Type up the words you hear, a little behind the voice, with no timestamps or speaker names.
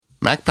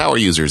Mac Power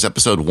Users,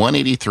 episode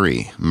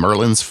 183,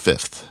 Merlin's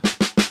Fifth.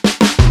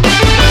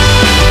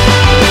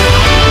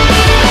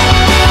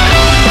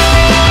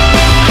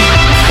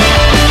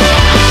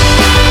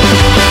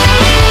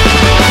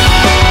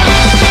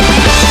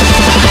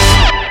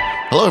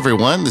 Hello,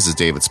 everyone. This is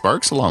David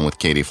Sparks, along with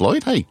Katie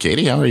Floyd. Hi,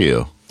 Katie. How are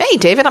you? Hey,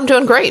 David. I'm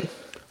doing great.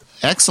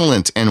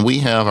 Excellent. And we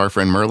have our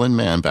friend Merlin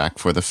Mann back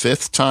for the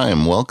fifth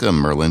time. Welcome,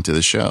 Merlin, to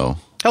the show.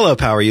 Hello,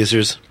 Power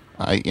Users.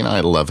 I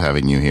love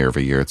having you here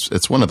every year.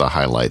 It's one of the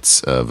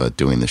highlights of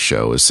doing the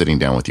show is sitting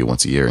down with you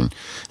once a year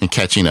and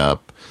catching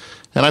up.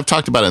 And I've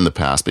talked about it in the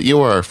past, but you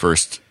are our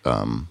first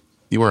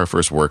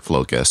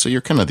workflow guest, so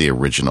you're kind of the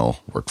original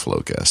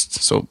workflow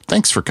guest. So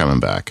thanks for coming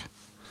back.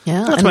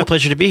 Yeah, well, it's my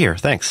pleasure to be here.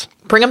 Thanks.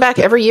 Bring them back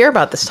every year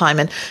about this time.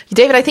 And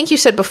David, I think you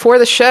said before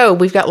the show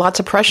we've got lots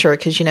of pressure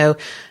because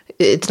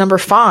it's number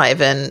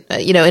 5, and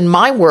in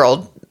my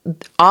world,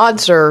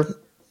 odds are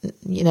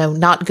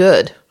not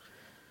good.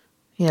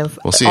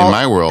 Well, see, in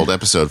my world,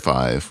 episode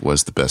 5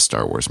 was the best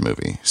Star Wars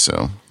movie,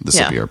 so this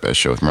will be our best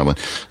show with Merlin.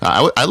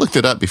 I looked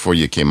it up before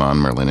you came on,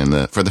 Merlin,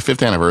 and for the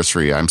 5th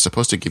anniversary, I'm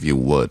supposed to give you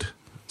wood.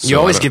 So you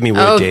always give me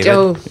wood, David.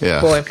 Oh,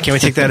 boy. Can we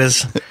take that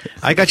as...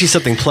 I got you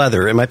something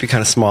pleather. It might be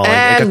kind of small.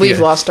 And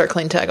we've lost our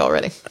clean tag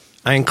already.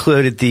 I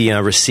included the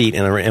receipt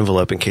in an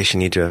envelope in case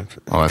you need to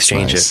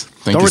exchange nice.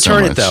 it. Don't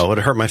return it, though. It would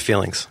hurt my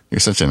feelings. You're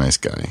such a nice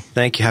guy.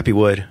 Thank you. Happy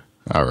wood.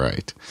 All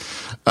right.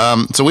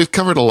 So we've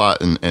covered a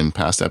lot in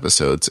past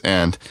episodes,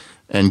 and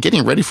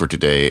getting ready for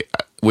today,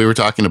 we were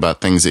talking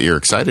about things that you're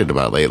excited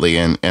about lately,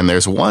 and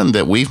there's one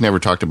that we've never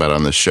talked about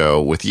on the show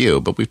with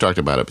you, but we've talked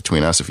about it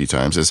between us a few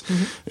times,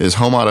 is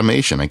home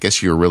automation. I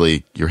guess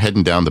you're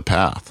heading down the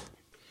path.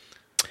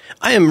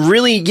 I'm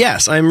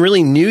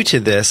really new to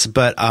this,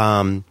 but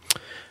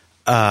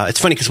it's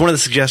funny because one of the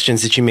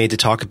suggestions that you made to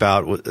talk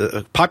about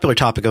a popular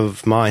topic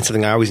of mine,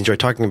 something I always enjoy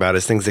talking about,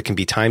 is things that can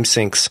be time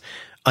sinks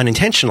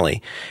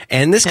unintentionally.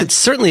 And this could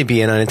certainly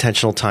be an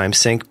unintentional time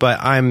sink, but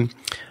I don't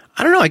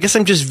know. I guess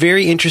I'm just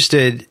very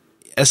interested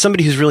as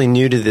somebody who's really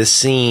new to this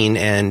scene.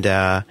 And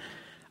I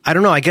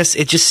don't know. I guess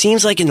it just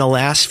seems like in the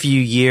last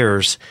few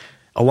years,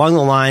 along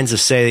the lines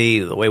of, say,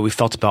 the way we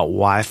felt about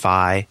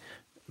Wi-Fi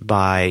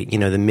by,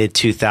 the mid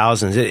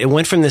 2000s, it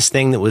went from this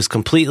thing that was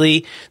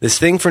completely this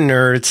thing for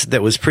nerds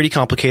that was pretty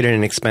complicated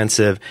and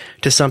expensive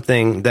to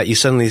something that you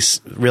suddenly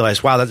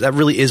realize, wow, that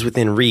really is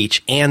within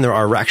reach. And there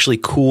are actually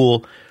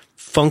cool,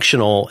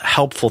 functional,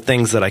 helpful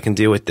things that I can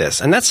do with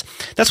this. And that's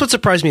what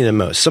surprised me the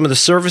most. Some of the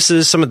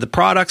services, some of the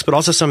products, but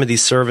also some of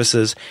these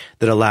services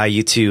that allow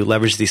you to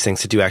leverage these things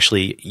to do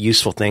actually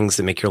useful things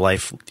that make your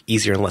life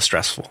easier and less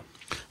stressful.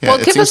 Yeah, well,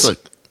 it seems like...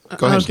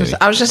 Go ahead, Katie.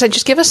 I was going to say,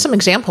 just give us some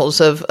examples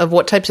of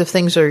what types of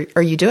things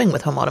are you doing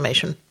with home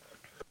automation?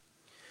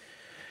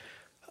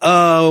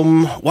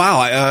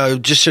 Wow.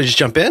 Should I just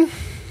jump in?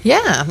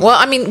 Yeah. Well,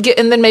 and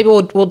then maybe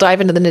we'll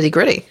dive into the nitty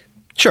gritty.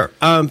 Sure.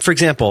 For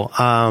example,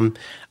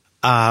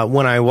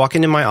 when I walk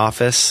into my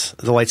office,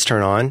 the lights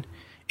turn on,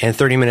 and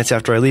 30 minutes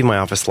after I leave my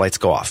office, the lights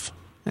go off.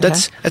 Okay.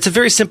 That's a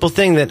very simple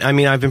thing that,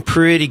 I've been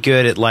pretty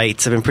good at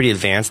lights. I've been pretty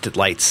advanced at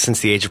lights since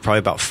the age of probably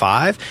about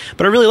 5,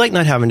 but I really like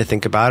not having to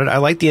think about it. I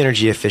like the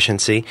energy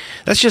efficiency.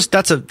 That's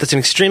an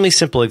extremely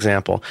simple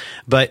example.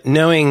 But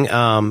knowing,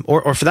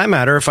 or for that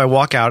matter, if I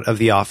walk out of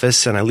the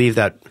office and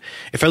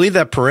if I leave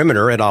that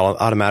perimeter, it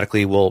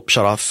automatically will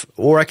shut off,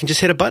 or I can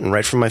just hit a button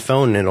right from my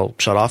phone and it'll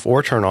shut off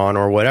or turn on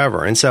or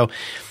whatever. And so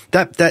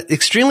that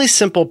extremely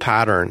simple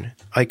pattern,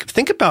 like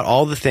think about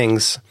all the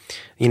things.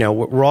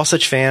 We're all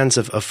such fans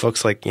of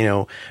folks like,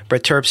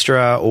 Brett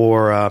Terpstra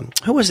or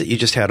who was it you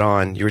just had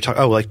on? You were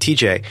talking, like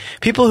TJ.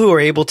 People who are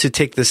able to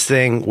take this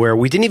thing where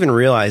we didn't even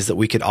realize that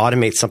we could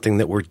automate something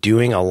that we're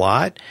doing a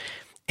lot.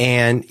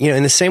 And,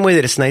 in the same way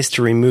that it's nice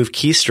to remove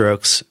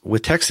keystrokes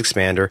with Text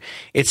Expander,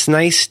 it's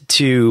nice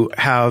to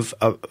have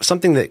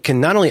something that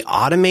can not only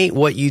automate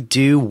what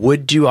you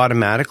would do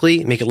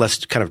automatically, make it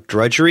less kind of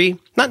drudgery,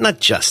 not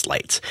just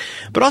lights,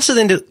 but also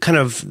then to kind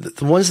of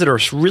the ones that are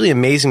really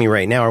amazing me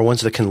right now are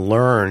ones that can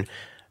learn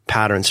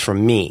patterns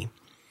from me.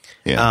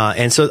 Yeah.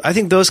 And so I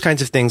think those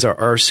kinds of things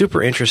are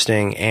super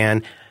interesting.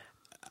 And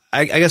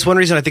I guess one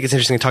reason I think it's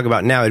interesting to talk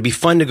about now, it'd be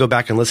fun to go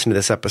back and listen to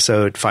this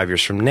episode 5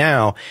 years from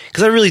now,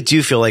 because I really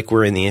do feel like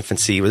we're in the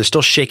infancy where they're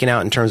still shaking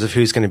out in terms of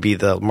who's going to be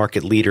the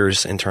market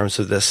leaders in terms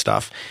of this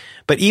stuff.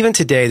 But even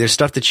today, there's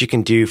stuff that you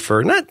can do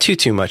for not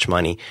too much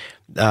money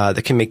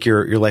that can make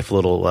your life a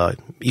little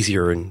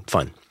easier and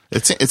fun.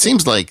 It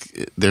seems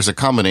like there's a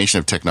combination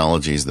of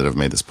technologies that have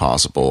made this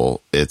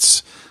possible.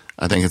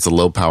 I think it's a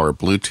low power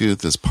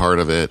Bluetooth is part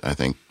of it. I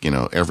think,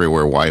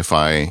 everywhere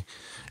Wi-Fi.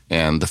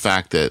 And the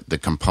fact that the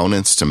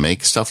components to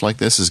make stuff like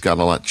this has got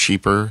a lot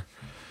cheaper.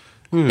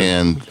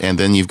 And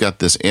then you've got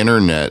this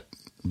internet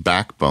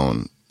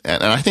backbone.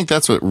 And I think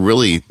that's what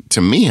really, to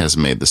me, has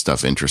made the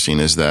stuff interesting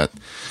is that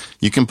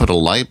you can put a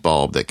light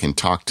bulb that can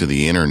talk to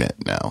the internet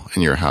now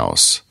in your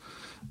house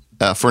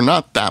for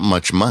not that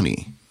much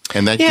money.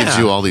 And that gives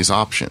you all these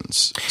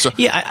options. So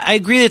I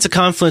agree that it's a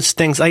confluence of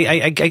things.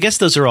 I guess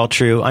those are all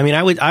true.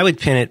 I would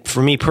pin it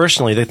for me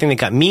personally. The thing that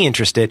got me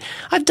interested,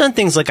 I've done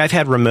things like I've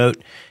had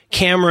remote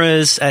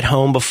cameras at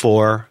home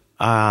before.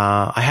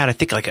 I had, I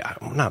think,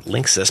 not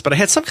Linksys, but I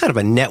had some kind of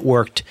a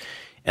networked,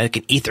 like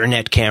an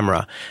Ethernet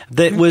camera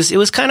that it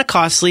was kind of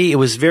costly. It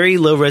was very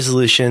low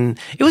resolution.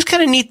 It was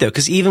kind of neat though,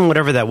 because even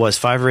whatever that was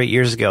 5 or 8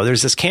 years ago,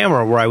 there's this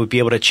camera where I would be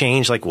able to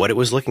change like what it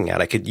was looking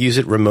at. I could use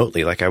it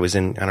remotely, like I was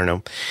in, I don't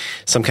know,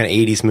 some kind of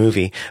 80s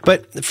movie.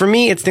 But for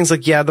me, it's things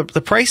like,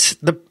 the price,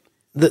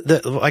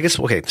 I guess,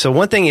 okay. So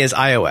one thing is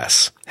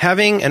iOS.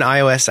 Having an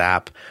iOS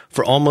app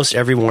for almost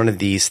every one of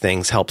these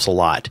things helps a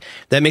lot.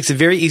 That makes it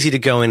very easy to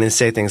go in and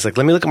say things like,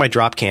 let me look at my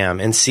drop cam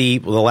and see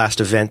the last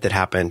event that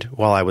happened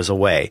while I was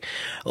away.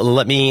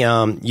 Let me,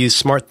 use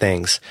Smart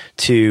Things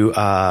to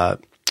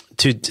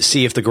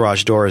see if the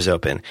garage door is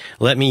open.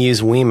 Let me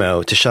use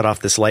Wemo to shut off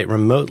this light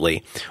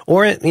remotely.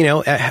 Or, have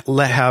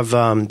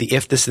the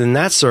if this then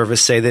that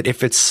service say that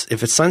if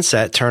it's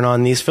sunset, turn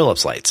on these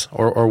Philips lights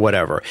or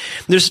whatever.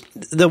 There's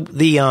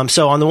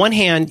so on the one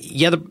hand,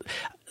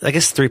 I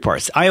guess 3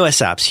 parts.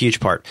 iOS apps, huge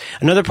part.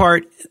 Another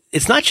part,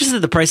 it's not just that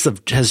the price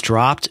has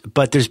dropped,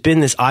 but there's been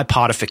this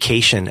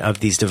iPodification of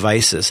these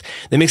devices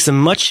that makes them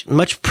much,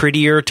 much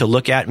prettier to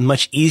look at,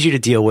 much easier to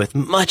deal with,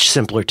 much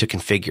simpler to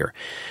configure.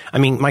 I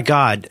mean, my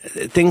God,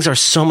 things are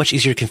so much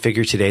easier to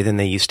configure today than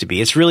they used to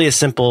be. It's really as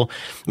simple.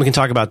 We can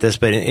talk about this,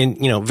 but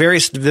the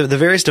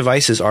various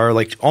devices are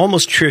like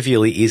almost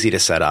trivially easy to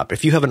set up.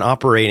 If you have an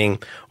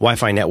operating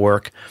Wi-Fi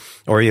network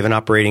or you have an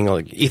operating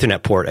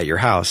Ethernet port at your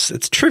house,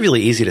 it's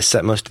trivially easy to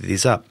set most of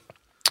these up.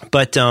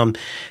 But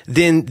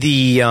then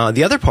the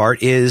other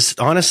part is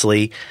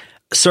honestly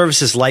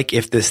services like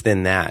If This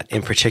Then That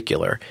in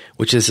particular,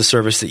 which is a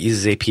service that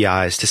uses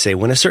APIs to say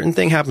when a certain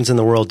thing happens in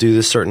the world, do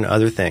this certain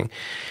other thing.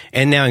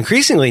 And now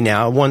increasingly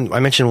I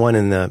mentioned one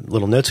in the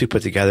little notes we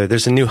put together.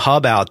 There's a new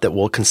hub out that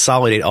will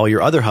consolidate all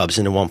your other hubs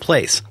into one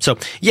place. So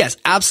yes,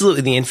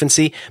 absolutely the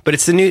infancy, but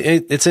it's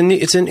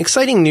an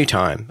exciting new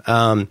time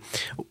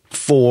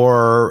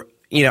for.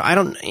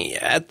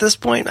 At this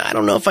point, I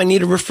don't know if I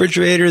need a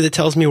refrigerator that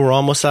tells me we're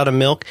almost out of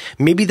milk.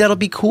 Maybe that'll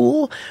be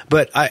cool,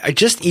 but I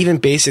just even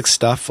basic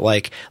stuff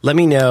like let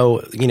me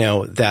know,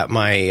 that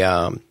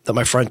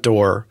my front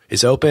door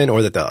is open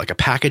or that a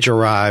package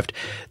arrived.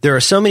 There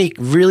are so many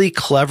really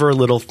clever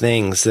little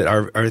things that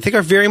I think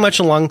are very much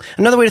along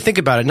another way to think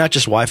about it, not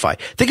just Wi-Fi.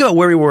 Think about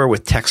where we were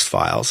with text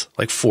files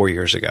like 4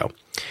 years ago.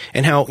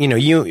 And how,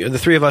 the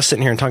three of us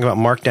sitting here and talking about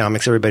Markdown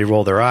makes everybody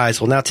roll their eyes.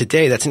 Well, now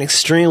today, that's an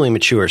extremely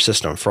mature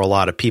system for a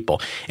lot of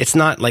people. It's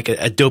not like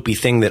a dopey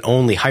thing that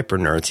only hyper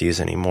nerds use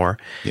anymore.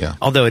 Yeah.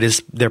 Although it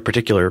is their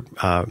particular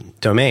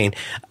domain.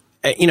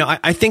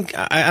 I think,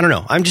 I don't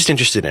know. I'm just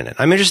interested in it.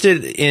 I'm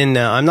interested in,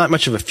 I'm not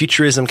much of a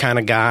futurism kind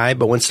of guy,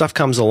 but when stuff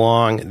comes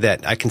along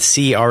that I can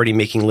see already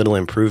making little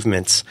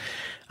improvements,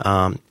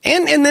 and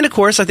then of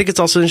course, I think it's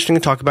also interesting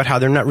to talk about how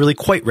they're not really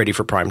quite ready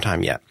for prime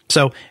time yet.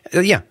 So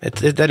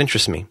that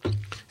interests me.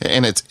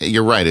 And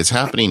you're right. It's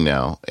happening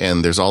now.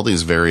 And there's all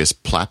these various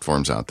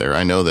platforms out there.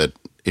 I know that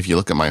if you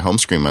look at my home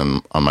screen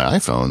on my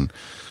iPhone,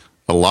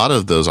 a lot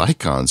of those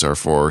icons are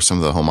for some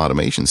of the home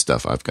automation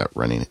stuff I've got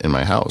running in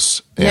my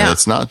house. And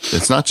it's not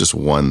just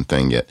one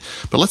thing yet.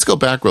 But let's go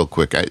back real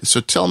quick.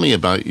 So tell me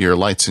about your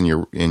lights in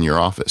your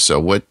office. So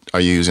what are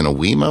you using, a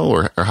Wemo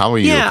or how are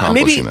you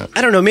accomplishing that?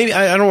 I don't know. Maybe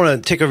I don't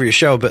want to take over your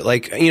show, but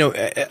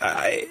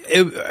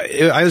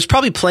there's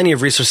probably plenty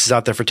of resources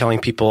out there for telling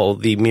people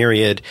the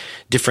myriad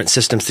different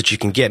systems that you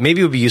can get.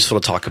 Maybe it would be useful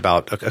to talk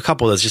about a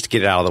couple of those just to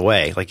get it out of the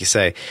way, like you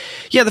say.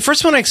 Yeah, the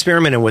first one I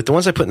experimented with, the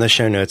ones I put in the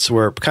show notes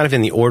were kind of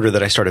in the order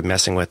that I started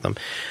messing with them.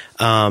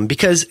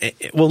 Because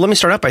let me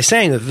start out by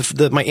saying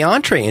that my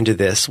entree into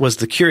this was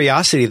the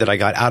curiosity that I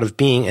got out of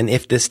being an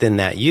If This Then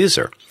That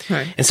user.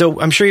 Right. And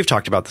so I'm sure you've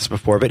talked about this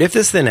before, but If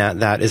This Then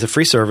That is a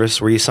free service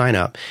where you sign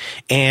up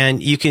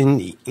and you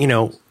can,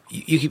 I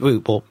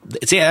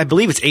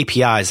believe it's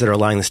APIs that are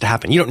allowing this to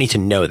happen. You don't need to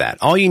know that.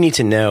 All you need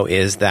to know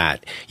is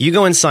that you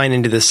go and sign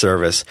into this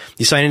service,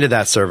 you sign into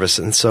that service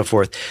and so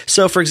forth.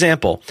 So for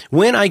example,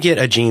 when I get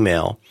a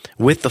Gmail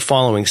with the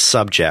following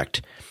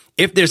subject,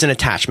 if there's an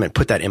attachment,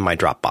 put that in my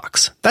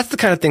Dropbox. That's the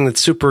kind of thing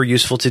that's super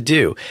useful to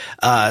do.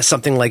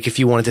 Something like if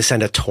you wanted to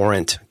send a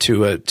torrent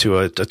to a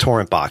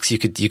torrent box, you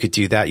could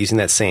do that using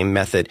that same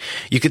method.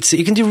 You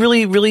can do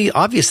really, really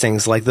obvious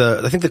things like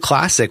I think the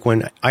classic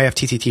when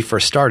IFTTT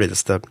first started,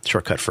 it's the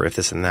shortcut for If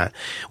This and That.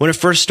 When it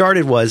first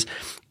started was,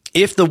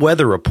 if the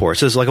weather report,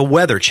 so it's like a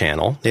weather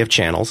channel, they have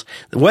channels.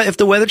 If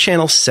the weather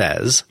channel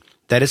says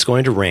that it's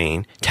going to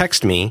rain,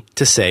 text me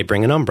to say,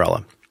 bring an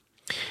umbrella.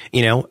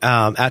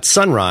 At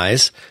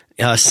sunrise,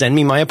 send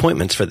me my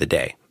appointments for the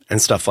day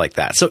and stuff like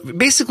that. So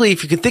basically,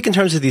 if you can think in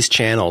terms of these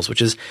channels, which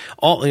is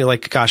all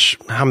gosh,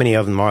 how many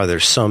of them are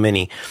there? So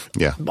many.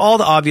 Yeah. All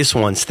the obvious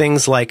ones,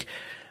 things like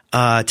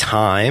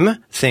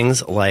time,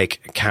 things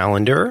like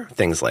calendar,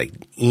 things like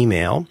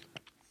email.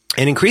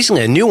 And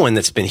increasingly, a new one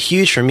that's been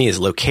huge for me is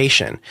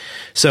location.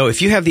 So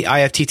if you have the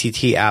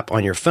IFTTT app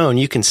on your phone,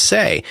 you can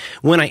say,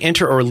 when I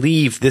enter or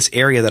leave this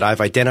area that I've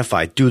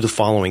identified, do the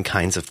following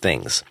kinds of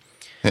things.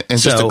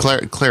 And just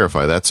to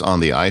clarify, that's on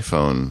the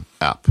iPhone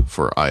app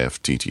for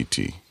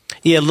IFTTT.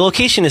 Yeah,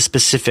 location is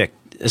specific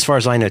as far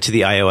as I know, to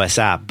the iOS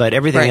app, but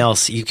everything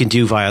else you can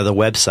do via the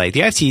website.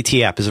 The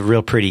IFTTT app is a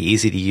real pretty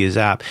easy to use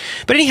app.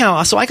 But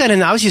anyhow, so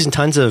I was using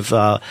tons of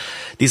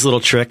these little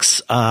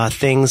tricks,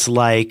 things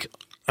like,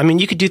 I mean,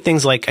 you could do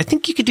things like,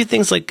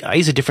 I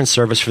use a different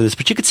service for this,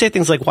 but you could say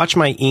things like, watch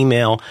my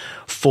email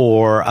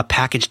for a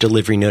package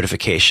delivery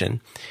notification,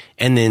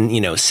 and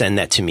then, send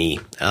that to me.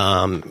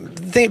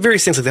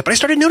 Various things like that. But I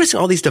started noticing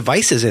all these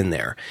devices in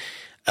there.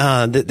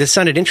 That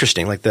sounded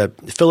interesting, like the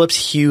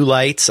Philips Hue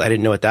lights. I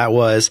didn't know what that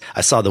was.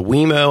 I saw the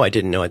Wemo. I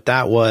didn't know what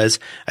that was.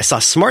 I saw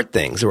smart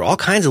things. There were all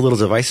kinds of little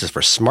devices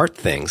for smart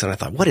things. And I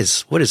thought, what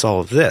is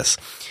all of this?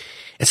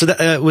 And so that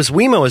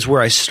Wemo is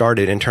where I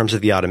started in terms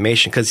of the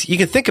automation. Cause you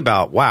can think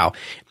about, wow,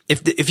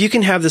 if you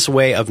can have this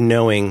way of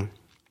knowing,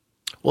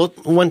 well,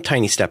 one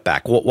tiny step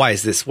back. Well, why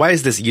is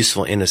this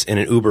useful in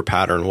an uber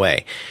pattern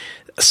way?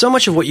 So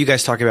much of what you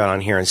guys talk about on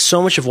here and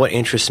so much of what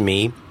interests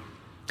me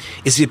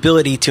is the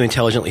ability to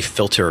intelligently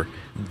filter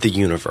the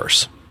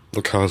universe,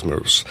 the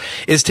cosmos,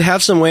 is to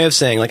have some way of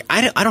saying, like,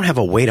 I don't have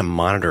a way to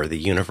monitor the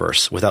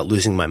universe without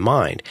losing my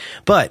mind.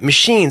 But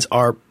machines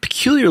are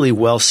peculiarly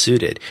well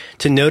suited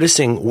to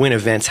noticing when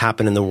events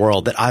happen in the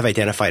world that I've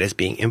identified as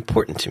being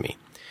important to me.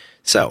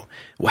 So,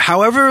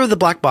 however the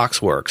black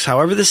box works,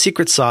 however the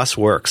secret sauce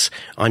works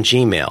on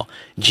Gmail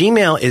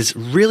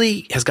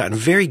has gotten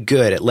very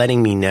good at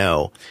letting me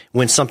know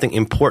when something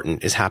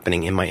important is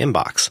happening in my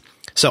inbox.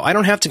 So I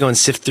don't have to go and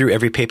sift through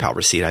every PayPal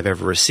receipt I've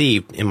ever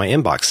received in my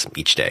inbox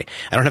each day.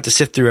 I don't have to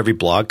sift through every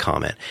blog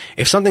comment.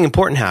 If something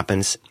important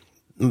happens,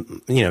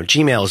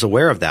 Gmail is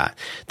aware of that.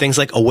 Things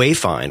like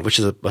AwayFind, which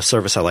is a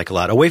service I like a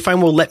lot.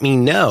 AwayFind will let me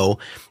know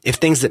if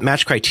things that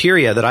match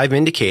criteria that I've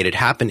indicated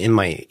happen in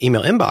my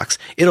email inbox.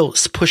 It'll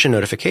push a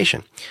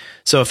notification.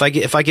 So if I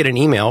get an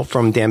email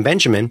from Dan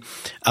Benjamin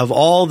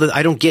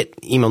I don't get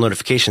email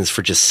notifications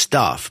for just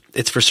stuff.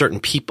 It's for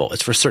certain people.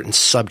 It's for certain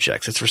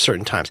subjects. It's for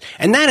certain times.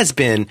 And that has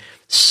been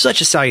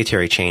such a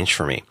salutary change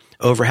for me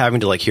over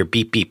having to hear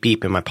beep, beep,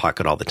 beep in my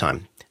pocket all the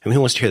time. I mean,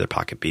 who wants to hear their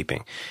pocket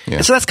beeping? Yeah.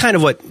 And so that's kind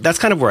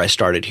of where I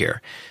started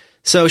here.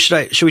 So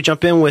should we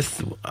jump in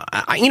with,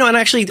 and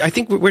actually, I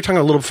think we were talking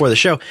a little before the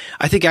show.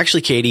 I think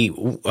actually, Katie,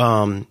 you've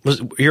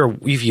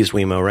used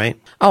Wemo,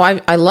 right? Oh,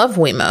 I love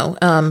Wemo.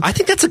 I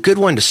think that's a good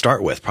one to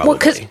start with, probably. Well,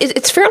 because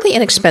it's fairly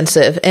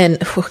inexpensive, and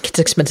it gets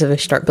expensive if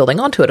you start building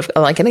onto it,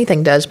 like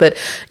anything does. But,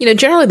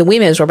 generally the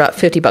Wemos are about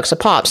 $50 a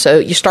pop. So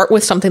you start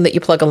with something that you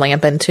plug a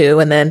lamp into,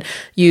 and then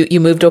you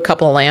move to a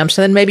couple of lamps,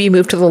 and then maybe you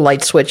move to the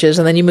light switches,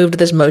 and then you move to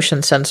this motion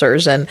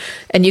sensors,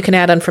 and you can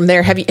add on from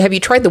there. Have you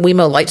tried the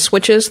Wemo light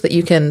switches that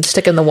you can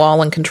stick in the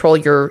wall and control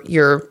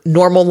your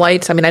normal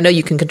lights? I mean, I know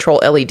you can control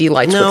LED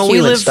lights with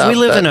Hue and stuff.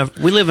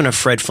 We live in a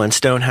Fred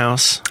Flintstone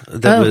house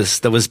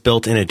that was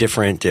built in a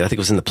different, I think it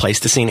was in the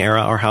Pleistocene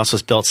era our house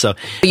was built. So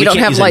you don't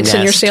have lights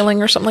in your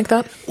ceiling or something like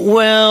that?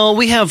 Well,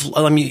 we have,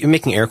 you're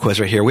making air quotes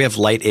right here. We have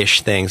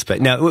light-ish things,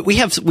 but no, we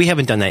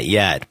haven't done that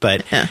yet.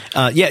 But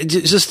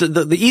just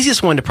the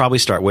easiest one to probably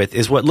start with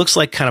is what looks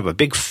like kind of a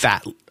big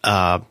fat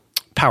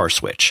power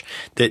switch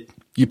that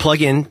you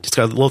plug in. It's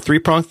got a little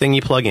 3-prong thing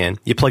you plug in.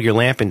 You plug your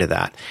lamp into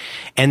that.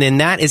 And then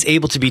that is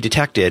able to be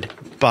detected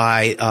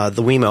by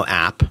the Wemo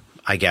app,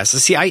 I guess.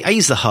 See, I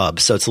use the hub,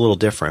 so it's a little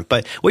different.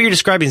 But what you're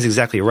describing is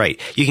exactly right.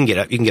 You can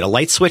get a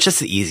light switch. That's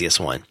the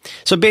easiest one.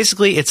 So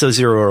basically, it's a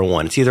 0 or a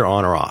 1. It's either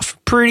on or off.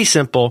 Pretty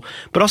simple,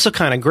 but also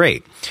kind of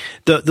great.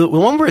 The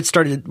one where it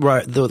started,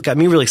 that got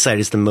me really excited,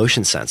 is the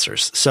motion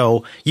sensors.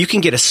 So you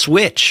can get a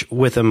switch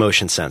with a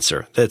motion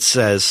sensor that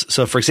says,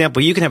 so for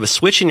example, you can have a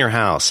switch in your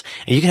house,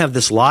 and you can have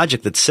this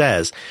logic that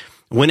says,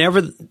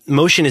 whenever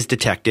motion is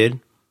detected,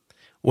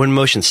 when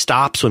motion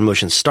stops, when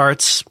motion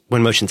starts,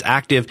 when motion's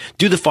active,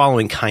 do the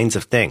following kinds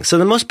of things. So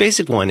the most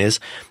basic one is,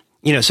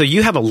 so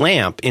you have a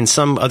lamp in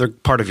some other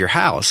part of your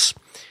house,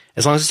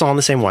 as long as it's all on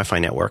the same Wi-Fi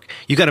network,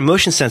 you got a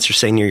motion sensor,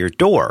 say, near your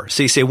door.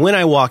 So you say, when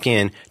I walk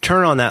in,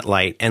 turn on that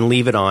light and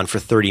leave it on for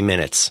 30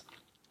 minutes.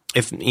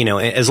 If,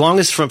 as long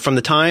as from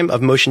the time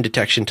of motion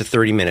detection to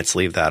 30 minutes,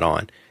 leave that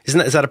on. Is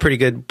that a pretty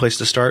good place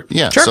to start?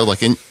 Yeah. Sure. So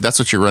that's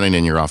what you're running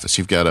in your office.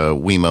 You've got a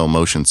Wemo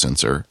motion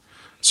sensor.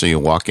 So you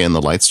walk in,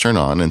 the lights turn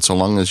on, and so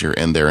long as you're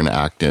in there and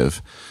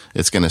active,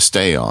 it's going to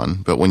stay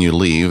on. But when you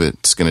leave,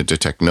 it's going to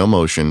detect no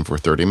motion for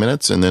 30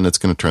 minutes, and then it's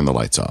going to turn the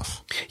lights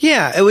off.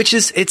 Yeah,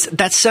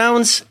 that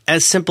sounds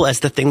as simple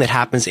as the thing that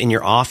happens in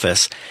your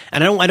office.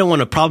 And I don't want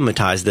to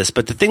problematize this,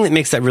 but the thing that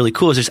makes that really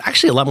cool is there's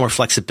actually a lot more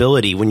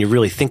flexibility when you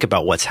really think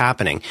about what's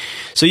happening.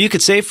 So you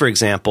could say, for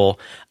example,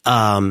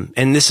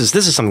 and this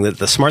is something that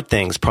the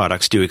SmartThings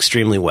products do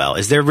extremely well,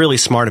 is they're really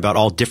smart about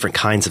all different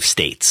kinds of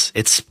states.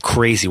 It's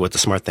crazy what the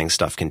SmartThings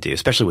stuff can do,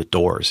 especially with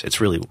doors.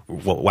 It's really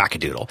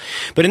wackadoodle.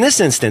 But in this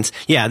instance,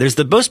 there's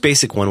the most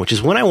basic one, which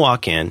is when I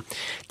walk in,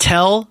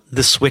 tell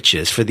the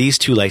switches for these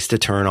two lights to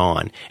turn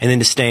on and then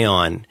to stay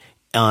on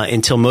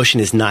until motion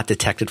is not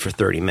detected for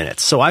 30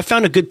 minutes. So I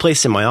found a good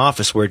place in my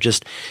office where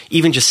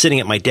even just sitting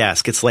at my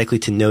desk, it's likely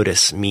to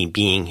notice me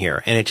being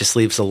here, and it just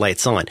leaves the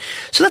lights on.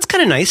 So that's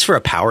kind of nice for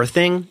a power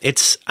thing.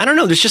 I don't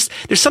know, there's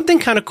something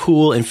kind of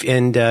cool and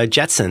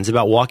Jetsons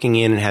about walking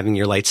in and having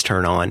your lights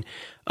turn on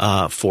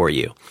for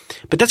you.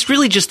 But that's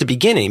really just the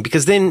beginning,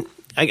 because then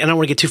I don't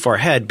want to get too far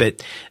ahead,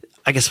 but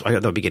I guess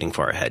they'll be getting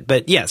far ahead.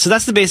 But yeah, so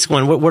that's the basic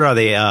one. What are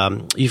they?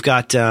 You've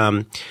got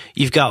the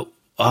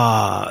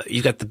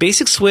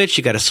basic switch.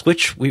 You got a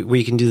switch where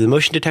you can do the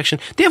motion detection.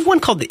 They have one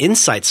called the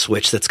Insight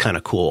switch that's kind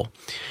of cool.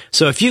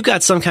 So if you've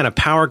got some kind of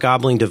power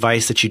gobbling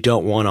device that you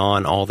don't want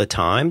on all the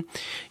time,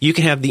 you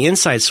can have the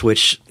Insight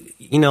switch.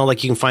 You know,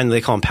 like you can find, they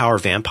call them power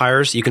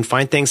vampires. You can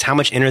find things, how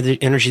much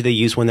energy they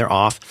use when they're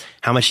off,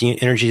 how much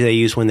energy they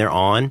use when they're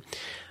on.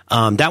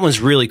 That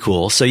one's really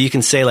cool. So you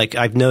can say, like,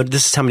 I've noted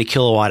this is how many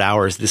kilowatt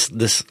hours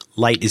this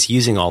light is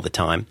using all the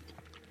time.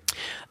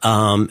 But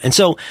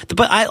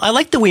I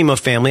like the Wemo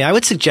family. I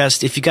would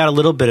suggest, if you got a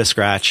little bit of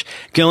scratch,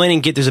 go in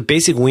and there's a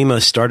basic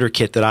Wemo starter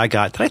kit that I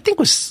got that I think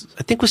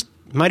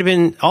might have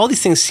been, all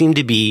these things seem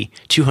to be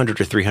 $200 or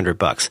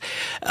 $300.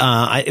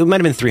 It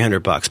might have been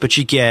 $300,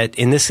 but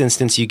in this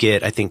instance, you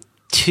get, I think,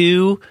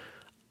 you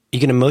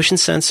get a motion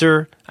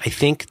sensor, I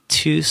think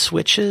 2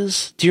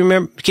 switches. Do you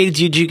remember,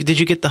 Katie, did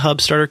you get the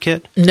hub starter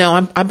kit?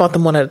 No, I bought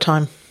them one at a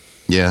time.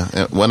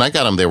 Yeah. When I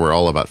got them, they were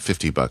all about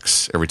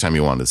 $50 every time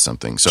you wanted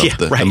something. So yeah,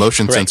 the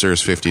motion sensor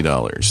is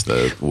 $50.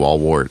 The wall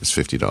wart is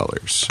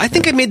 $50. I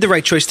think I made the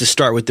right choice to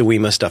start with the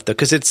Wemo stuff, though,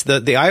 because it's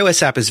the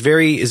iOS app is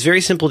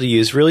very simple to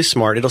use, really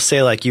smart. It'll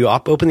say, like, you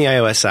open the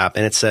iOS app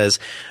and it says,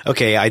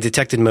 okay, I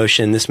detected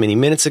motion this many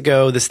minutes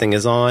ago. This thing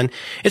is on.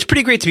 It's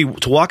pretty great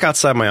to walk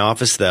outside my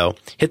office, though,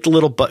 hit the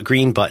little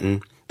green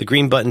button. The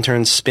green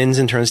button spins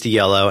and turns to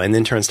yellow and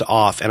then turns to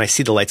off, and I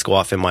see the lights go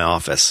off in my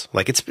office.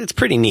 Like, it's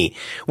pretty neat.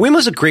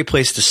 Wemo's a great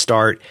place to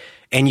start,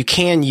 and you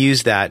can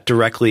use that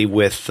directly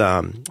with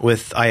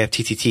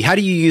IFTTT. How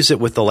do you use it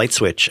with the light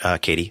switch,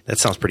 Katie? That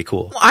sounds pretty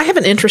cool. I have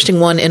an interesting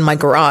one in my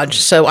garage.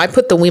 So I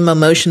put the Wemo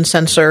motion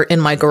sensor in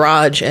my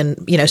garage,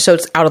 and, so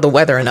it's out of the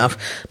weather enough,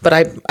 but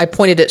I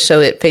pointed it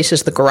so it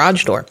faces the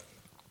garage door.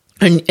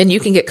 And you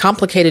can get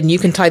complicated, and you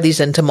can tie these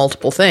into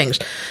multiple things.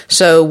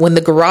 So when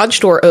the garage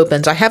door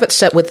opens, I have it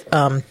set with,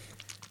 when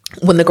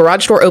the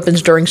garage door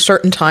opens during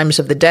certain times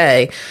of the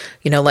day,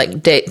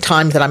 like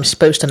times that I'm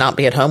supposed to not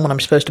be at home, when I'm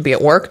supposed to be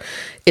at work,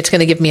 it's going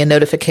to give me a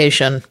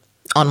notification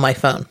on my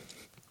phone.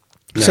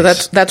 Nice. So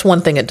that's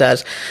one thing it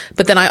does.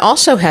 But then I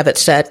also have it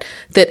set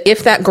that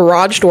if that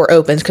garage door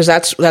opens, because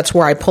that's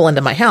where I pull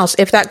into my house,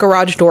 if that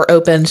garage door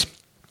opens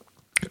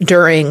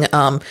during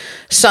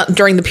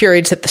the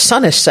periods that the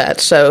sun is set,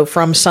 so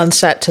from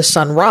sunset to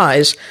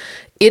sunrise,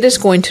 it is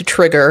going to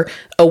trigger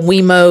a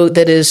Wemo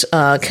that is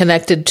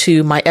connected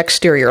to my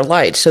exterior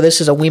light. So this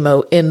is a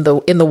Wemo in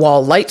the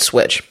wall light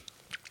switch,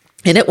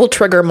 and it will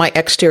trigger my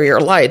exterior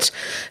lights.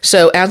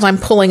 So as I'm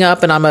pulling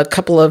up and I'm a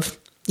couple of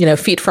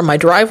feet from my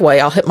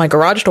driveway, I'll hit my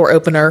garage door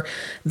opener.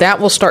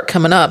 That will start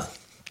coming up.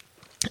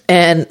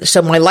 And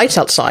so my lights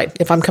outside,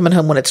 if I'm coming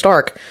home when it's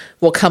dark,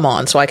 will come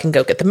on. So I can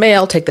go get the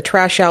mail, take the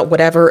trash out,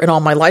 whatever, and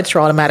all my lights are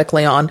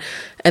automatically on,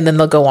 and then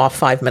they'll go off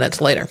 5 minutes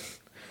later.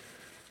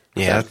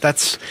 Yeah,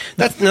 that's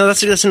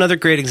another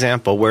great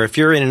example where if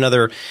you're in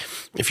another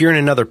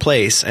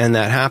place and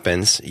that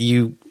happens,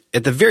 you,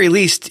 at the very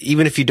least,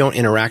 even if you don't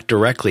interact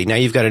directly, now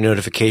you've got a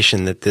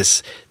notification that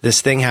this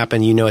thing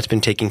happened, it's been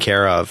taken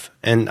care of.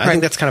 And I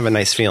think that's kind of a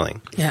nice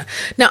feeling. Yeah.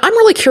 Now, I'm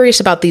really curious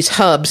about these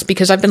hubs,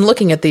 because I've been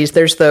looking at these.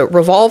 There's the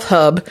Revolve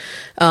hub,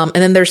 and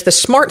then there's the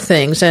Smart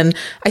Things. And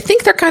I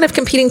think they're kind of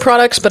competing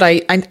products, but I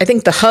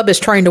think the hub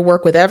is trying to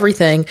work with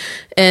everything.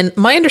 And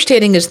my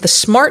understanding is the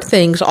Smart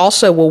Things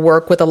also will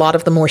work with a lot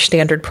of the more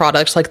standard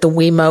products, like the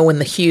Wemo and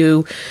the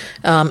Hue,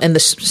 and the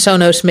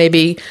Sonos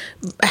maybe.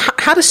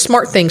 How does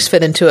Smart Things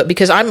fit into it?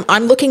 Because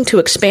I'm looking to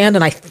expand,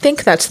 and I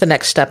think that's the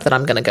next step that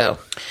I'm going to go.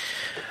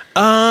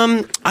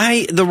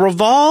 The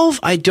Revolve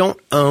I don't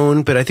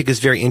own, but I think is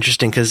very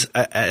interesting because,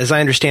 as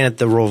I understand it,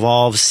 the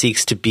Revolve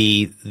seeks to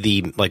be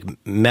the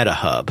meta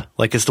hub,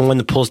 like it's the one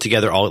that pulls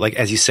together all, like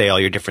as you say, all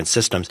your different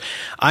systems.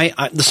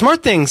 The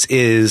Smart Things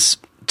is,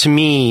 to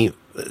me,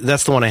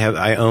 that's the one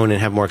I own and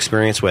have more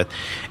experience with.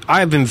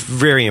 I've been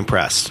very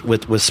impressed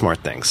with Smart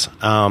Things,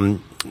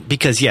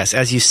 because yes,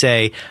 as you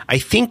say, I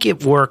think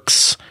it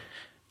works.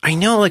 I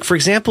know, like, for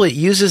example, it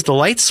uses the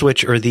light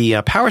switch, or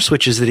the power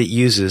switches that it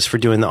uses for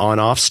doing the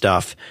on-off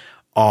stuff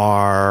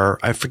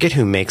I forget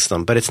who makes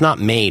them, but it's not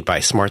made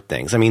by Smart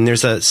Things. I mean,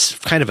 there's a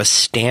kind of a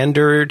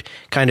standard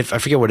I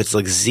forget what it's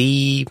like,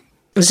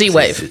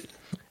 Z-Wave.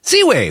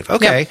 Z-Wave,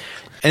 okay.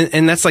 Yep.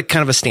 And that's like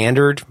kind of a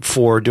standard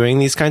for doing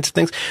these kinds of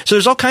things. So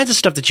there's all kinds of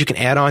stuff that you can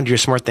add on to your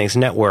Smart Things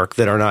network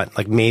that are not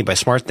like made by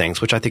Smart Things,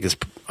 which I think is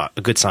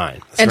a good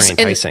sign. It's very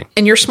enticing.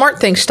 And your Smart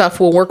Things stuff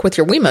will work with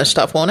your Wemo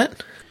stuff, won't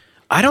it?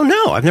 I don't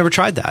know. I've never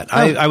tried that. Oh.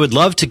 I would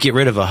love to get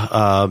rid of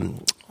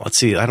let's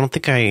see. I don't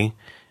think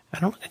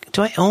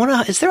do I own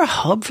is there a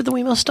hub for the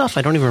Wemo stuff?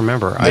 I don't even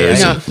remember.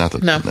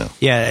 No.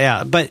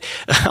 Yeah. But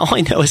all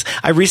I know is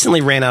I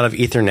recently ran out of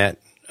Ethernet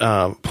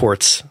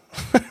ports.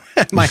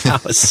 at my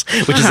house,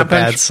 which is a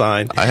bad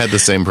sign. I had the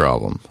same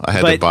problem. I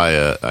had to buy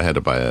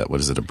a what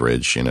is it, a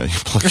bridge, you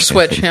plug a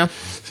switch, yeah.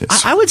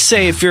 I would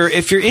say if you're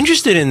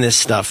interested in this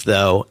stuff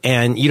though,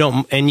 and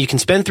you can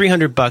spend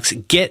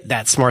 $300, get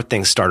that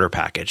SmartThings starter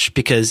package,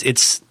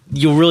 because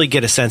you'll really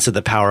get a sense of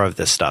the power of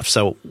this stuff.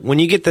 So when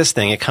you get this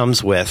thing, it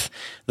comes with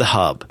the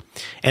hub.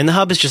 And the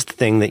hub is just the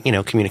thing that,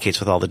 communicates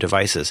with all the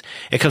devices.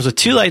 It comes with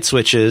 2 light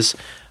switches.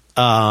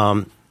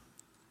 I'm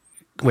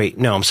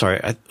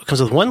sorry. It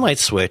comes with 1 light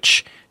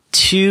switch,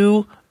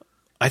 2,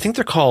 I think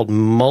they're called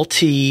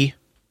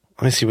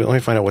let me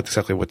find out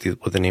exactly what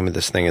the name of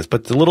this thing is.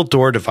 But the little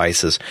door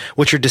devices,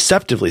 which are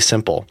deceptively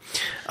simple.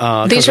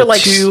 These are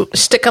like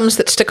stickums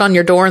that stick on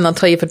your door and they'll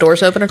tell you if a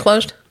door's open or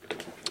closed?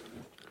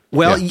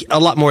 Well, yeah. A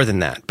lot more than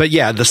that. But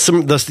yeah,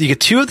 you get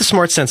 2 of the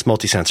SmartSense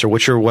multi-sensor,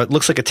 which are what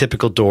looks like a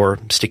typical door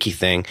sticky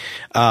thing.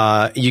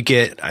 You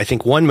get, I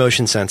think, 1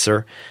 motion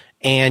sensor,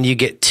 and you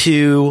get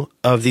 2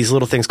 of these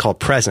little things called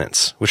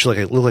Presence, which look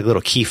like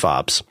little key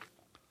fobs.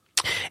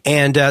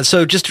 And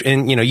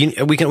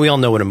we all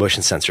know what a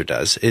motion sensor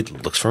does.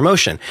 It looks for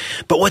motion.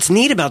 But what's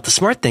neat about the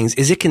SmartThings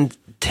is it can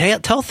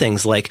tell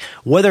things like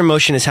whether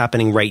motion is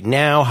happening right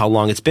now, how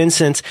long it's been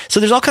since. So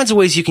there's all kinds of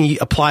ways you can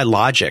apply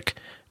logic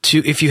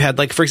to if you had,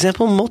 like, for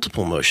example,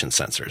 multiple motion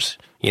sensors.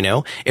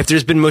 If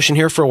there's been motion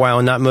here for a while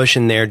and not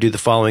motion there, do the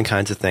following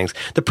kinds of things.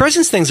 The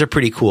Presence things are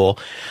pretty cool.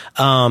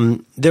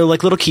 They're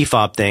like little key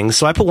fob things.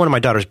 So I put one in my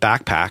daughter's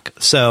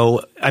backpack.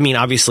 So,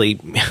 obviously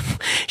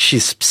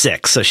she's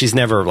 6, so she's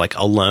never like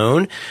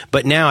alone.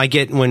 But now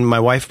when my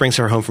wife brings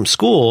her home from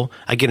school,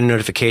 I get a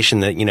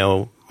notification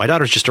that, my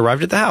daughter's just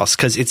arrived at the house,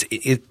 because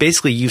it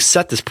basically you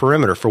set this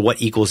perimeter for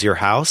what equals your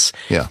house.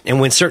 Yeah. And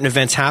when certain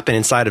events happen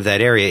inside of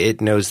that area,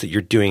 it knows that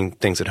you're doing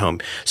things at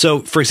home. So,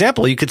 for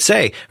example, you could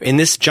say in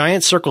this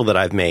giant circle that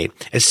I've made,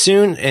 as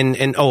soon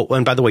and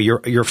by the way,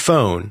 your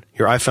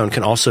iPhone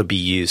can also be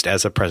used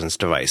as a presence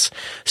device.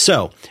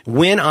 So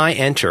when I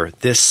enter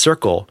this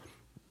circle,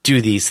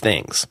 do these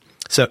things.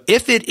 So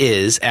if it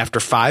is after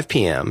 5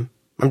 p.m.,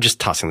 I'm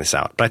just tossing this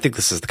out, but I think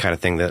this is the kind of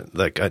thing that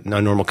like a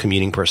normal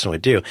commuting person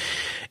would do.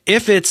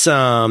 If it's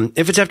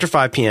after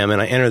 5 p.m.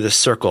 and I enter this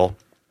circle,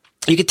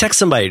 you could text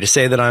somebody to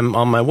say that I'm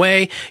on my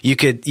way. You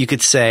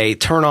could say,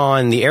 turn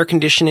on the air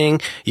conditioning.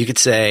 You could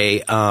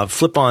say,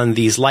 flip on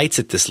these lights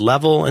at this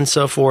level and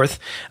so forth.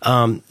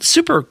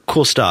 Super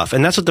cool stuff.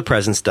 And that's what the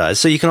Presence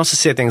does. So you can also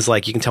say things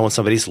like, you can tell when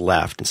somebody's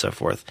left and so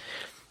forth.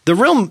 The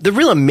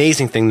real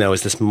amazing thing though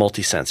is this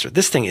multi-sensor.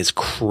 This thing is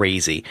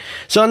crazy.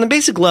 So on the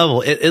basic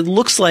level, it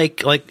looks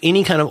like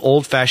any kind of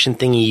old-fashioned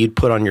thingy you'd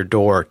put on your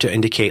door to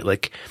indicate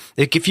like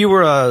if you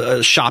were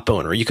a shop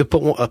owner, you could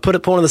put one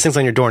of those things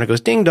on your door and it goes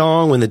ding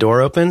dong when the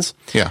door opens.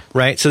 Yeah.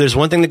 Right? So there's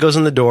one thing that goes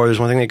on the door, there's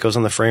one thing that goes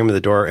on the frame of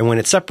the door, and when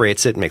it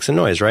separates, it makes a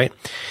noise, right?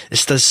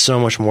 This does so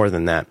much more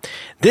than that.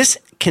 This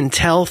can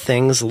tell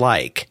things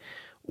like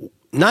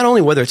not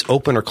only whether it's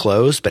open or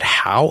closed, but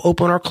how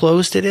open or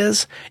closed it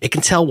is. It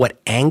can tell what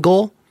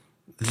angle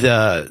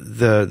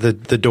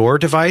the door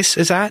device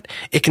is at.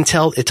 It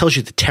tells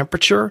you the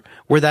temperature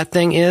where that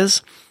thing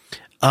is.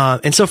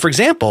 And so, for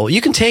example,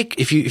 you can take,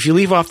 if you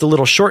leave off the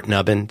little short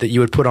nubbin that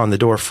you would put on the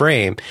door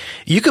frame,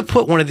 you could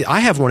put I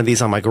have one of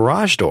these on my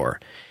garage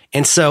door.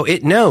 And so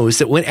it knows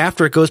that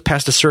after it goes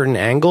past a certain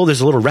angle,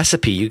 there's a little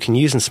recipe you can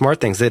use in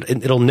SmartThings that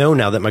it'll know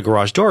now that my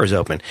garage door is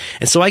open.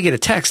 And so I get a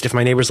text if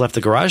my neighbor's left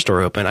the garage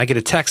door open. I get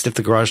a text if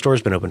the garage door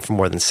has been open for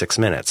more than 6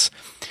 minutes.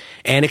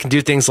 And it can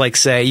do things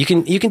like you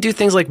can do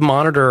things like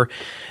monitor.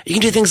 You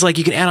can do things like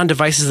you can add on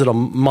devices that'll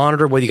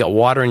monitor whether you got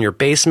water in your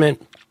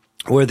basement,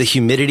 where the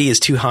humidity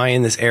is too high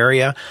in this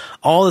area,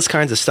 all this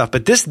kinds of stuff.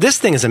 But this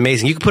thing is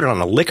amazing. You can put it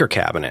on a liquor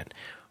cabinet.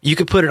 You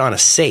could put it on a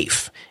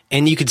safe.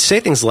 And you could say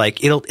things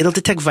like, it'll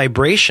detect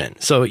vibration.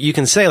 So you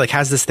can say, like,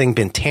 has this thing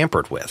been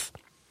tampered with?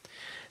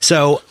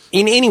 So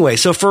anyway,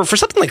 so for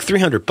something like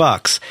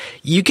 $300,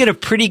 you get a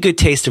pretty good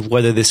taste of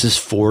whether this is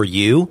for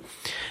you.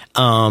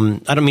 I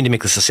don't mean to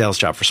make this a sales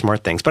job for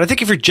SmartThings, but I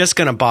think if you're just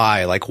going to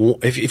buy, like,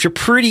 if you're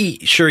pretty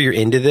sure you're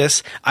into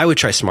this, I would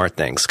try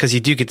SmartThings, because you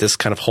do get this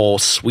kind of whole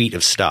suite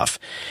of stuff.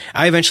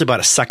 I eventually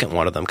bought a second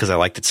one of them because I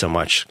liked it so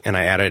much, and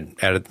I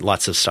added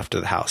lots of stuff to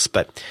the house.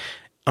 But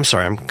I'm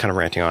sorry, I'm kind of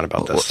ranting on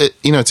about this. Well,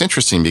 it's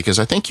interesting because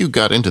I think you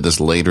got into this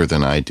later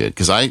than I did,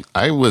 because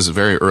I was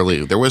very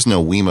early. There was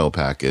no Wemo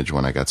package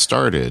when I got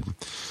started,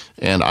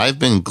 and I've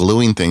been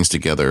gluing things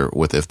together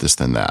with If This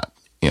Then That.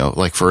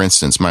 Like for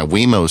instance, my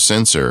Wemo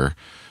sensor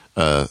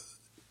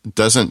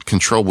doesn't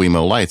control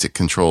Wemo lights; it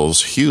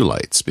controls Hue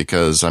lights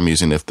because I'm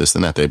using If This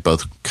Then That. They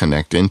both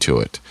connect into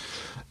it.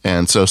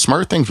 And so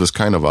SmartThings was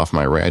kind of off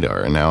my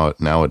radar, and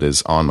now it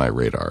is on my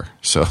radar.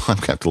 So I'm going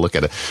to have to look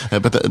at it.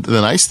 But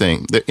the nice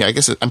thing, I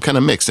guess I'm kind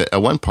of mixed. At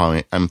one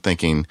point, I'm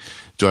thinking,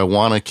 do I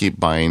want to keep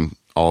buying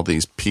all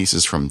these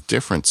pieces from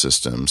different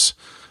systems?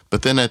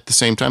 But then at the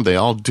same time, they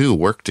all do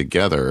work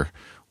together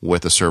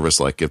with a service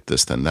like If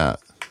This Then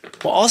That.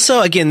 Well, also,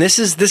 again, this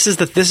is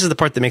the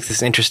part that makes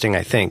this interesting,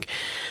 I think.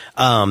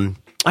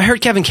 I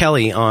heard Kevin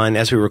Kelly on,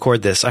 as we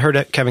record this, I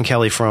heard Kevin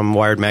Kelly from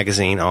Wired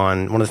Magazine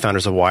on, one of the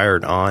founders of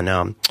Wired,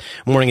 on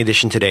Morning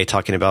Edition today,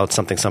 talking about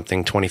something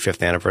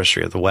 25th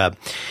anniversary of the web.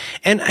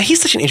 And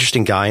he's such an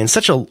interesting guy and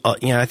such a,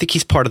 I think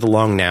he's part of the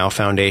Long Now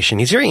Foundation.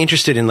 He's very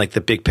interested in like the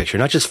big picture,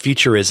 not just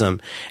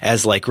futurism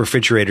as like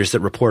refrigerators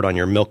that report on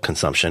your milk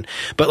consumption,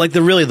 but like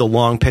the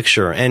long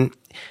picture. And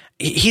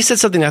he said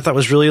something I thought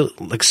was really,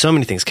 like so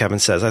many things Kevin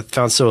says, I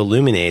found so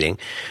illuminating,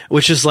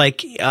 which is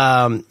like,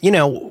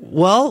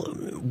 well,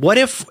 what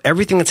if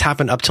everything that's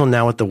happened up till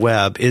now with the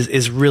web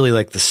is really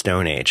like the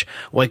Stone Age?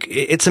 Like,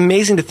 it's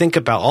amazing to think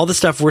about all the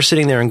stuff we're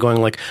sitting there and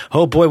going like,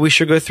 oh boy, we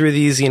should go through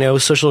these,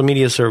 social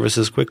media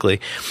services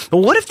quickly. But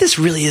what if this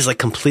really is like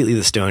completely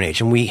the Stone Age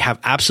and we have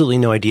absolutely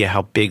no idea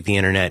how big the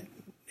internet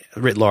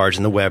writ large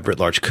and the web writ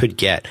large could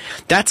get?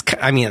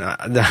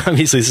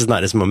 Obviously this is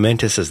not as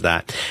momentous as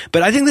that,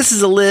 but I think this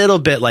is a little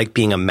bit like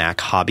being a Mac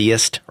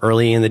hobbyist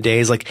early in the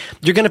days. Like,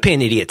 you're going to pay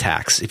an idiot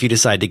tax if you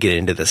decide to get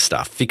into this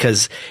stuff,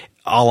 because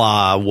a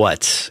la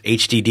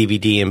HD,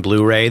 DVD, and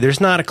Blu-ray, there's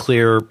not a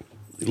clear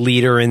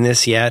leader in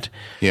this yet.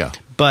 Yeah.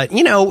 But,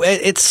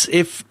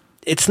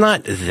 it's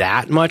not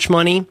that much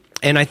money.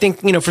 And I think,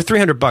 for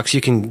 $300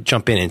 you can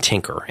jump in and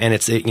tinker, and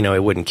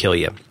it wouldn't kill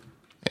you.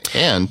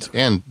 And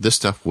this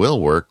stuff will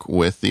work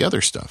with the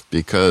other stuff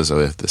because of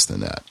if this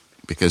then that,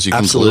 because you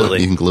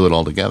can glue it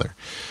all together.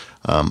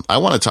 I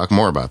want to talk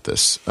more about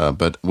this,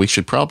 but we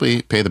should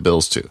probably pay the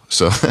bills too.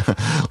 So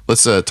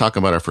let's talk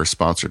about our first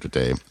sponsor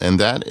today, and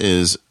that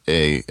is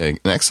an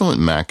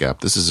excellent Mac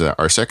app. This is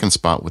our second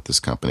spot with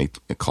this company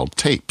called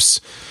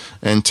Tapes,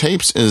 and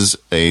Tapes is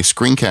a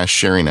screencast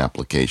sharing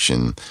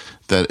application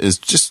that is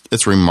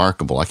it's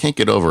remarkable. I can't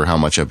get over how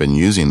much I've been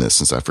using this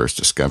since I first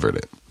discovered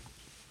it.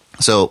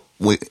 So,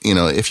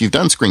 if you've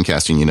done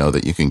screencasting, you know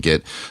that you can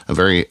get a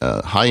very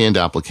high-end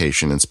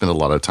application and spend a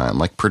lot of time,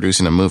 like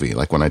producing a movie.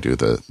 Like when I do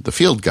the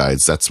field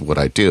guides, that's what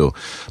I do.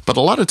 But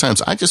a lot of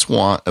times I just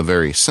want a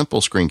very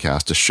simple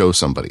screencast to show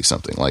somebody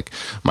something. Like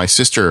my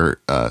sister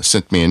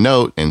sent me a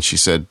note and she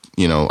said,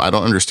 I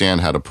don't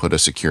understand how to put a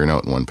secure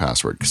note in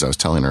 1Password, because I was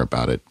telling her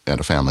about it at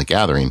a family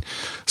gathering.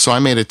 So I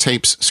made a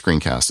Tapes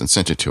screencast and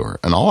sent it to her.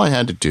 And all I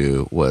had to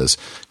do was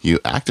you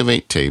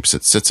activate Tapes.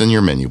 It sits in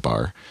your menu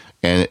bar.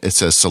 And it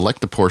says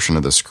select the portion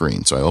of the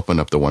screen. So I opened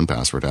up the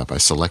 1Password app. I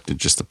selected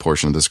just the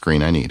portion of the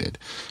screen I needed.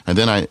 And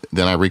then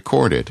I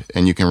recorded,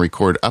 and you can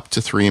record up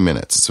to 3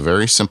 minutes. It's a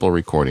very simple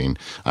recording.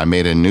 I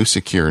made a new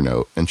secure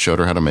note and showed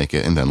her how to make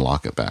it and then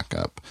lock it back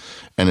up.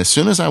 And as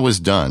soon as I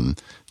was done,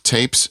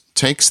 Tapes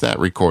takes that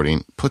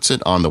recording, puts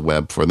it on the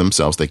web for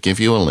themselves. They give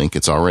you a link.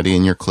 It's already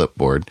in your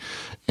clipboard.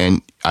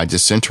 And I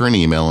just sent her an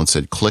email and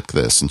said, click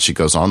this. And she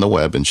goes on the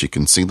web and she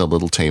can see the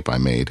little tape I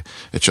made.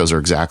 It shows her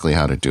exactly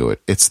how to do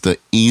it. It's the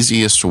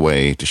easiest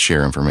way to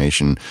share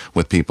information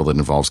with people that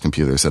involves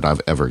computers that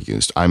I've ever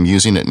used. I'm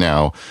using it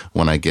now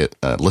when I get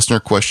listener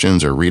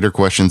questions or reader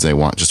questions. They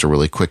want just a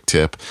really quick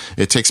tip.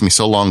 It takes me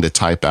so long to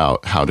type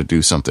out how to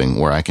do something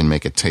where I can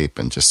make a tape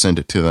and just send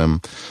it to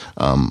them.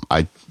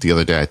 The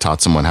other day I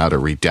taught someone how to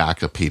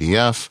redact a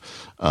PDF.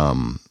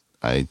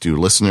 I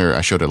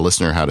showed a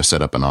listener how to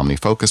set up an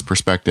OmniFocus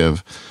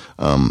perspective.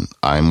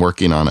 I'm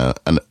working on a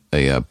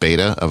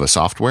beta of a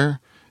software,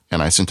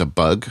 and I sent a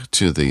bug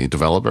to the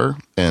developer,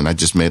 and I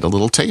just made a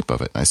little tape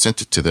of it. I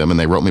sent it to them, and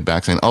they wrote me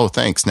back saying, "Oh,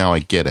 thanks. Now I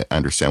get it. I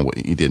understand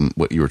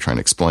what you were trying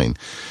to explain."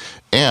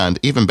 And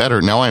even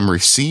better, now I'm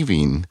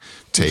receiving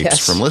tapes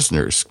from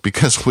listeners,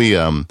 because we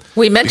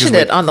mentioned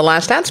it on the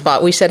last ad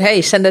spot. We said,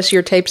 "Hey, send us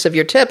your tapes of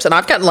your tips," and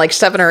I've gotten like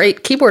 7 or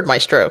 8 Keyboard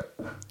Maestro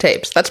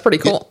tapes. That's pretty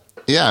cool.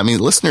 Yeah, I mean,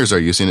 listeners are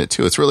using it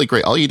too. It's really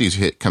great. All you do is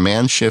hit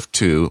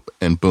Command-Shift-2,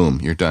 and boom,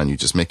 you're done. You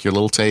just make your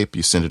little tape,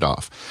 you send it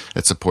off.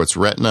 It supports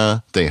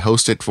Retina. They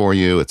host it for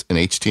you. It's an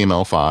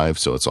HTML5,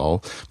 so it's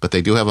all, but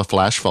they do have a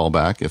Flash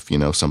fallback if,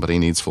 somebody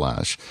needs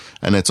Flash.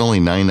 And it's only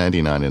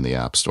 $9.99 in the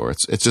App Store.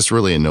 It's just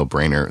really a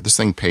no-brainer. This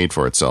thing paid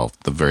for itself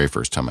the very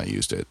first time I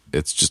used it.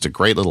 It's just a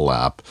great little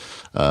app.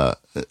 A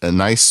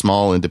nice,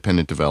 small,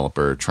 independent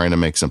developer trying to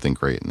make something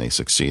great, and they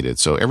succeeded.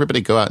 So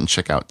everybody go out and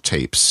check out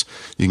Tapes.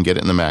 You can get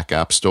it in the Mac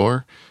App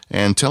Store,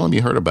 and tell them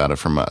you heard about it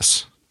from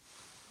us.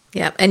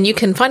 Yeah, and you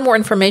can find more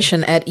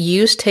information at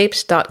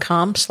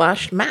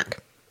usetapes.com/Mac.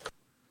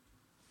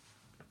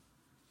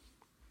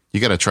 You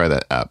got to try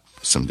that app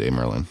someday,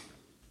 Merlin.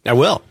 I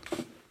will.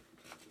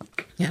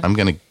 Yeah. I'm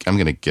gonna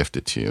gift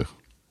it to you.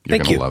 You're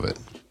gonna love it.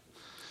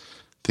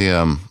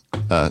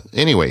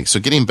 Anyway, so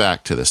getting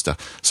back to this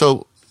stuff.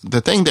 So the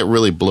thing that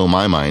really blew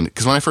my mind,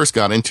 because when I first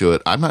got into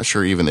it, I'm not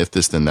sure even if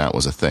this then that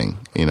was a thing.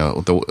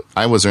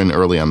 I was in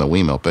early on the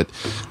Wii-Mote, but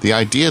the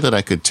idea that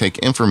I could take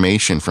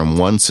information from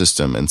one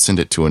system and send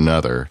it to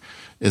another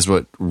is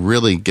what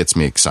really gets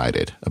me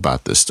excited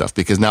about this stuff,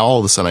 because now all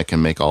of a sudden I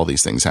can make all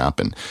these things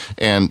happen.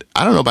 And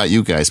I don't know about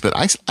you guys, but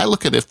I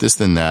look at if this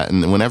then that,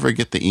 and whenever I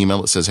get the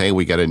email that says, "Hey,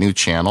 we got a new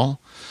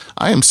channel,"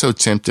 I am so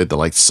tempted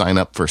to sign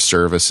up for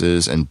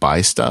services and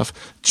buy stuff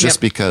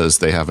just because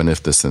they have an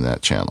if this then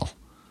that channel.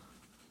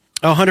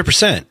 Oh,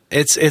 100%.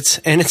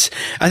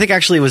 I think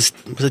actually was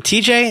it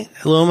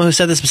TJ Loma who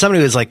said this, but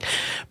somebody was like,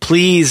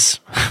 please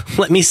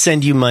let me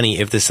send you money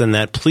if this and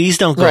that. Please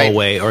don't go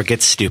away or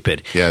get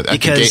stupid. Yeah.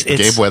 Because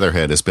Gabe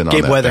Weatherhead has been on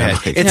that. Gabe Weatherhead.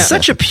 It's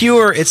such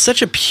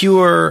a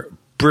pure,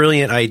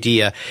 brilliant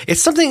idea.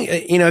 It's something,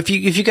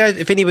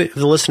 if any of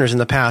the listeners in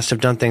the past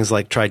have done things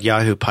like tried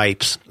Yahoo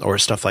Pipes or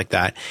stuff like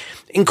that,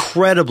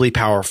 incredibly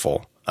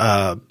powerful.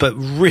 But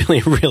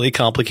really, really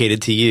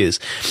complicated to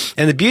use.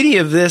 And the beauty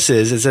of this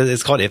is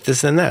it's called if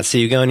this then that. So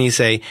you go and you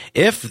say,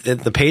 if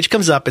the page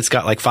comes up, it's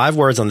got like 5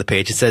 words on the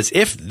page. It says,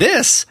 if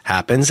this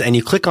happens, and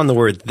you click on the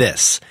word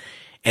this,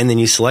 and then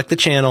you select the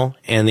channel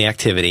and the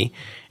activity,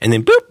 and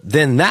then boop,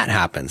 then that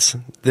happens.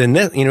 Then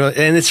this,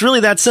 and it's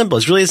really that simple.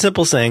 It's really a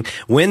simple saying,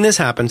 when this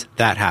happens,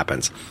 that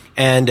happens.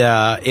 And,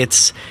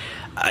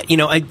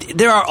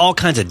 there are all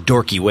kinds of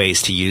dorky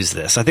ways to use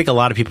this. I think a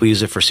lot of people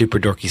use it for super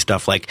dorky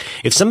stuff. Like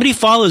if somebody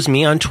follows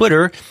me on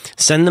Twitter,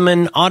 send them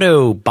an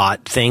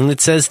Autobot thing that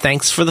says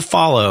thanks for the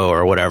follow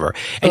or whatever.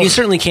 And you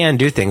certainly can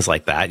do things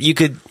like that. You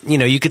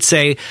could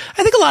say,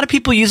 I think a lot of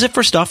people use it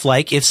for stuff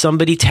like if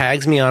somebody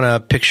tags me on a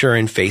picture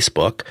in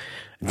Facebook,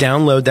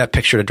 download that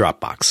picture to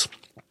Dropbox.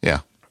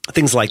 Yeah.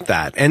 Things like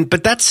that.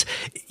 But that's,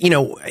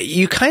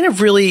 you kind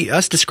of really,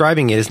 us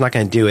describing it is not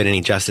going to do it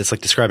any justice,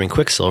 like describing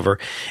Quicksilver.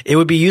 It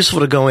would be useful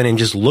to go in and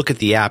just look at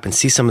the app and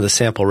see some of the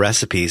sample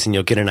recipes and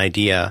you'll get an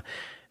idea.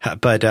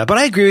 But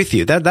I agree with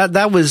you.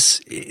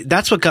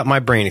 That's what got my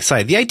brain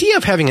excited. The idea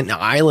of having an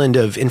island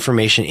of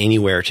information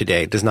anywhere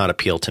today does not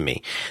appeal to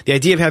me. The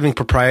idea of having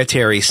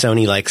proprietary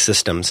Sony-like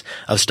systems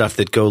of stuff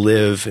that go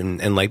live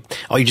and like,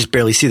 you just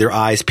barely see their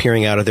eyes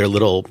peering out of their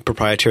little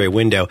proprietary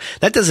window,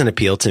 that doesn't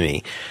appeal to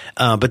me.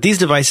 But these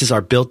devices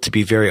are built to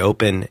be very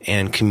open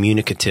and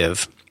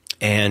communicative.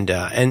 And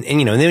then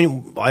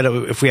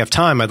if we have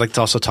time, I'd like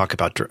to also talk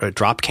about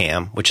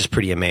Dropcam, which is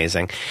pretty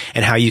amazing,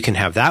 and how you can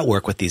have that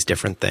work with these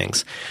different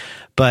things.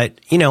 But,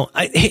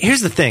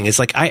 here's the thing. It's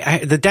like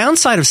the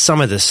downside of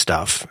some of this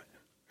stuff,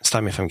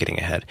 stop me if I'm getting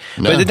ahead,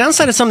 but the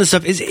downside of some of this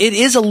stuff is it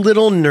is a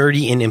little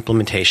nerdy in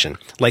implementation.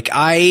 Like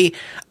I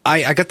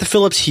got the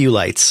Philips Hue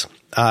lights.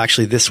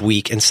 Actually this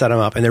week and set them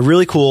up and they're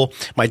really cool.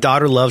 My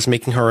daughter loves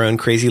making her own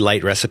crazy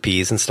light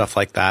recipes and stuff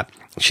like that.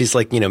 She's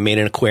like, made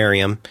an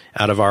aquarium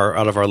out of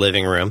our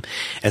living room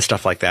and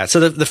stuff like that.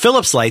 So the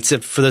Philips lights,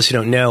 for those who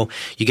don't know,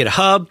 you get a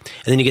hub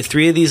and then you get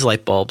 3 of these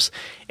light bulbs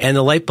and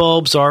the light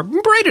bulbs are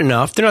bright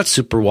enough. They're not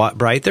super watt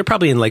bright. They're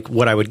probably in like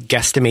what I would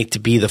guesstimate to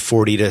be the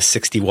 40 to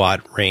 60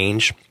 watt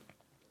range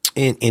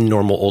in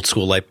normal old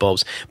school light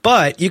bulbs,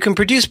 but you can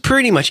produce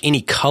pretty much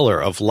any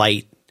color of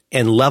light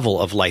and level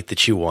of light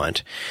that you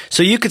want.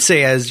 So you could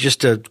say, as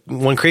just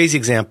one crazy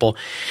example,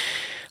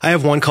 I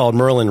have one called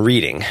Merlin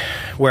Reading,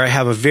 where I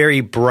have a very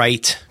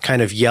bright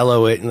kind of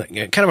yellow,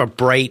 kind of a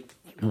bright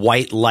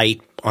white light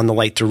on the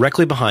light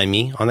directly behind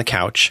me on the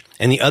couch,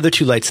 and the other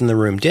 2 lights in the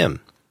room dim.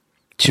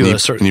 You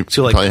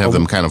probably have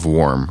them kind of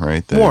warm,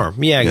 right?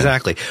 Warm, yeah,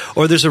 exactly.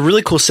 Or there's a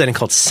really cool setting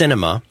called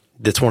Cinema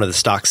that's one of the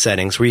stock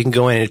settings where you can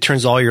go in and it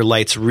turns all your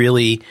lights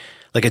really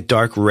like a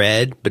dark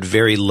red, but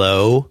very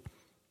low.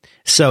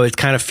 So it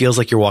kind of feels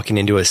like you're walking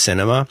into a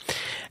cinema.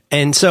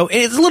 And so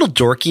it's a little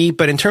dorky,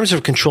 but in terms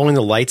of controlling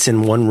the lights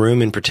in one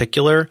room in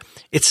particular,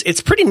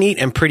 it's pretty neat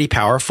and pretty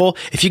powerful.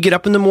 If you get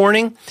up in the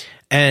morning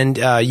and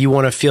you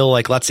want to feel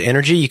like lots of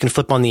energy, you can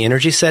flip on the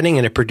energy setting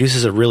and it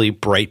produces a really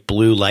bright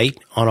blue light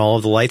on all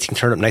of the lights. You can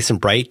turn it up nice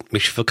and bright,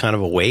 makes you feel kind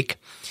of awake.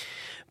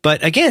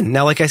 But again,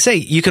 now, like I say,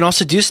 you can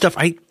also do stuff.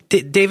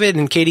 David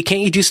and Katie,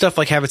 can't you do stuff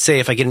like have it say,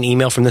 if I get an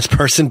email from this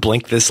person,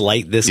 blink this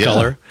light, this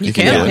color? You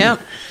can, yeah.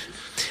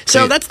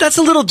 So that's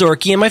a little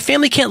dorky, and my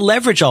family can't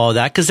leverage all of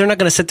that because they're not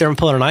going to sit there and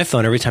pull out an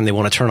iPhone every time they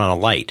want to turn on a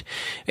light.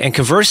 And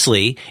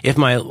conversely, if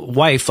my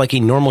wife, like a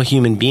normal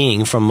human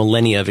being from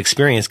millennia of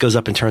experience, goes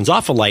up and turns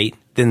off a light,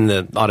 then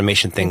the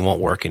automation thing won't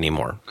work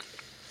anymore.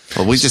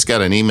 Well, we just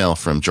got an email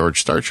from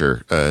George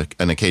Starcher,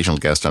 an occasional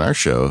guest on our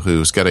show,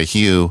 who's got a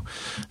Hue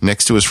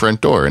next to his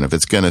front door, and if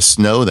it's going to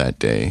snow that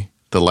day,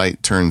 the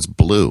light turns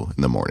blue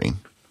in the morning.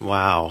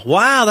 Wow,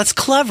 that's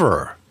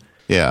clever.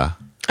 Yeah.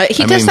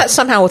 He does that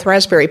somehow with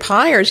Raspberry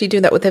Pi, or does he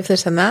do that with if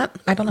this and that?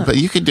 I don't know. But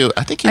you could do.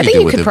 I think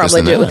you could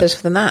probably do it with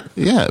this and that.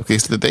 Yeah,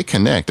 because they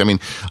connect. I mean,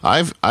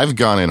 I've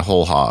gone in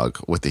whole hog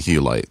with the Hue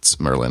lights,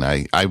 Merlin.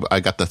 I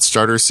got the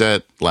starter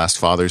set last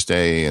Father's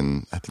Day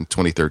in I think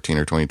 2013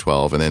 or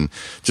 2012, and then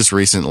just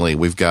recently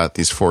we've got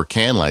these 4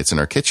 can lights in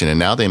our kitchen, and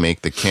now they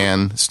make the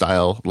can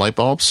style light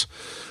bulbs.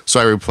 So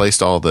I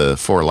replaced all the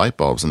 4 light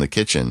bulbs in the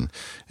kitchen,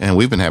 and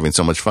we've been having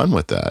so much fun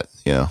with that.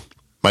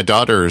 My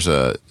daughter's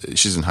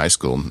she's in high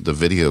school. The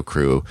video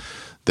crew,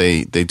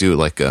 they do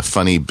like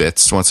funny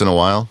bits once in a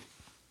while.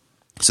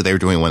 So they were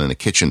doing one in the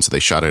kitchen. So they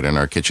shot it in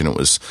our kitchen. It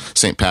was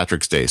St.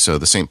 Patrick's Day. So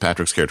the St.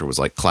 Patrick's character was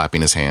like clapping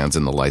his hands,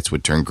 and the lights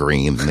would turn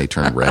green, and they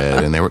turned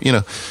red, and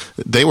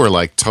they were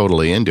like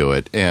totally into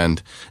it.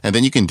 And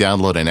then you can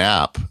download an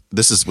app.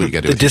 This is what you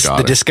got to do with your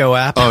daughter. The disco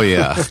app. Oh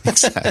yeah,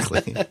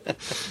 exactly.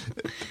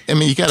 I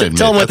mean, you got to admit,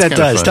 tell them what that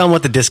does. Tell them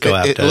what the disco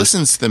app does. It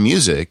listens to the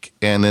music,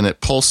 and then it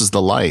pulses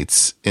the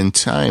lights in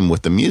time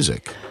with the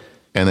music.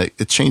 and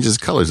it changes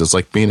colors. It's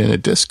like being in a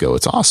disco.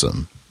 It's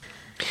awesome.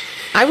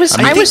 I've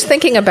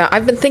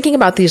been thinking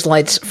about these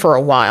lights for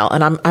a while,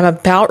 and I'm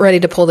about ready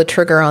to pull the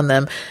trigger on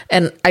them.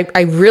 And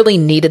I really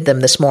needed them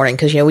this morning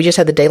because, we just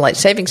had the daylight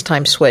savings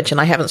time switch,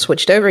 and I haven't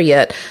switched over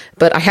yet,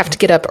 but I have to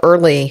get up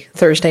early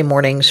Thursday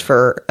mornings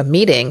for a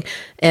meeting,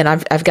 and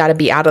I've got to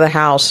be out of the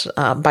house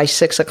by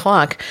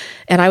 6:00.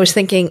 And I was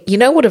thinking,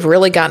 what would have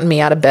really gotten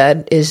me out of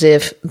bed is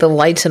if the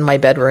lights in my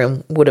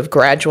bedroom would have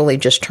gradually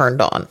just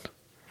turned on.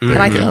 And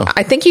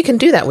I think you can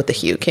do that with the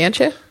Hue, can't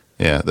you?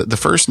 Yeah. The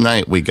first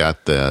night we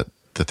got the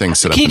thing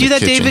set up. Can you do that,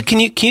 kitchen.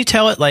 David? Can you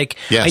tell it? Like,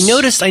 yes.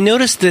 I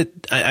noticed that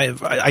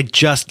I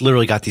just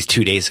literally got these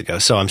 2 days ago,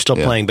 so I'm still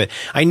playing. But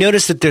I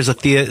noticed that there's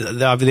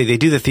they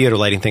do the theater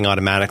lighting thing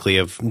automatically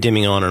of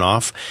dimming on and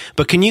off.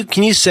 But can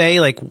you say,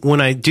 like,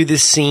 when I do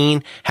this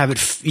scene,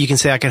 you can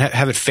say I can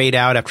have it fade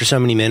out after so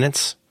many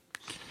minutes?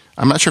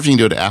 I'm not sure if you can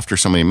do it after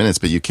so many minutes,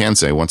 but you can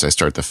say once I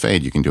start the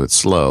fade, you can do it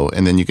slow,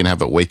 and then you can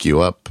have it wake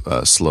you up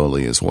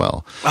slowly as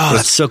well. Oh,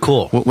 that's so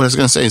cool. What I was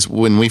going to say is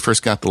when we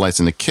first got the lights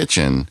in the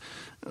kitchen,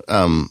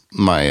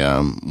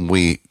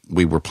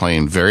 we were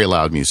playing very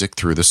loud music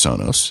through the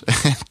Sonos,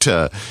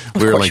 and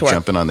we were like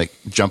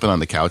jumping on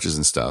the couches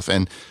and stuff.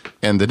 And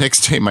the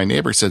next day, my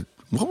neighbor said,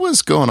 "What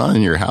was going on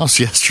in your house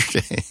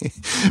yesterday?"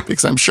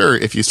 Because I'm sure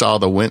if you saw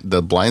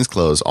the blinds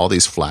closed, all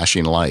these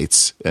flashing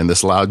lights and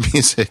this loud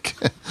music.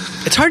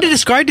 It's hard to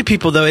describe to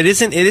people, though. It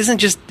isn't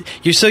just,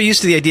 you're so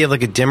used to the idea of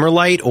like a dimmer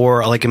light,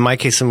 or like in my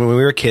case, when we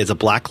were kids, a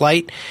black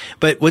light.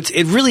 But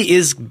it really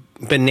is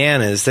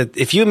bananas that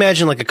if you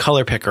imagine like a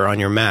color picker on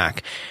your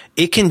Mac,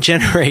 it can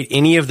generate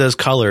any of those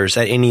colors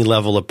at any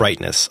level of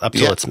brightness up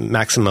to its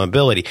maximum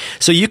ability.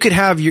 So you could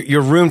have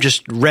your room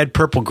just red,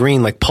 purple,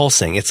 green, like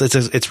pulsing.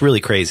 It's really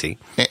crazy.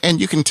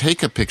 And you can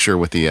take a picture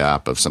with the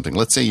app of something.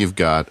 Let's say you've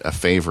got a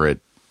favorite,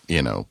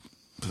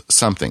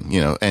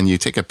 something, and you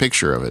take a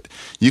picture of it.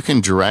 You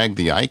can drag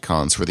the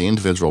icons for the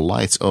individual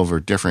lights over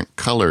different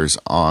colors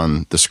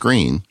on the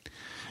screen,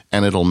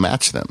 and it'll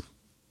match them.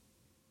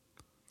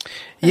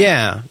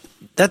 Yeah.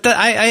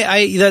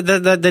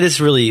 That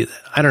is really,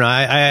 I don't know.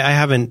 I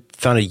haven't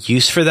found a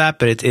use for that,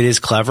 but it is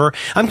clever.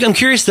 I'm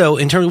curious though,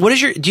 in terms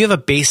of do you have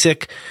a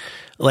basic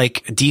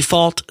like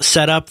default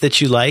setup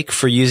that you like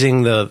for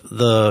using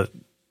the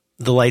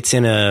lights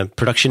in a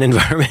production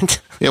environment?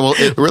 Yeah, well,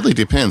 it really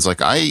depends. Like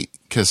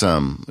because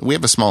we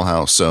have a small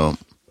house, so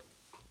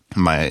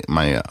my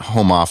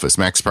home office,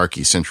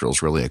 MacSparky Central,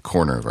 is really a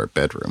corner of our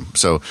bedroom.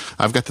 So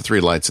I've got the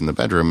 3 lights in the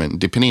bedroom, and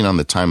depending on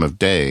the time of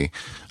day,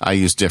 I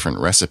use different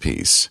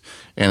recipes.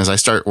 And as I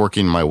start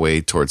working my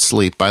way towards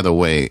sleep, by the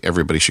way,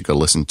 everybody should go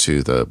listen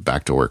to the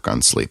Back to Work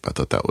on Sleep. I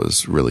thought that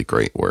was really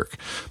great work.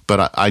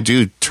 But I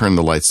do turn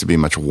the lights to be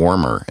much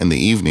warmer in the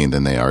evening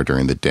than they are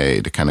during the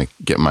day to kind of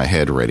get my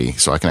head ready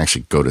so I can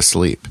actually go to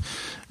sleep.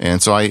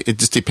 And so it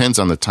just depends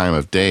on the time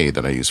of day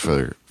that I use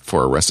for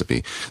a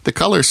recipe. The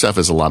color stuff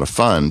is a lot of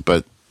fun,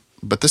 but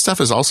this stuff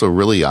is also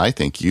really, I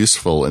think,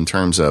 useful in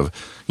terms of,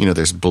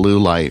 there's blue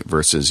light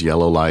versus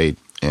yellow light,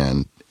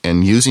 and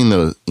using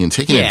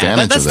taking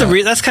advantage of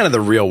that. That's kind of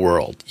the real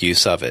world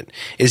use of it.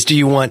 Is do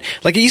you want,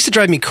 like, it used to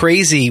drive me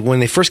crazy when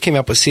they first came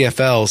up with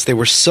CFLs. They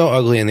were so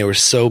ugly and they were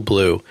so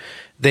blue.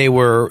 They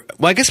were,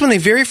 well, I guess when they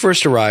very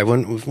first arrived,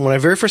 when I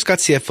very first got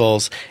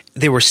CFLs,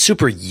 they were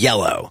super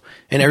yellow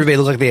and everybody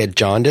looked like they had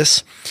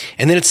jaundice.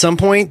 And then at some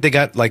point they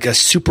got like a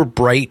super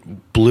bright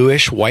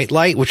bluish white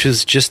light, which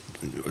is just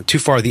too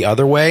far the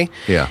other way.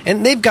 Yeah.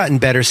 And they've gotten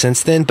better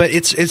since then, but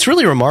it's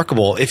really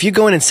remarkable. If you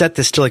go in and set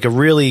this to like a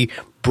really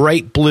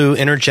bright blue,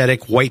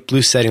 energetic, white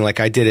blue setting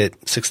like I did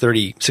at 6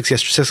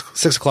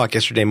 o'clock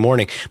yesterday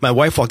morning. My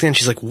wife walked in and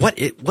she's like, what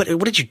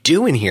did you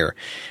do in here?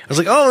 I was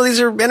like, oh, these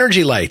are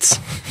energy lights.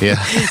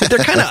 Yeah.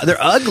 They're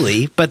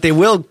ugly, but they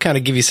will kind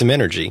of give you some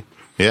energy.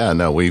 Yeah,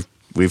 no,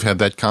 we've had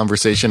that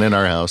conversation in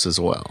our house as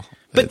well.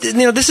 But,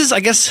 this is, I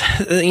guess,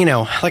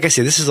 like I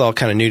say, this is all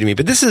kind of new to me,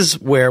 but this is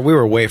where we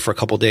were away for a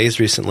couple of days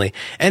recently.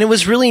 And it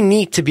was really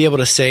neat to be able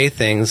to say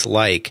things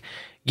like,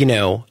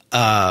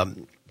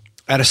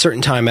 at a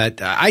certain time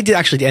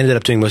ended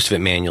up doing most of it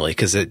manually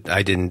because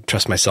I didn't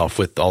trust myself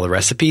with all the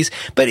recipes.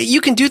 But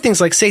you can do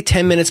things like, say,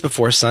 10 minutes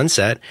before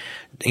sunset,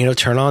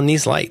 turn on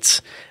these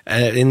lights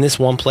in this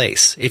one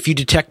place. If you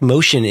detect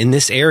motion in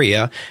this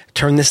area,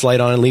 turn this light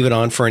on and leave it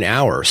on for an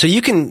hour. So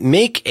you can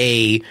make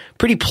a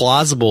pretty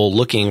plausible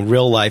looking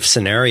real life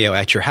scenario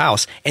at your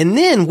house. And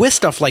then with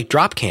stuff like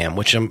DropCam,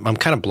 which I'm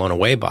kind of blown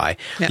away by,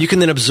 you can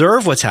then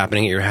observe what's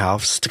happening at your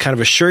house to kind of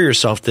assure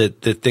yourself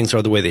that things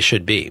are the way they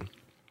should be.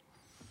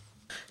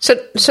 So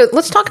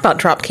let's talk about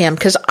DropCam,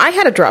 because I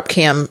had a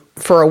DropCam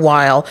for a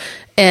while,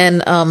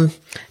 and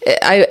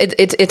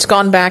it's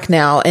gone back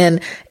now, and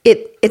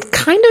it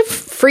kind of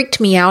freaked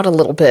me out a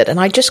little bit,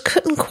 and I just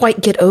couldn't quite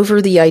get over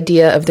the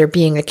idea of there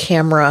being a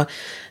camera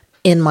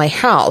in my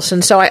house.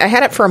 And so I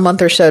had it for a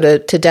month or so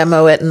to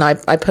demo it, and I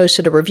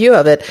posted a review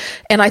of it.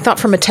 And I thought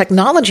from a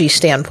technology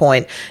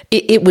standpoint,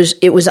 it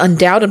was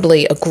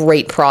undoubtedly a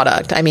great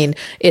product. I mean,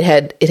 it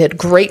had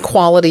great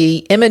quality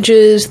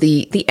images.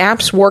 The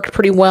apps worked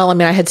pretty well. I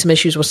mean, I had some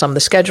issues with some of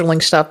the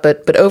scheduling stuff,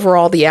 but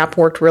overall the app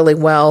worked really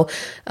well.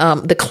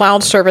 The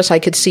cloud service I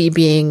could see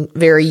being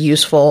very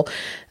useful.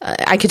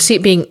 I could see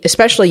it being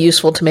especially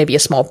useful to maybe a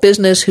small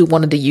business who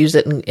wanted to use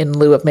it in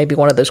lieu of maybe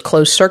one of those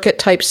closed circuit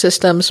type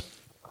systems.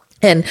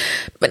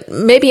 But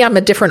maybe I'm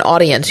a different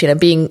audience,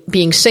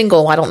 being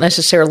single, I don't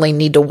necessarily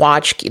need to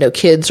watch,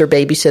 kids or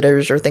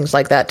babysitters or things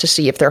like that to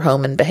see if they're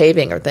home and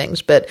behaving or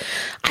things. But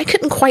I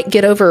couldn't quite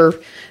get over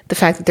the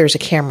fact that there's a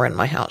camera in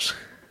my house.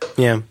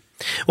 Yeah.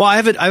 Well, I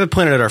have it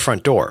planted at our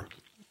front door,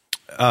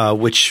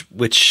 which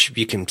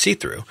you can see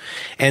through.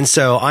 And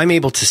so I'm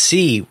able to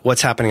see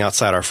what's happening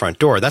outside our front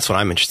door. That's what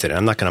I'm interested in.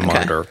 I'm not going to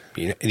monitor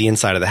the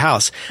inside of the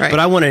house, but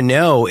I want to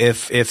know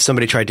if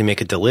somebody tried to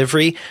make a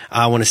delivery.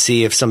 I want to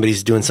see if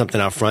somebody's doing something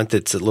out front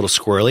that's a little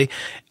squirrely.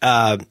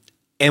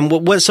 And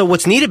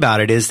what's neat about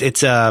it is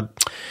it's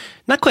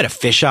not quite a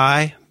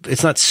fisheye.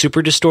 It's not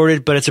super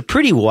distorted, but it's a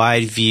pretty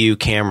wide view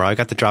camera. I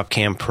got the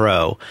Dropcam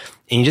Pro,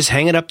 and you just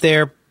hang it up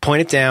there,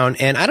 point it down.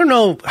 And I don't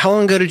know, how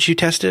long ago did you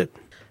test it?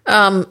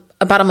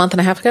 About a month and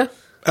a half ago.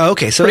 Oh,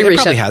 okay. So it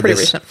probably had this.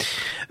 Recent.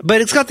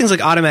 But it's got things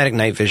like automatic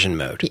night vision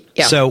mode.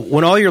 Yeah. So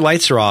when all your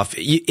lights are off,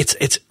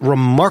 it's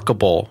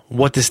remarkable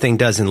what this thing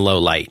does in low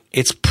light.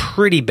 It's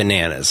pretty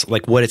bananas,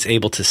 like what it's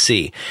able to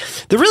see.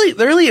 The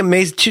really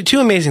amazing, two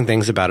amazing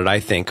things about it, I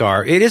think,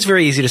 are it is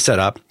very easy to set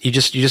up. You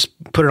just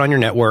put it on your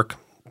network.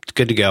 It's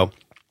good to go.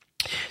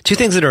 Two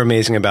things that are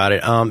amazing about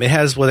it. It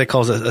has what they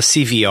call a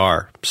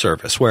CVR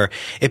service, where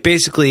it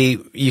basically,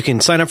 you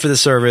can sign up for the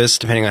service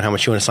depending on how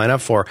much you want to sign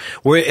up for,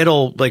 where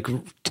it'll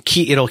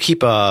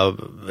keep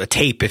a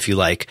tape, if you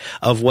like,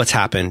 of what's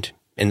happened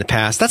in the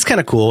past. That's kind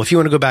of cool. If you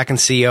want to go back and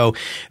see,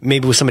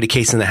 maybe with somebody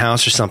casing the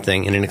house or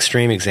something, in an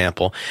extreme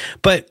example.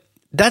 But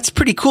that's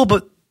pretty cool.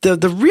 But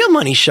the real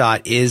money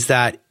shot is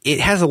that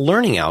it has a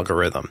learning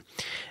algorithm.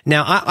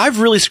 Now,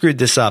 I've really screwed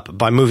this up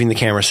by moving the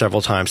camera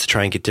several times to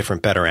try and get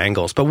better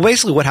angles. But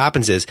basically what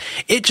happens is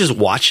it just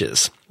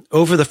watches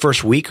over the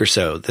first week or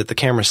so that the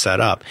camera's set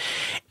up,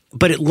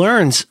 but it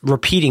learns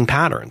repeating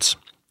patterns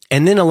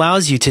and then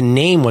allows you to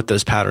name what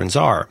those patterns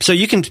are. So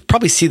you can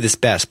probably see this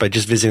best by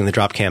just visiting the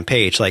Dropcam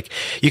page. Like,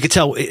 you could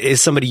tell, is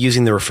somebody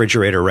using the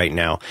refrigerator right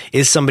now?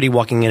 Is somebody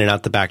walking in and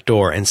out the back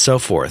door, and so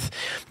forth?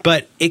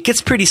 But it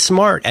gets pretty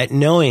smart at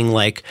knowing,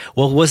 like,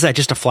 well, was that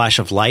just a flash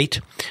of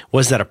light?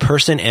 Was that a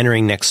person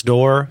entering next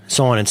door?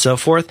 So on and so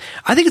forth.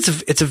 I think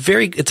it's a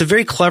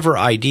very clever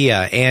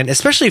idea. And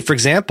especially, for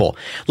example,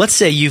 let's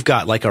say you've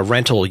got like a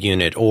rental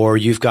unit, or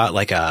you've got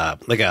like a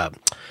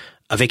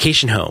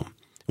vacation home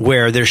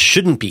where there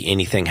shouldn't be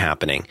anything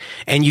happening,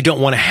 and you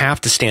don't want to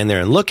have to stand there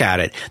and look at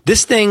it.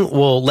 This thing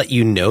will let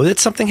you know that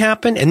something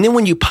happened. And then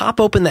when you pop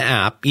open the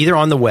app, either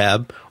on the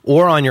web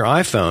or on your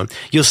iPhone,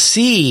 you'll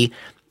see,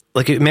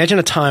 like, imagine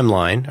a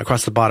timeline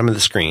across the bottom of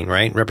the screen,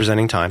 right?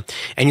 Representing time.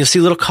 And you'll see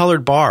little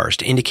colored bars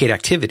to indicate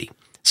activity.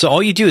 So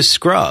all you do is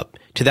scrub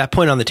to that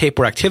point on the tape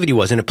where activity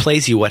was, and it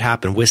plays you what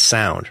happened with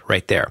sound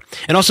right there.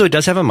 And also it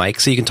does have a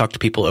mic, so you can talk to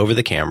people over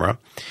the camera.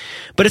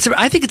 But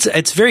I think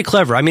it's very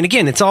clever. I mean,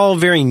 again, it's all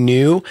very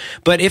new,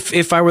 but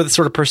if I were the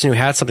sort of person who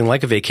had something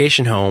like a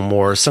vacation home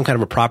or some kind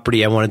of a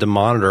property I wanted to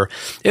monitor,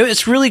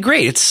 it's really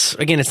great.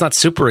 It's not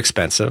super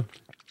expensive.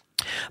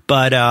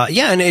 But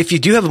yeah, and if you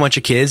do have a bunch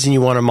of kids and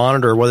you want to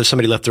monitor whether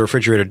somebody left the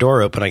refrigerator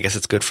door open, I guess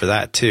it's good for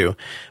that too.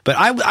 But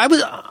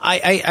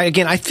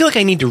I feel like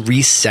I need to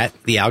reset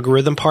the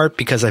algorithm part,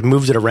 because I've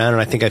moved it around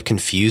and I think I've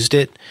confused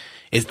it.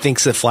 It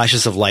thinks that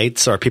flashes of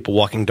lights are people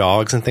walking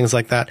dogs and things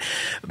like that.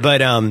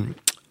 But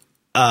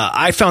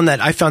I found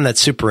that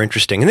super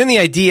interesting. And then the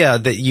idea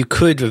that you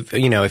could,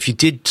 if you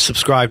did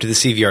subscribe to the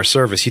CVR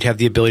service, you'd have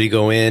the ability to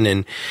go in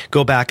and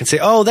go back and say,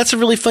 oh, that's a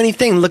really funny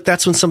thing. Look,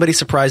 that's when somebody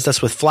surprised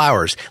us with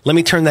flowers. Let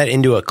me turn that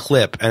into a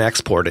clip and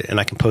export it,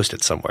 and I can post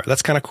it somewhere.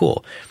 That's kind of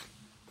cool.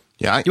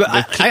 Yeah,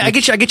 I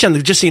get you on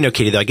the, just so you know,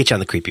 Katie, though, I get you on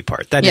the creepy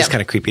part. That is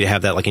kind of creepy to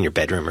have that like in your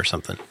bedroom or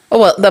something. Oh,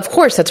 well, of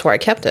course, that's where I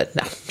kept it.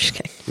 No, I'm just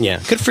kidding.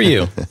 Yeah, good for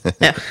you.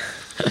 Yeah.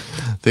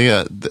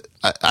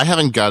 I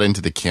haven't got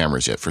into the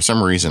cameras yet. For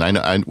some reason, I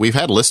know we've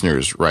had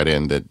listeners write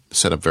in that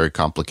set up very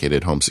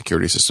complicated home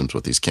security systems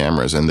with these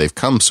cameras, and they've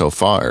come so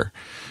far.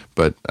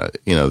 But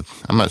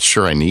I'm not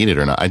sure I need it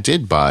or not. I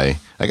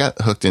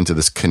got hooked into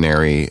this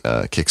Canary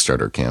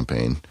Kickstarter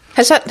campaign.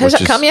 Has that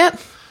come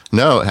yet?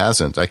 No, it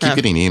hasn't. I keep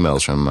getting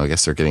emails from them. I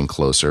guess they're getting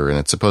closer, and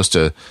it's supposed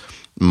to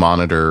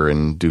monitor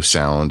and do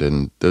sound,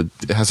 and it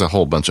has a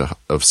whole bunch of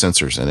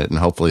sensors in it, and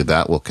hopefully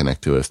that will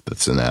connect to it if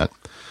it's in that.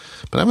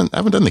 But I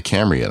haven't done the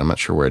camera yet. I'm not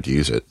sure where to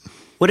use it.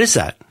 What is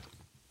that?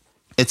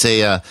 It's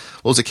it's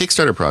a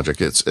Kickstarter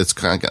project. It's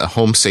kind of a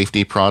home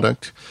safety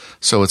product.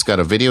 So it's got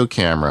a video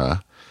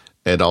camera.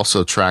 It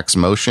also tracks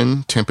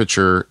motion,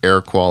 temperature,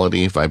 air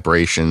quality,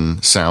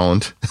 vibration,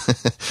 sound.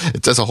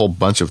 It does a whole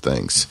bunch of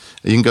things.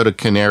 You can go to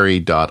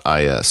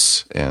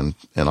canary.is and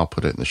I'll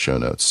put it in the show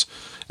notes.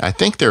 I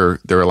think they're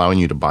allowing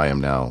you to buy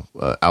them now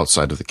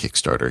outside of the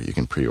Kickstarter. You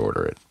can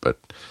pre-order it, but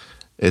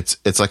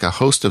it's like a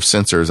host of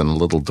sensors and a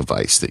little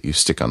device that you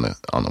stick on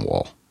the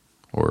wall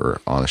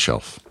or on a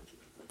shelf.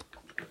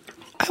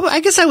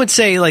 I guess I would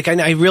say, like,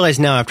 I realize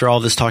now after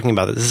all this talking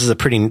about it, this is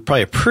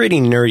probably a pretty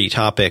nerdy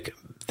topic.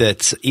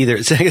 That's either, I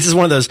guess this is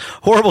one of those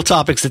horrible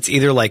topics that's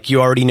either like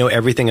you already know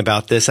everything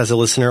about this as a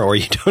listener or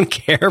you don't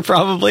care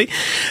probably.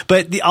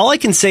 But all I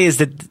can say is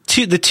that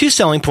the two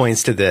selling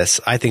points to this,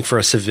 I think for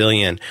a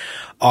civilian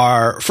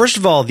are, first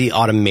of all, the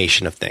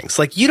automation of things.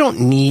 Like you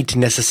don't need to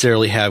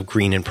necessarily have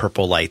green and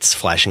purple lights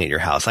flashing at your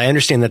house. I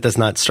understand that does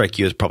not strike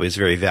you as probably as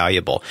very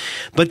valuable.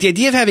 But the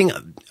idea of having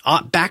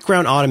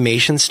background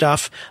automation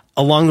stuff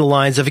along the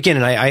lines of, again,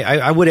 and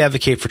I would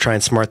advocate for trying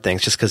smart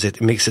things just because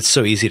it makes it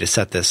so easy to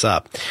set this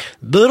up.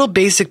 Little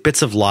basic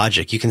bits of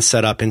logic you can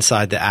set up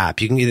inside the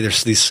app. You can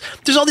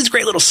there's all these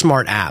great little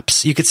smart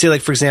apps. You could say,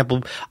 like, for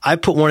example, I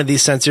put one of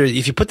these sensors.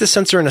 If you put this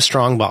sensor in a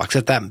strong box,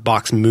 if that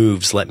box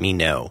moves, let me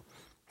know.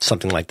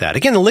 Something like that.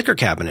 Again, the liquor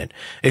cabinet.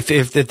 If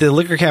the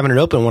liquor cabinet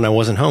opened when I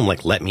wasn't home,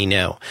 like, let me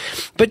know.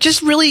 But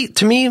just really,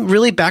 to me,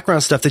 really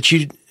background stuff that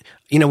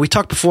you know, we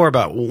talked before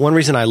about one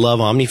reason I love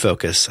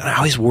OmniFocus, and I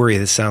always worry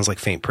this sounds like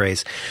faint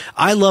praise.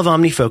 I love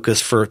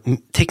OmniFocus for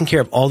taking care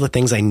of all the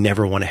things I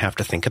never want to have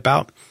to think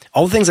about.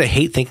 All the things I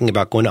hate thinking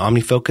about going to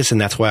OmniFocus, and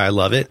that's why I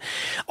love it.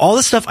 All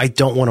the stuff I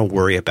don't want to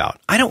worry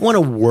about. I don't want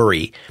to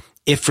worry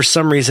if for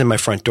some reason my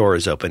front door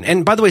is open.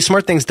 And by the way,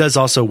 SmartThings does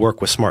also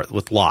work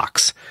with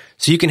locks.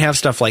 So you can have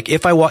stuff like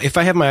if I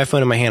have my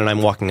iPhone in my hand and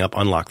I'm walking up,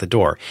 unlock the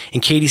door.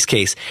 In Katie's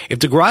case, if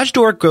the garage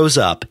door goes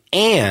up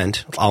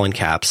and, all in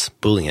caps,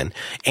 Boolean,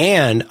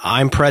 and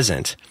I'm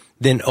present,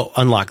 then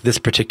unlock this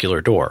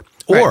particular door.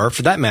 Or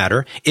for that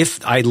matter,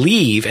 if I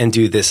leave and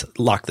do this,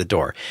 lock the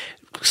door.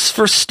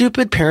 For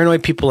stupid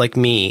paranoid people like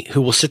me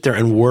who will sit there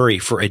and worry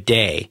for a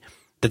day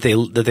that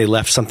they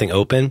left something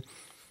open,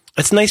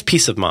 it's a nice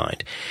peace of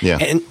mind. Yeah.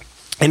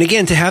 And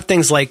again, to have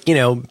things like, you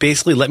know,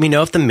 basically let me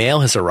know if the mail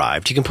has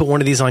arrived. You can put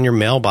one of these on your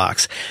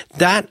mailbox.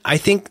 That, I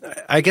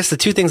guess the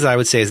two things that I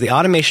would say is the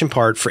automation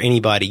part for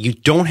anybody. You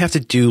don't have to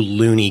do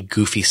loony,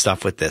 goofy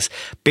stuff with this.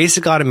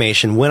 Basic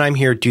automation. When I'm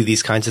here, do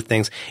these kinds of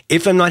things.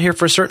 If I'm not here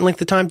for a certain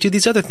length of time, do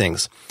these other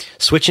things.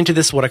 Switch into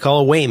this, what I call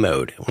away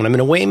mode. When I'm in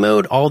away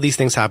mode, all these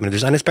things happen. If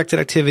there's unexpected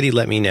activity,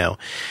 let me know.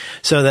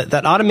 So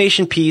that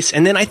automation piece.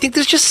 And then I think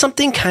there's just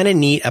something kind of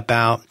neat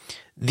about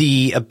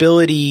the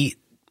ability,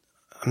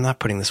 I'm not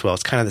putting this well,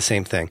 it's kind of the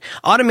same thing.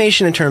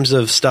 Automation in terms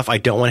of stuff I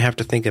don't want to have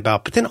to think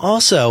about, but then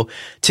also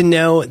to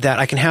know that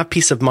I can have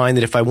peace of mind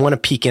that if I want to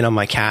peek in on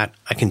my cat,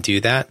 I can do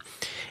that.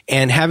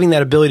 And having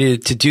that ability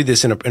to do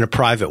this in a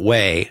private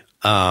way,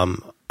 I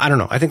don't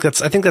know. I think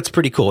that's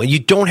pretty cool. And you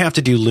don't have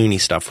to do loony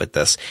stuff with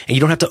this. And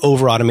you don't have to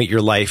over automate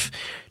your life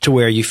to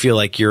where you feel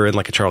like you're in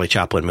like a Charlie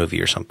Chaplin movie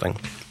or something.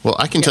 Well,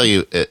 I can tell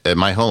you at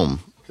my home,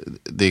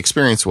 the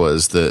experience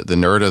was the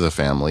nerd of the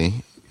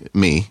family,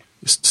 me,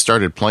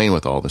 started playing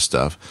with all this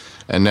stuff,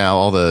 and now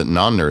all the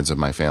non-nerds of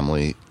my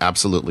family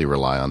absolutely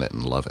rely on it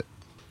and love it.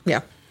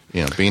 Yeah.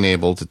 You know, being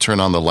able to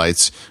turn on the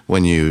lights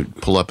when you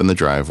pull up in the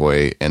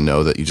driveway and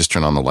know that you just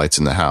turn on the lights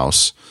in the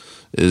house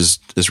is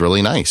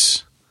really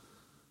nice.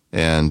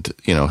 And,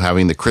 you know,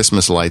 having the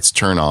Christmas lights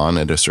turn on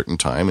at a certain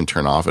time and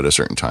turn off at a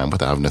certain time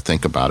without having to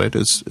think about it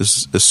is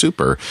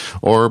super.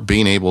 Or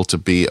being able to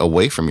be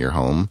away from your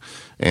home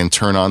and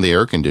turn on the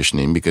air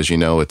conditioning because you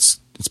know it's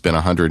been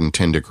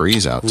 110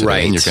 degrees out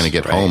today, and you're going to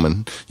get home,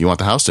 and you want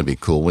the house to be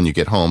cool when you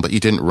get home, but you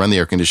didn't run the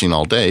air conditioning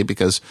all day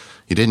because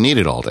you didn't need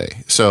it all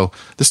day. So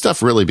this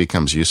stuff really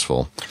becomes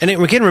useful. And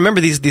again,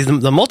 remember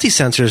the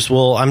multi-sensors.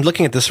 Well, I'm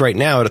looking at this right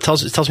now. It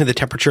tells me the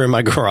temperature in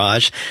my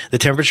garage, the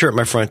temperature at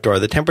my front door,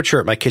 the temperature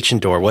at my kitchen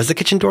door. Was the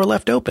kitchen door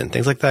left open?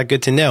 Things like that.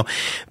 Good to know.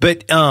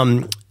 But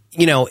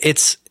you know,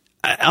 it's.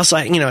 Also,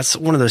 you know, it's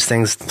one of those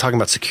things, talking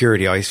about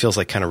security always feels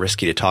like kind of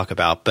risky to talk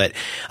about, but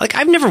like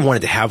I've never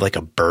wanted to have like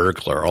a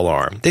burglar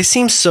alarm. They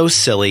seem so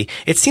silly.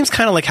 It seems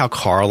kind of like how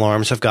car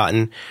alarms have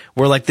gotten,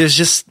 where like there's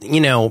just,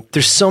 you know,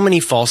 there's so many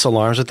false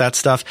alarms with that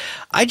stuff.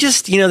 I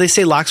just, you know, they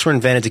say locks were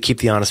invented to keep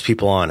the honest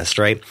people honest,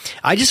 right?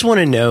 I just want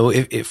to know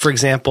if, for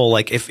example,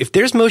 like if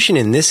there's motion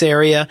in this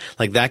area,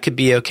 like that could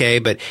be okay,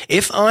 but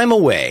if I'm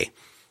away,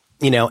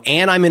 you know,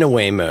 and I'm in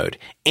away mode,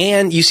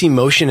 and you see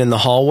motion in the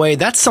hallway,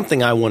 that's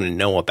something I want to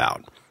know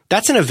about.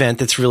 That's an event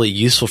that's really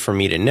useful for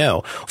me to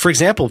know. For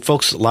example,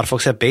 a lot of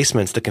folks have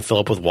basements that can fill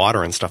up with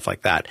water and stuff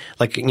like that.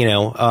 Like, you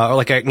know,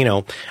 I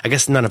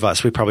guess none of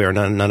us, we probably are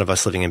none of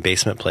us living in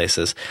basement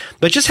places.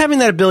 But just having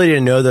that ability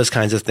to know those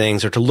kinds of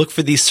things or to look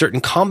for these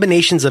certain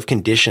combinations of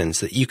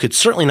conditions that you could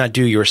certainly not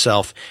do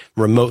yourself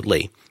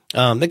remotely,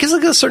 that gives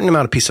like a certain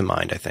amount of peace of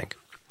mind, I think.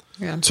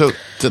 Yeah. So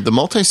the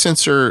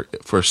multi-sensor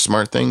for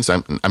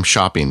SmartThings, I'm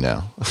shopping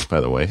now, by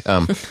the way.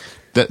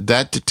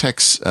 That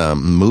detects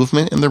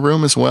movement in the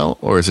room as well,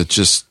 or is it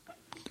just?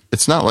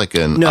 It's not like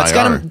an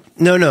IR.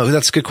 No.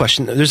 That's a good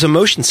question. There's a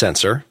motion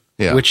sensor,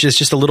 which is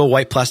just a little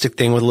white plastic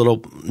thing with a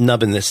little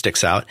nubbin that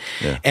sticks out.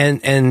 Yeah.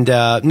 And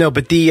no,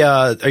 but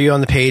are you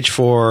on the page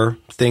for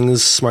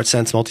Things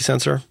SmartSense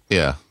multi-sensor?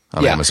 Yeah,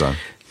 on Amazon.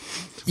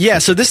 Yeah,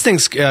 so this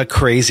thing's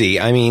crazy.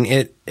 I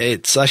mean,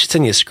 it's. I should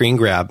send you a screen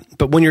grab.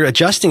 But when you're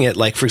adjusting it,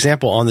 like for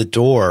example, on the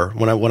door,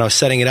 when I was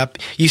setting it up,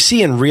 you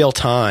see in real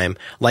time,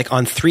 like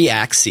on 3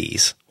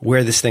 axes,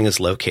 where this thing is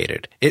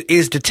located. It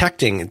is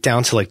detecting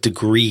down to like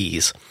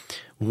degrees.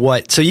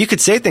 So you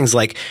could say things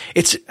like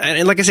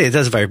and like I say, it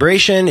does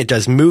vibration, it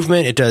does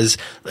movement, is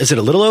it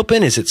a little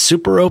open? Is it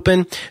super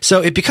open? So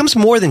it becomes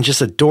more than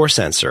just a door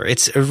sensor.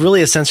 It's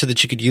really a sensor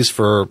that you could use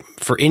for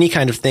any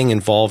kind of thing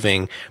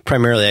involving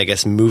primarily, I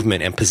guess,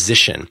 movement and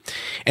position.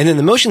 And then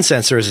the motion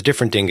sensor is a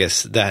different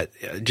dingus that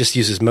just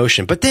uses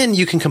motion. But then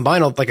you can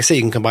combine all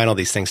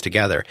these things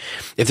together.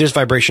 If there's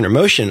vibration or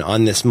motion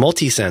on this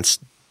multi-sense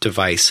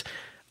device,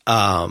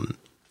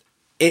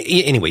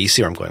 anyway, you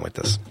see where I'm going with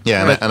this.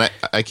 Yeah, and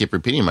I keep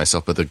repeating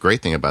myself, but the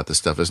great thing about this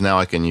stuff is now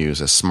I can use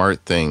a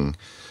SmartThing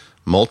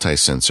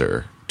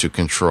multi-sensor to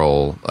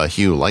control a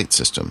Hue light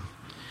system.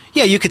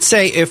 Yeah, you could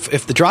say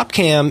if the drop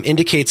cam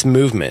indicates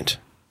movement,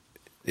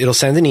 it'll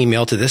send an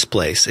email to this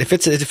place. If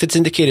it's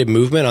indicated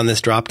movement on this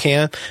drop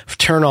cam,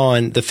 turn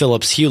on the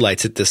Philips Hue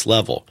lights at this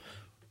level,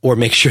 or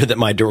make sure that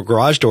my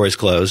garage door is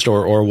closed,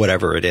 or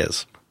whatever it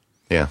is.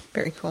 Yeah,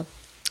 very cool,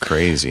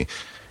 crazy.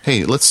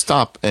 Hey, let's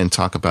stop and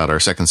talk about our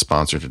second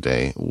sponsor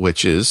today,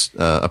 which is,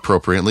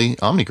 appropriately,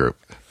 Omni Group.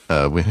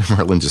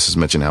 Marlin just has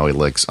mentioned how he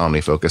likes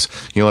OmniFocus.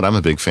 You know what? I'm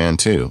a big fan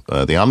too.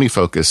 The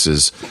OmniFocus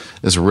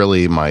is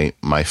really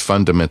my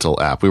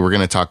fundamental app. We were going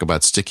to talk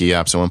about sticky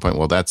apps at one point.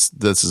 Well,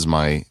 this is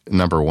my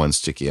number one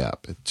sticky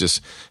app. It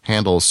just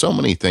handles so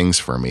many things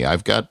for me.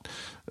 I've got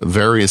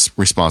various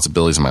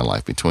responsibilities in my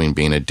life between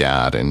being a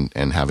dad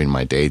and having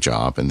my day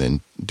job and then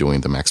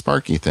doing the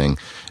MacSparky thing.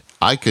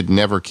 I could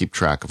never keep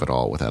track of it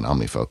all without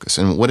OmniFocus.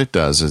 And what it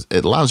does is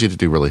it allows you to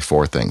do really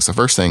 4 things. The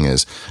first thing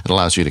is it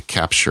allows you to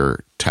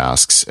capture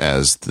tasks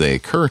as they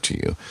occur to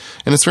you.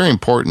 And it's very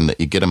important that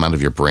you get them out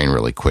of your brain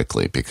really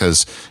quickly,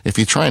 because if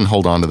you try and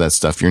hold on to that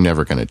stuff, you're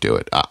never going to do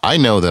it. I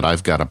know that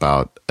I've got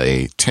about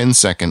a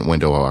 10-second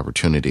window of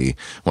opportunity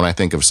when I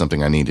think of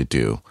something I need to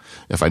do.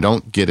 If I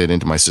don't get it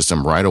into my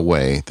system right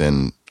away,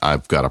 then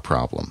I've got a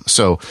problem.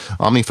 So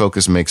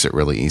OmniFocus makes it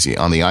really easy.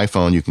 On the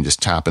iPhone, you can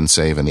just tap and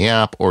save in the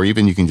app, or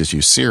even you can just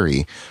use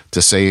Siri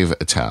to save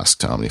a task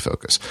to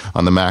OmniFocus.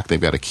 On the Mac,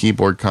 they've got a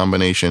keyboard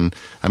combination.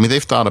 I mean,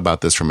 they've thought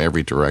about this from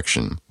every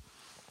direction.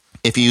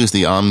 If you use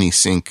the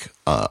OmniSync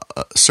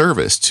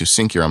service to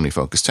sync your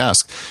OmniFocus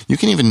tasks, you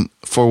can even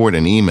forward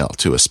an email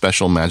to a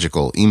special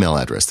magical email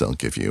address they'll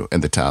give you,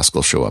 and the task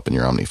will show up in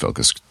your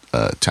OmniFocus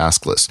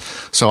task list.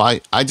 So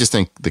I just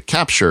think the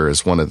capture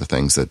is one of the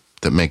things that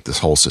make this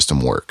whole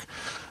system work.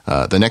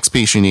 The next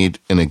piece you need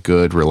in a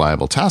good,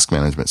 reliable task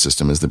management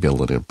system is the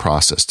ability to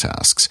process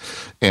tasks.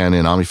 And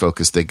in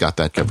OmniFocus, they got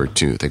that covered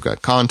too. They've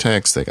got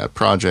context, they got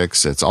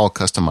projects, it's all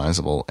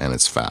customizable, and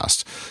it's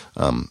fast.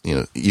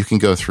 You can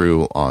go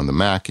through on the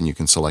Mac and you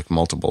can select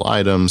multiple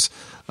items.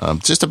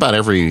 Just about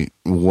every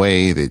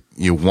way that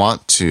you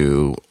want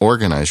to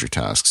organize your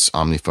tasks,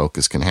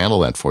 OmniFocus can handle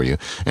that for you.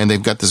 And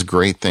they've got this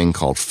great thing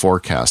called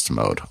forecast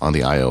mode on the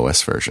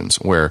iOS versions,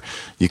 where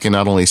you can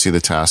not only see the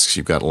tasks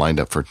you've got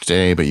lined up for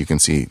today, but you can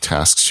see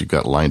tasks you've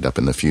got lined up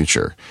in the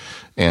future.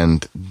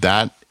 And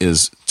that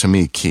is, to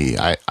me, key.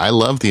 I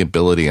love the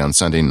ability on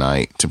Sunday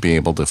night to be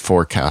able to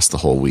forecast the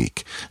whole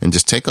week and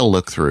just take a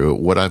look through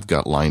what I've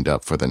got lined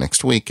up for the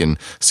next week and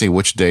see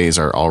which days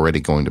are already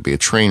going to be a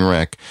train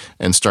wreck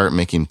and start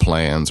making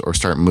plans or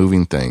start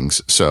moving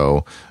things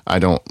so I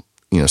don't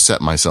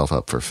set myself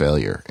up for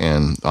failure.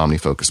 And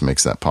OmniFocus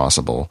makes that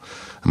possible.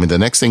 I mean, the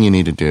next thing you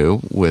need to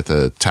do with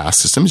a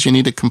task system is you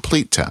need to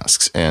complete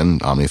tasks,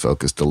 and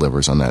OmniFocus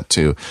delivers on that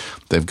too.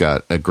 They've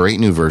got a great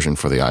new version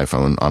for the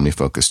iPhone,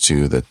 OmniFocus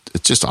 2, that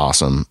it's just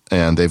awesome.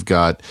 And they've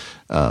got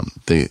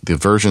the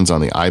versions on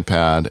the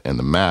iPad and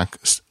the Mac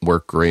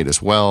work great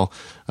as well.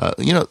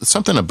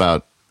 Something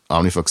about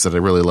OmniFocus that I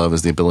really love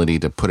is the ability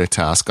to put a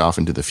task off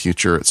into the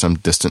future at some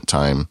distant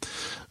time.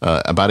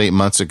 About 8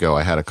 months ago,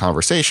 I had a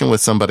conversation with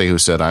somebody who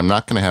said, I'm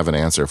not going to have an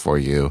answer for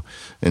you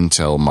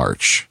until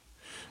March.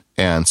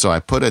 And so I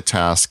put a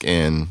task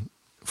in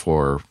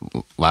for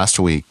last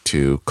week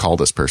to call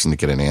this person to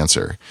get an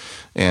answer.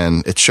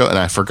 And it showed, and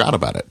I forgot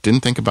about it. Didn't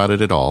think about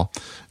it at all.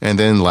 And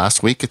then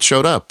last week it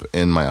showed up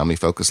in my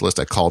OmniFocus list.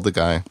 I called the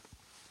guy.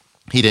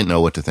 He didn't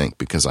know what to think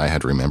because I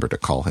had remembered to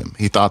call him.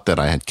 He thought that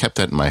I had kept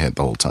that in my head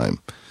the whole time.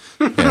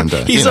 And,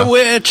 He's a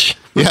witch.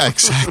 Yeah,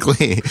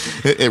 exactly.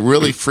 It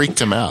really freaked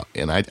him out.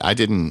 And I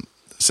didn't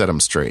set him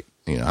straight.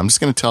 I'm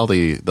just going to tell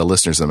the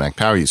listeners of the Mac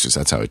Power Users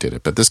that's how I did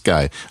it. But this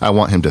guy, I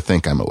want him to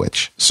think I'm a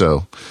witch.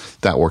 So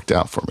that worked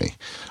out for me.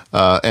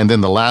 And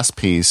then the last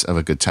piece of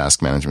a good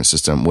task management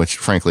system, which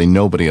frankly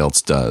nobody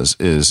else does,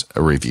 is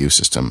a review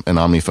system. And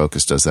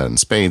OmniFocus does that in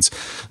spades.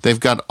 They've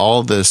got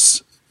all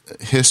this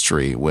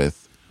history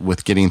with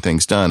getting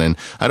things done. And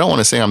I don't want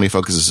to say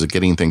OmniFocus is a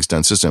getting things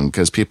done system,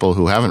 because people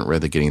who haven't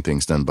read the Getting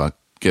Things Done book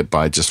get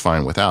by just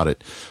fine without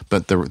it.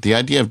 But the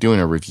idea of doing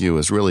a review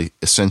is really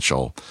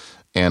essential.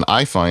 And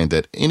I find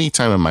that any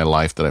time in my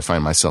life that I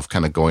find myself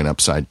kind of going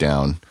upside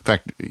down, in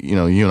fact, you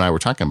and I were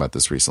talking about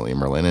this recently,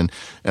 Merlin,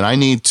 and I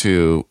need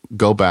to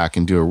go back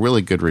and do a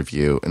really good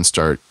review and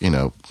start,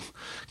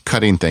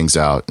 cutting things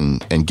out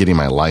and getting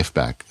my life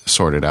back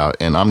sorted out.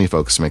 And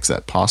OmniFocus makes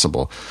that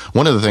possible.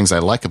 One of the things I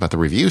like about the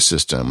review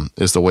system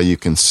is the way you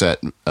can set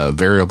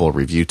variable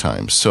review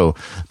times. So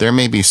there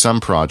may be some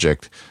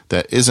project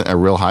that isn't a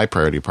real high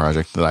priority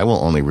project that I will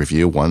only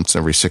review once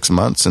every 6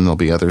 months, and there'll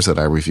be others that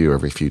I review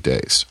every few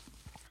days.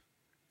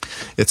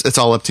 It's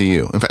all up to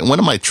you. In fact, one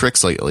of my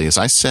tricks lately is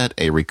I set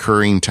a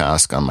recurring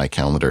task on my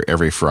calendar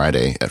every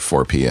Friday at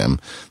 4 p.m.,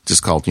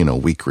 just called,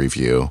 week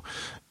review.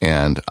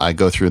 And I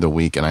go through the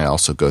week, and I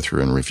also go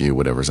through and review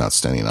whatever's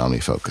outstanding in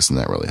OmniFocus, and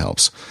that really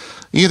helps.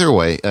 Either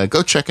way,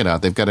 go check it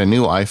out. They've got a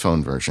new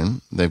iPhone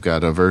version. They've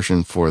got a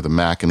version for the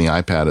Mac and the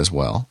iPad as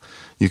well.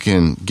 You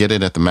can get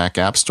it at the Mac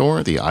App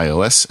Store, the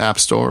iOS App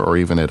Store, or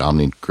even at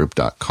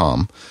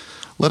omnigroup.com.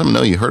 Let them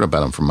know you heard about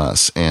them from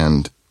us.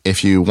 And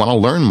if you want to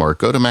learn more,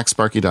 go to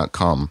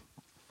macsparky.com.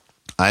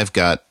 I've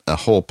got a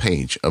whole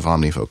page of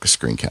OmniFocus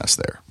screencasts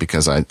there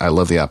because I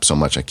love the app so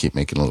much. I keep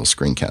making little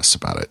screencasts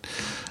about it.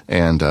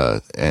 And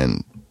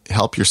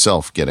help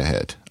yourself get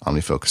ahead.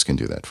 OmniFocus can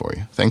do that for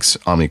you. Thanks,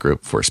 Omni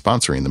Group, for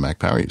sponsoring the Mac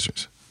Power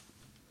Users.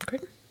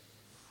 Great.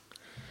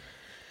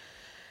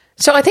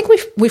 So I think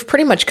we've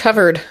pretty much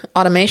covered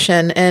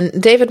automation.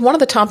 And David, one of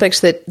the topics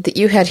that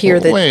you had here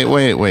that wait.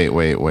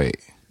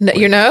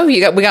 No, we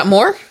got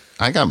more?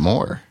 I got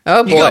more.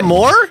 Oh boy, you got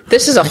more?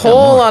 This is a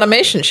whole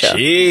automation show.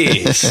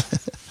 Jeez.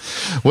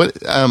 What?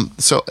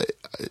 So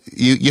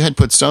you had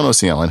put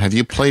Sonos in the line. Have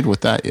you played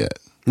with that yet?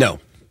 No.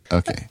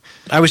 Okay.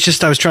 I was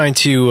trying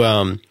to,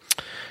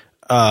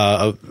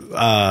 I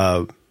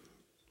knew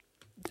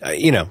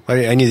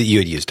that you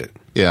had used it.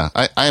 Yeah,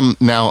 I'm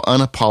now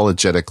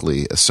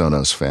unapologetically a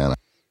Sonos fan.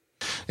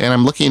 And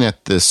I'm looking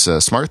at this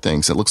Smart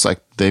Things. It looks like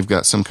they've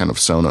got some kind of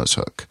Sonos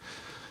hook.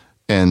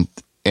 And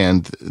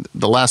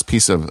the last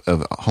piece of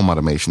home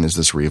automation is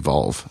this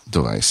Revolve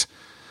device.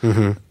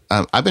 Mm-hmm.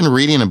 I've been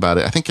reading about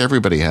it. I think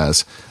everybody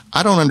has.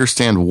 I don't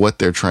understand what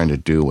they're trying to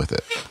do with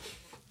it.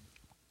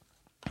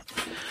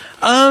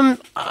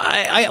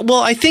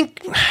 I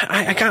think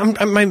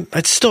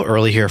it's still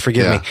early here.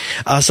 Forgive me.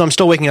 So I'm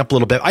still waking up a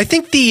little bit. I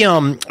think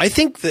I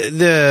think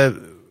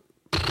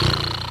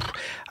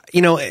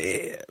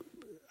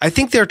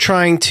they're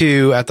trying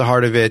to, at the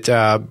heart of it,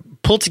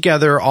 pull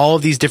together all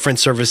of these different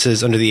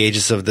services under the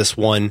aegis of this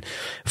one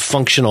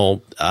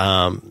functional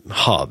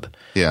hub.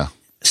 Yeah.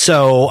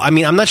 So, I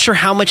mean, I'm not sure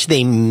how much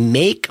they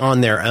make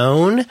on their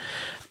own.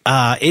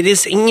 It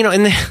is, and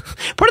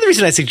part of the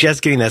reason I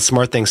suggest getting that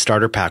Smart Things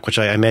starter pack, which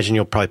I imagine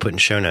you'll probably put in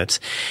show notes,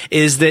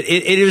 is that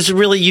it is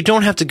really, you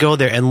don't have to go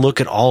there and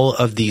look at all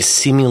of these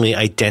seemingly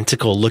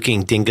identical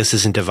looking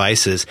dinguses and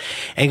devices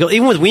and go,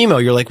 even with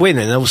Wemo, you're like, wait a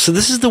minute, so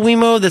this is the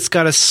Wemo that's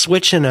got a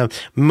switch and a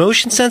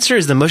motion sensor?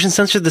 Is the motion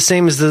sensor the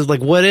same as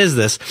what is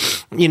this?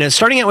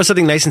 Starting out with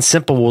something nice and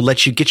simple will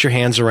let you get your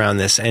hands around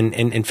this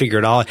and figure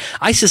it all out.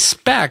 I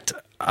suspect,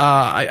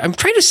 I'm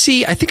trying to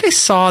see, I think I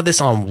saw this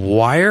on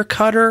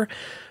Wirecutter.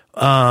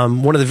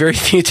 One of the very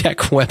few tech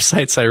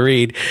websites I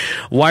read,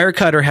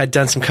 Wirecutter had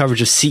done some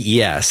coverage of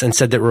CES and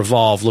said that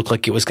Revolve looked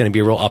like it was going to be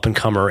a real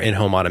up-and-comer in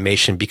home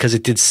automation because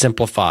it did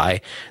simplify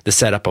the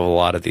setup of a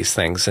lot of these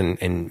things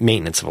and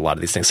maintenance of a lot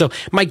of these things. So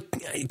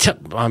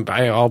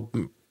I'll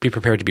be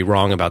prepared to be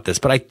wrong about this,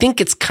 but I think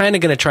it's kind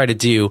of going to try to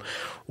do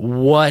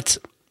what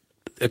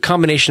a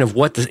combination of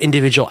what the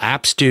individual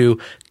apps do,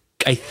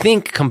 I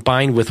think,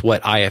 combined with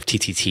what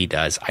IFTTT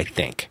does, I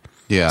think.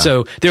 Yeah.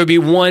 So there would be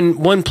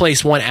one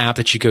place, one app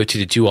that you go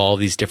to do all of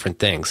these different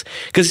things.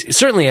 Because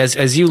certainly,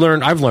 as you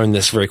learn, I've learned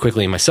this very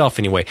quickly myself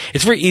anyway.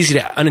 It's very easy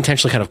to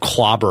unintentionally kind of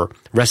clobber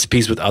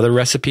recipes with other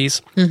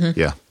recipes. Mm-hmm.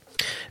 Yeah.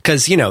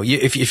 Because,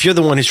 if you're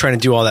the one who's trying to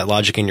do all that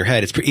logic in your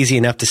head, it's easy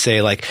enough to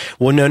say like,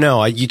 well,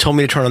 no, you told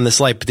me to turn on this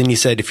light, but then you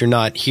said, if you're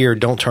not here,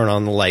 don't turn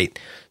on the light.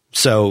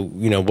 So,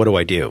 what do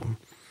I do?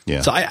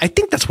 Yeah. So I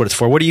think that's what it's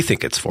for. What do you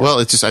think it's for? Well,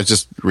 it's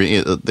just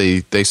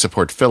they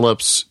support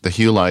Philips, the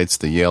Hue Lights,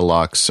 the Yale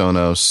Lock,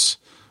 Sonos,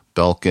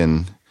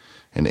 Belkin,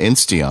 and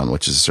Insteon,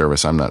 which is a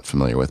service I'm not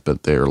familiar with,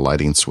 but they're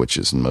lighting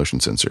switches and motion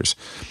sensors.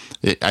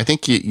 I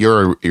think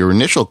your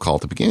initial call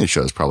at the beginning of the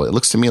show is probably, it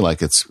looks to me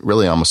like it's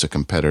really almost a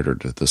competitor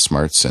to the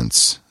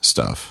SmartSense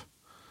stuff.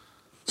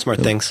 Smart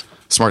Things.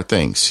 Smart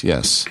Things,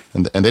 yes,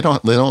 and they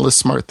don't list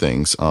Smart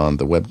Things on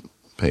the web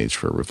page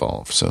for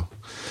Revolve, so.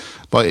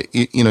 But,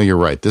 you're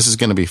right. This is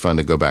going to be fun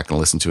to go back and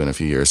listen to in a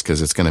few years because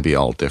it's going to be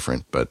all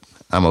different, but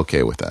I'm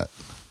okay with that.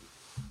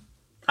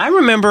 I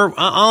remember,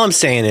 all I'm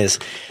saying is,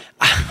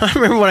 I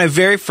remember when I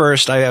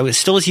was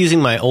still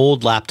using my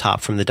old laptop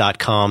from the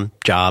 .com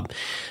job.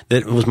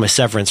 That was my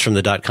severance from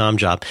the .com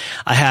job.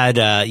 I had,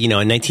 a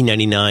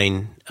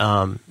 1999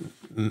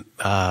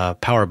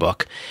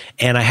 PowerBook,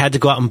 and I had to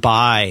go out and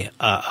buy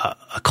a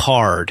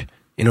card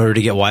in order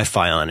to get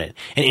Wi-Fi on it.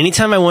 And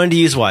anytime I wanted to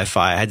use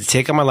Wi-Fi, I had to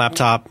take out my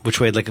laptop, which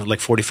weighed like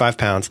 45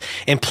 pounds,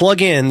 and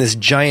plug in this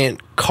giant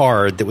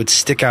card that would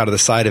stick out of the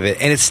side of it.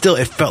 And it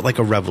felt like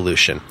a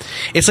revolution.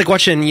 It's like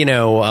watching,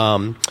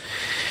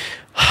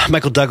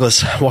 Michael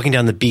Douglas walking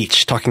down the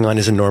beach talking on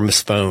his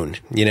enormous phone,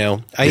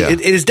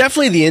 It is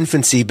definitely the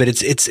infancy, but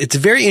it's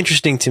very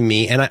interesting to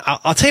me. And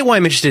I'll tell you why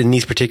I'm interested in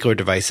these particular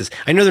devices.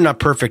 I know they're not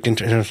perfect in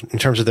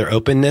terms of their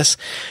openness,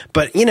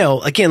 but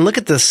again, look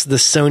at this, the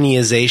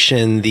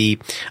Sonyization, the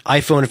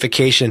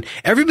iPhoneification.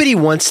 Everybody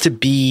wants to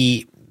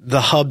be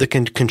the hub that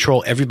can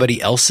control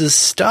everybody else's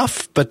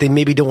stuff, but they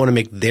maybe don't want to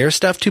make their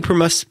stuff too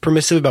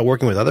permissive about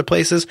working with other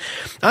places.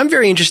 I'm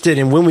very interested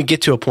in when we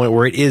get to a point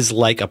where it is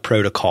like a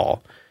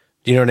protocol.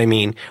 Do you know what I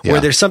mean? Yeah.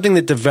 Where there's something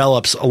that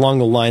develops along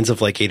the lines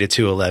of like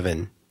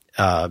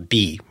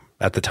 802.11b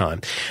at the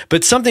time,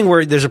 but something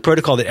where there's a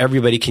protocol that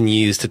everybody can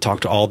use to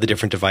talk to all the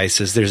different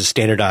devices. There's a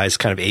standardized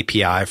kind of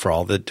API for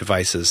all the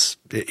devices,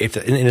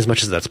 in as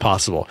much as that's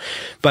possible.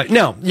 But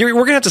no, we're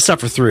going to have to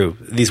suffer through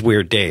these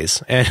weird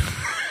days and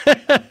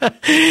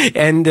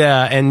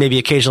and maybe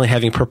occasionally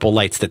having purple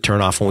lights that turn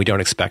off when we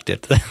don't expect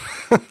it.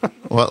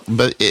 Well,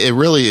 but it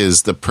really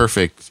is the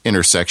perfect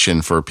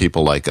intersection for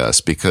people like us,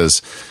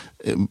 because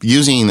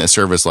using a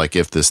service like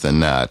If This Then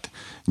That,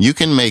 you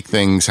can make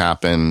things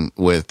happen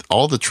with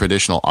all the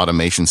traditional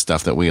automation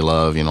stuff that we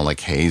love,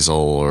 like Hazel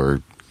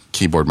or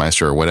Keyboard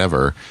Maestro or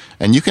whatever,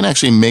 and you can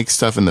actually make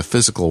stuff in the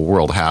physical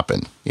world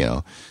happen.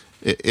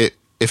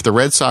 If the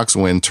Red Sox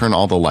win, turn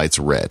all the lights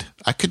red.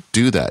 I could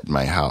do that in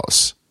my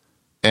house,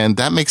 and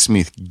that makes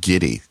me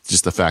giddy,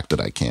 just the fact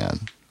that I can.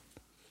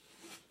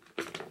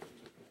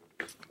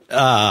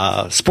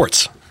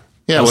 Sports.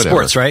 Yeah, whatever.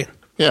 Sports, right?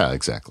 Yeah,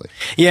 exactly.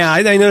 Yeah,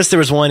 I noticed there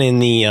was one in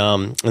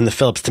the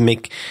Philips to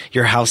make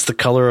your house the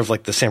color of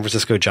like the San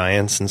Francisco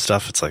Giants and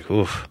stuff. It's like,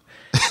 oof.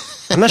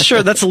 I'm not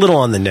sure. That's a little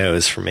on the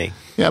nose for me.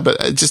 Yeah, but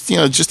just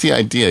the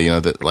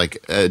idea, that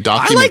like a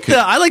document.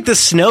 I like the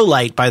snow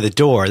light by the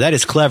door. That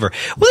is clever.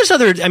 Well, there's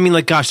other. I mean,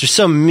 like, gosh, there's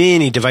so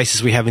many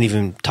devices we haven't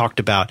even talked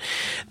about.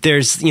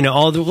 There's,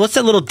 what's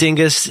that little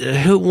dingus?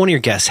 One of your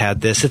guests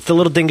had this. It's the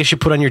little dingus you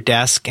put on your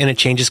desk and it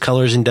changes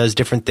colors and does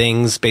different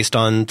things based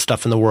on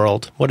stuff in the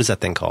world. What is that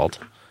thing called?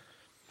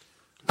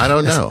 I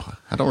don't know.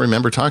 I don't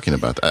remember talking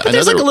about that. But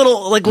there's like a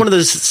little, like one of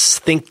those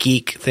Think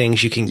Geek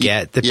things you can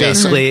get that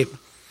basically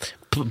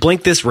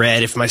blink this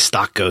red if my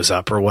stock goes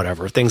up or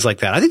whatever, things like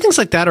that. I think things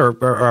like that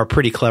are a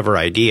pretty clever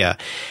idea.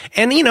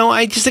 And,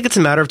 I just think it's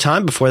a matter of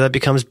time before that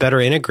becomes better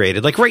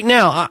integrated. Like right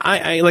now,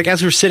 I like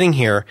as we're sitting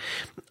here,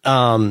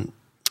 my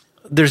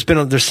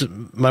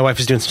wife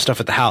is doing some stuff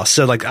at the house.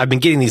 So like I've been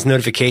getting these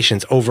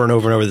notifications over and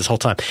over and over this whole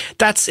time.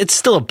 It's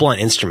still a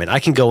blunt instrument.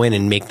 I can go in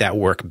and make that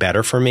work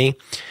better for me.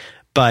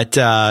 But,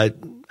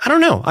 I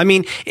don't know. I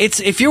mean,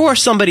 if you are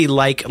somebody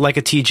like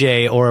a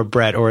TJ or a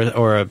Brett or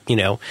a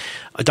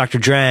Dr.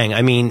 Drang,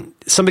 I mean,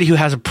 somebody who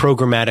has a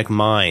programmatic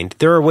mind,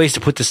 there are ways to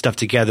put this stuff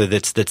together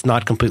that's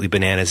not completely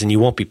bananas, and you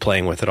won't be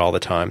playing with it all the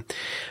time.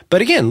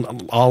 But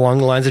again, all along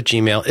the lines of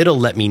Gmail, it'll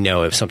let me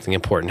know if something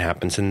important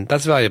happens, and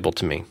that's valuable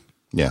to me.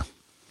 Yeah.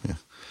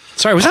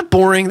 Sorry, was that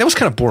boring? That was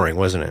kind of boring,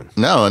 wasn't it?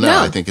 No.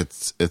 I think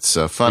it's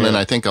fun, and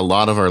I think a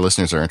lot of our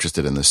listeners are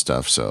interested in this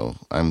stuff, so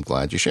I'm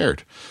glad you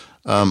shared.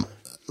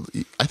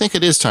 I think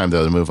it is time,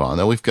 though, to move on.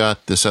 Though we've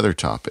got this other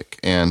topic,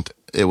 and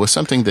it was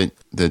something that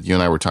you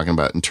and I were talking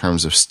about in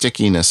terms of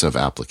stickiness of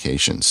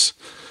applications.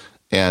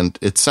 And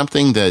it's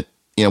something that,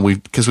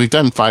 because we've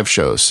done 5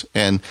 shows,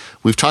 and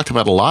we've talked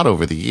about a lot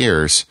over the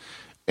years,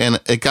 and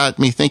it got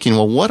me thinking,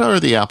 well, what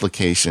are the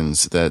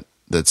applications that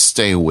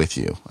stay with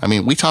you? I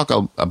mean, we talk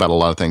about a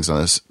lot of things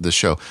on this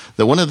show.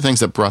 That one of the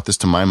things that brought this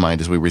to my mind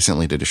is we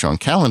recently did a show on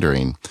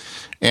calendaring,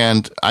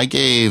 and I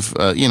gave,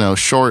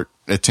 short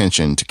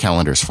attention to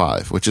Calendars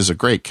 5, which is a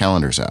great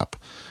calendars app.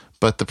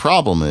 But the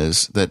problem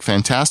is that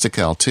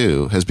Fantastical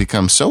 2 has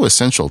become so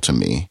essential to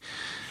me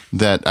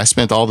that I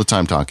spent all the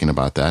time talking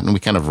about that, and we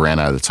kind of ran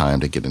out of time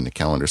to get into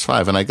Calendars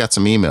 5. And I got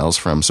some emails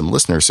from some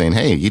listeners saying,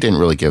 hey, you didn't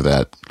really give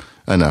that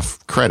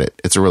enough credit.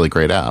 It's a really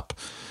great app.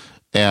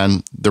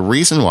 And the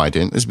reason why I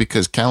didn't is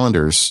because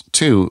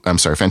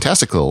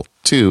Fantastical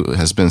 2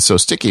 has been so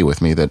sticky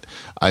with me that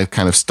I've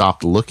kind of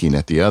stopped looking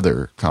at the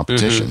other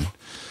competition. Mm-hmm.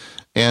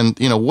 And,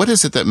 what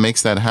is it that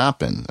makes that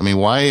happen? I mean,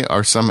 why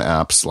are some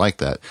apps like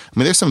that? I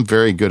mean, there's some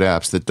very good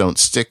apps that don't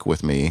stick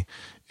with me,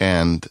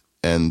 and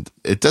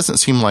it doesn't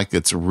seem like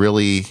it's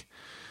really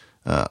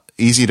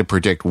easy to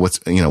predict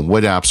what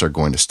apps are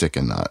going to stick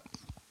and not.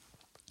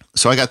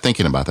 So I got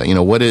thinking about that.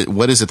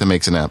 What is it that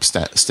makes an app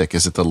stick?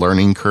 Is it the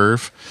learning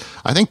curve?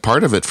 I think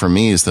part of it for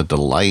me is the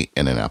delight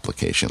in an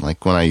application.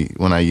 Like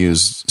when I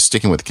use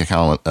sticking with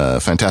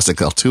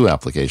Fantastical 2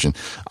 application,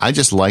 I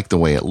just like the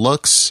way it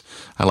looks.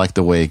 I like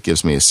the way it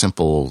gives me a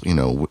simple,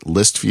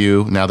 list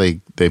view. Now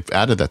they've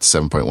added that to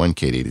 7.1,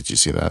 Katie. Did you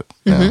see that?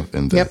 Mm-hmm.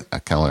 In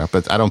the calendar app?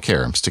 But I don't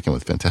care. I'm sticking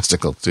with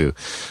Fantastical 2.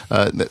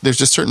 There's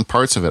just certain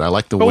parts of it. I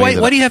like the way.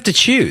 Why do you have to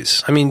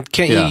choose? I mean,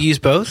 can't you use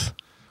both?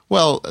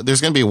 Well,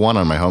 there's going to be one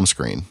on my home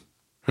screen.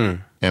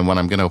 And when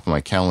I'm going to open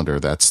my calendar,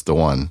 that's the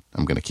one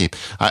I'm going to keep.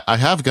 I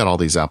have got all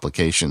these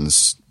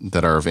applications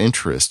that are of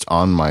interest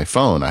on my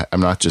phone. I'm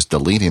not just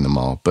deleting them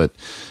all, but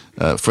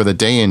for the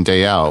day in,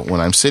 day out,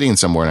 when I'm sitting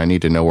somewhere and I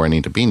need to know where I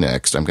need to be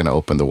next, I'm going to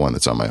open the one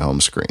that's on my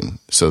home screen.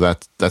 So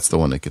that's the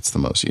one that gets the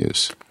most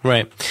use.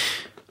 Right.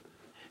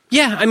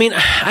 Yeah. I mean,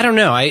 I don't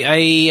know.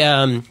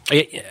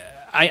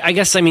 I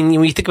guess, I mean,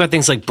 when you think about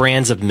things like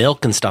brands of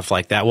milk and stuff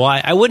like that, well,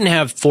 I wouldn't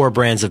have 4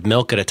 brands of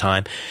milk at a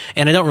time,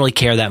 and I don't really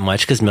care that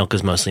much because milk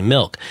is mostly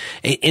milk.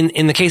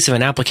 In the case of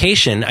an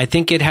application, I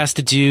think it has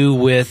to do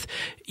with,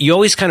 you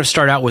always kind of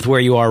start out with where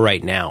you are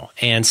right now.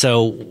 And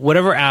so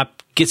whatever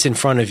app gets in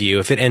front of you,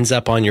 if it ends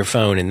up on your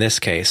phone in this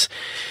case,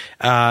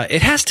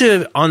 it has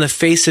to, on the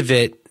face of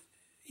it,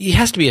 it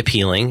has to be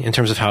appealing in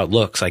terms of how it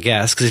looks, I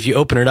guess, because if you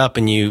open it up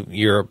and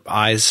your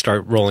eyes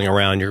start rolling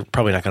around, you're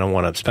probably not going to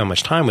want to spend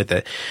much time with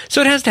it. So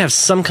it has to have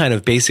some kind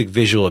of basic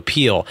visual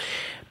appeal.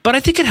 But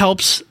I think it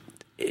helps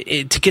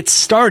to get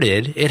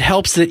started. It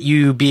helps that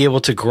you be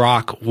able to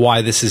grok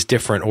why this is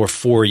different or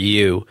for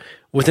you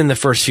within the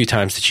first few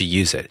times that you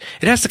use it.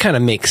 It has to kind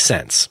of make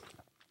sense.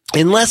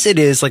 Unless it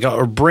is like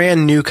a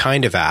brand new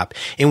kind of app,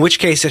 in which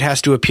case it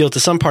has to appeal to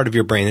some part of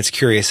your brain that's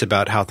curious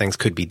about how things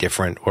could be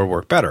different or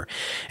work better.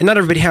 And not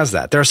everybody has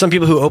that. There are some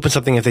people who open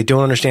something, if they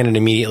don't understand it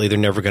immediately, they're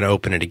never going to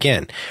open it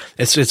again.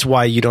 It's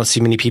why you don't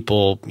see many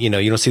people, you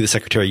don't see the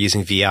secretary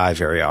using VI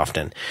very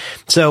often.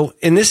 So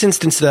in this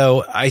instance,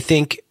 though, I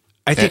think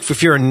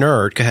if you're a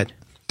nerd, go ahead.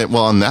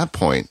 Well, on that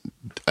point,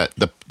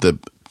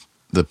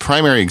 the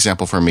primary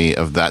example for me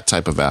of that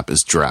type of app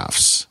is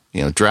Drafts.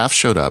 Drafts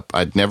showed up.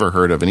 I'd never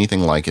heard of anything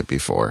like it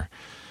before.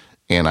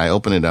 And I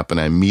opened it up and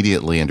I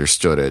immediately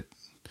understood it.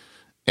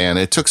 And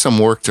it took some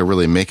work to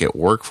really make it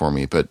work for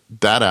me. But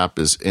that app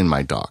is in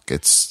my dock.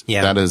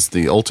 That is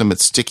the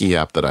ultimate sticky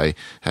app that I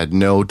had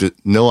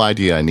no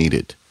idea I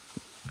needed.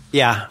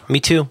 Yeah,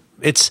 me too.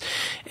 It's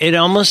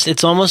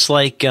almost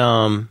like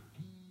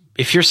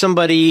if you're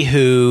somebody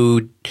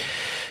who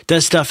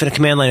does stuff in a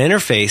command line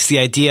interface, the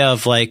idea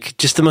of like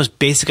just the most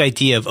basic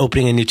idea of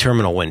opening a new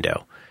terminal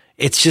window.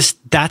 It's just,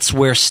 that's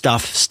where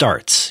stuff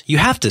starts. You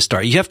have to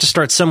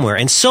start somewhere.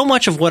 And so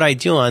much of what I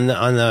do on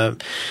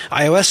the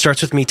iOS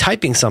starts with me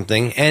typing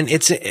something. And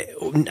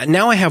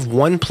now I have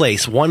one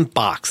place, one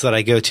box that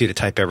I go to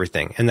type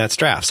everything. And that's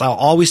Drafts. I'll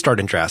always start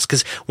in Drafts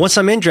because once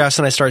I'm in Drafts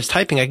and I start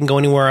typing, I can go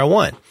anywhere I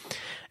want.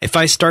 If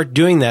I start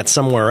doing that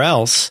somewhere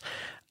else,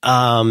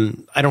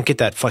 I don't get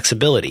that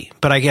flexibility,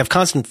 but I have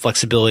constant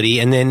flexibility.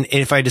 And then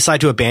if I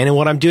decide to abandon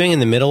what I'm doing in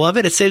the middle of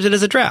it, it saves it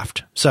as a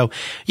draft. So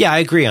yeah, I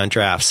agree on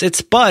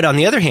Drafts. But on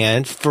the other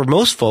hand, for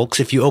most folks,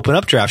 if you open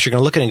up Drafts, you're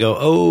going to look at it and go,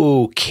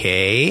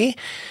 okay,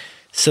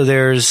 so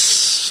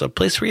there's a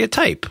place where you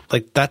type.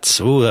 Like that's,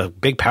 a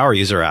big power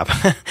user app.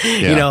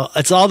 Yeah.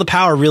 It's all the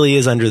power really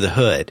is under the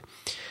hood.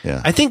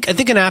 Yeah. I think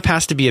an app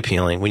has to be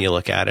appealing when you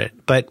look at it,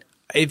 but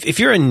if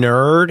you're a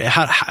nerd,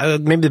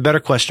 maybe the better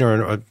question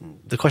or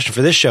the question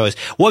for this show is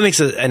what makes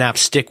an app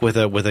stick with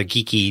a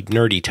geeky,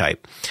 nerdy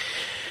type?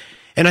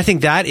 And I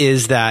think that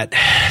is that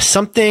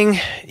something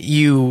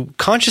you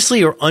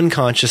consciously or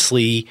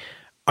unconsciously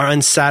are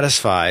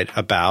unsatisfied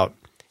about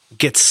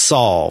gets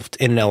solved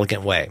in an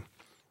elegant way.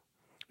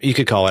 You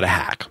could call it a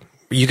hack.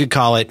 You could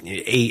call it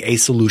a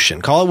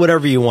solution. Call it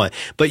whatever you want.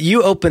 But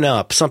you open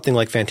up something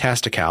like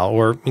Fantastical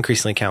or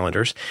increasingly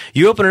calendars.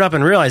 You open it up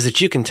and realize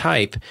that you can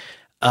type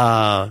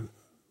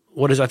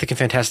what is, I think in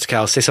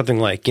Fantastical, say something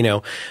like,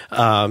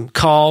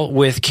 call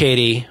with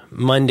Katie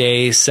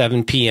Monday,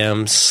 7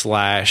 p.m.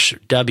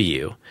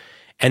 /W.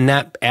 And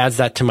that adds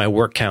that to my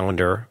work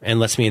calendar and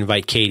lets me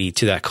invite Katie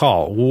to that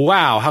call.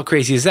 Wow, how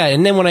crazy is that?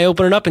 And then when I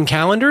open it up in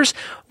calendars,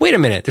 wait a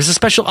minute, there's a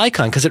special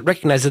icon because it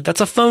recognizes that that's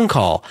a phone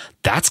call.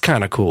 That's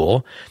kind of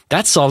cool.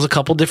 That solves a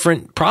couple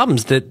different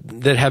problems that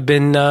have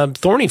been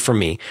thorny for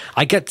me.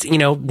 I get,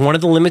 one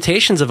of the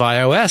limitations of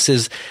iOS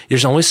is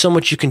there's only so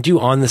much you can do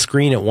on the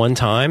screen at one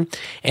time.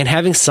 And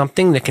having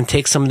something that can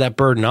take some of that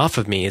burden off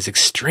of me is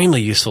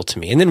extremely useful to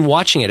me. And then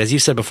watching it, as you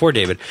said before,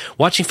 David,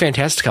 watching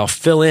Fantastical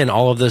fill in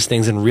all of those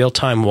things in real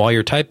time while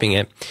you're typing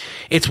it,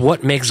 it's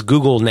what makes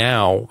Google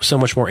now so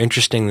much more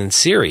interesting than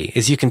Siri,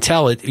 is you can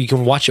tell it, you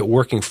can watch it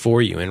working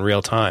for you in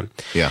real time.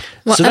 Yeah.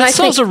 Well, so that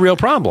solves a real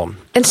problem.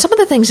 And some of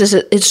the things is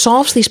it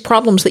solves these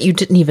problems that you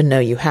didn't even know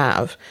you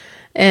have.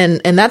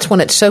 And that's when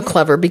it's so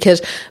clever,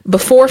 because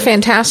before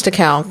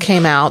Fantastical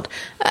came out,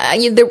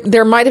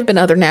 there might have been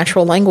other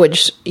natural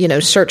language,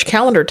 search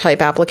calendar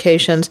type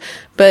applications,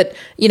 but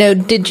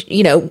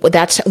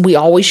we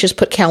always just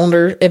put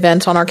calendar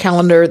events on our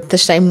calendar the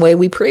same way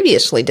we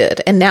previously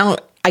did. And now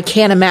I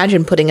can't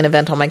imagine putting an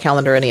event on my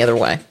calendar any other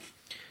way.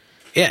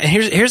 Yeah, and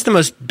here's the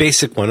most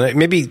basic one.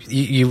 Maybe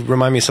you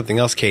remind me of something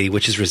else, Katie,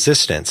 which is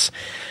resistance.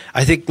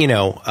 I think,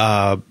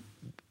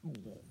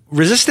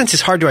 resistance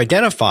is hard to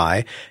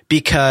identify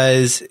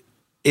because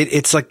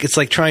it's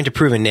like trying to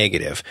prove a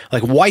negative.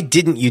 Like, why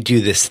didn't you do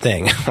this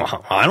thing?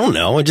 I don't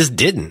know. I just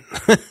didn't.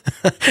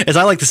 As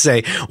I like to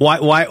say,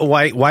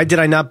 why did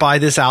I not buy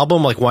this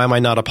album? Like, why am I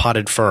not a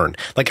potted fern?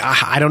 Like,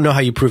 I don't know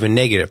how you prove a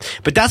negative,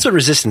 but that's what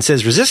resistance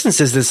is.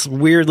 Resistance is this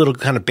weird little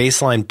kind of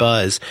baseline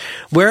buzz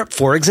where,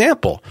 for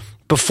example,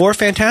 before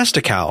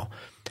Fantastical,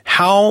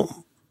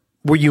 how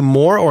were you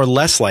more or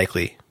less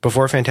likely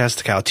before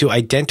Fantastical to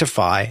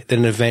identify that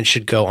an event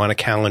should go on a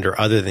calendar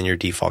other than your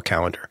default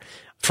calendar?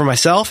 For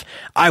myself,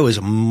 I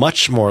was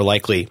much more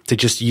likely to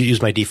just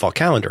use my default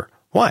calendar.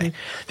 Why?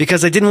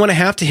 Because I didn't want to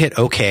have to hit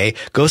OK,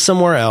 go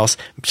somewhere else,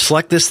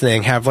 select this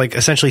thing, have like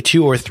essentially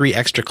 2 or 3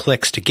 extra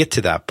clicks to get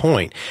to that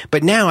point.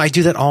 But now I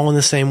do that all in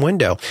the same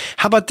window.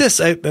 How about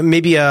this?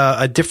 Maybe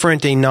a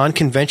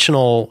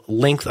non-conventional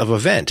length of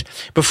event.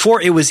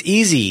 Before it was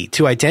easy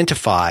to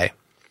identify,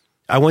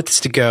 I want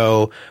this to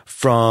go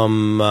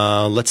from,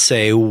 let's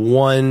say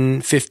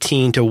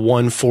 1:15 to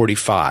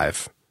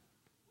 1:45.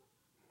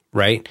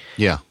 Right?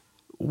 Yeah.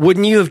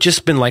 Wouldn't you have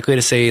just been likely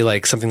to say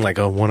like something like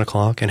 1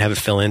 o'clock and have it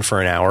fill in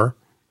for an hour?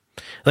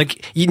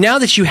 Like now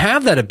that you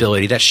have that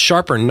ability, that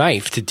sharper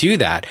knife to do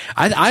that,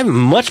 I'm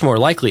much more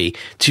likely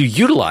to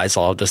utilize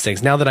all of those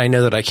things now that I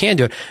know that I can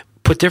do it.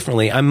 Put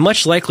differently, I'm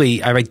much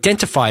likely I've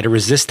identified a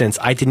resistance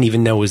I didn't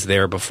even know was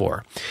there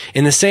before.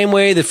 In the same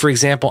way that, for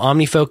example,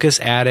 OmniFocus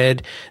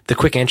added the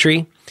quick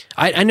entry,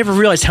 I never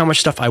realized how much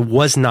stuff I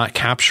was not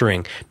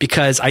capturing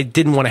because I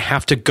didn't want to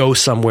have to go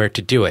somewhere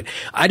to do it.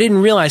 I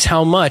didn't realize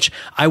how much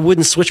I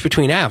wouldn't switch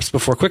between apps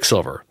before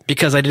Quicksilver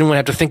because I didn't want to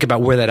have to think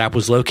about where that app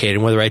was located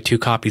and whether I had 2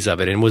 copies of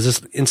it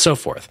and so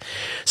forth.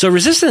 So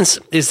resistance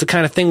is the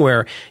kind of thing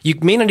where you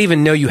may not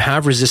even know you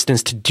have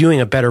resistance to doing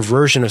a better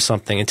version of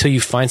something until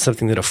you find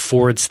something that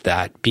affords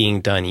that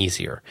being done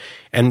easier.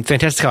 And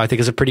Fantastical, I think,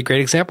 is a pretty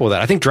great example of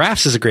that. I think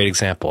Drafts is a great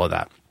example of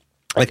that.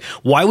 Like,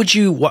 why would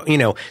you,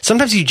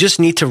 sometimes you just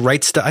need to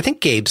write stuff. I think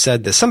Gabe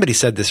said this. Somebody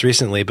said this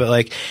recently, but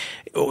like,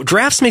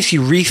 Drafts makes you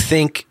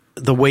rethink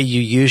the way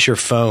you use your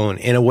phone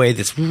in a way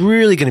that's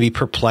really going to be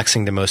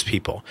perplexing to most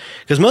people.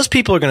 Because most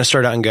people are going to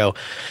start out and go,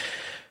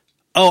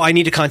 oh, I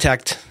need to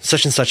contact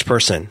such and such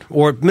person.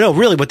 Or no,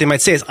 really what they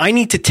might say is, I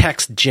need to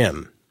text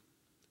Jim.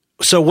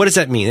 So what does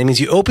that mean? That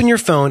means you open your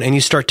phone and you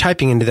start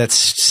typing into that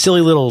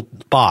silly little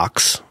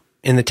box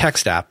in the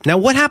text app. Now,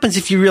 what happens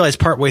if you realize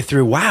partway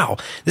through, wow,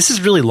 this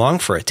is really long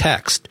for a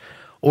text?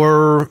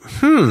 Or,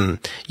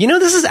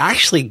 this is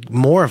actually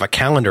more of a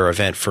calendar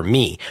event for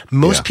me.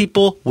 Most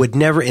people would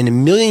never in a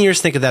million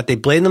years think of that. They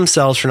blame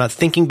themselves for not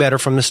thinking better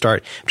from the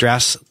start.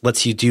 Drafts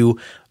lets you do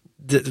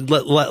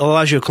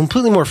allows you a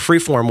completely more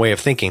freeform way of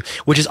thinking,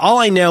 which is all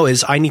I know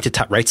is I need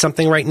to write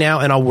something right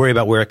now and I'll worry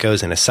about where it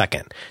goes in a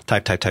second.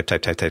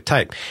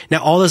 Type.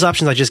 Now, all those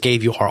options I just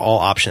gave you are all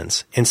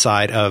options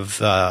inside of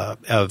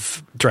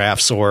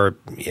Drafts or,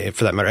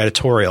 for that matter,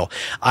 editorial.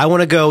 I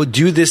want to go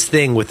do this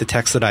thing with the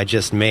text that I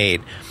just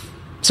made.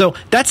 So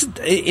that's,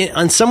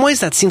 in some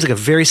ways, that seems like a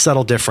very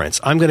subtle difference.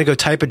 I'm going to go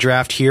type a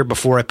draft here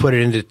before I put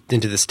it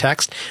into this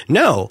text.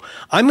 No,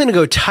 I'm going to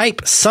go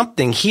type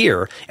something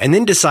here and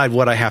then decide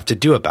what I have to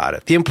do about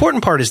it. The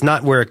important part is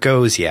not where it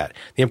goes yet.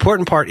 The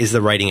important part is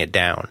the writing it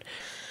down.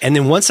 And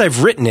then once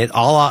I've written it,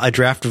 a la a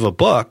draft of a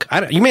book,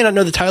 you may not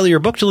know the title of your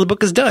book till the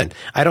book is done.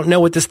 I don't know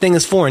what this thing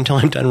is for until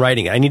I'm done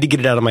writing it. I need to get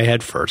it out of my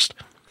head first.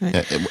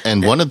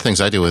 And one of the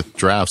things I do with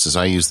Drafts is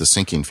I use the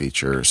syncing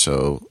feature.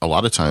 So a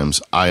lot of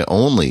times I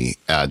only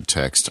add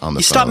text on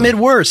the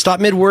phone. Stop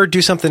mid-word,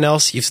 do something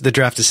else. The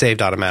draft is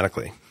saved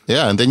automatically.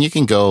 Yeah, and then you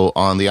can go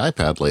on the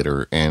iPad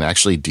later and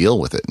actually deal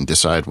with it and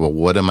decide, well,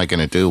 what am I going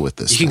to do with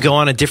this? You can go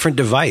on a different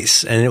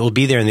device and it will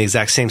be there in the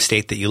exact same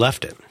state that you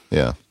left it.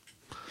 Yeah.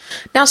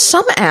 Now,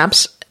 some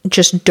apps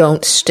just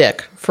don't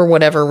stick for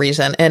whatever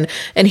reason. And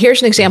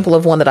here's an example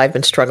of one that I've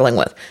been struggling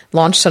with,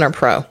 Launch Center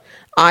Pro.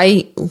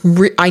 I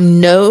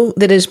know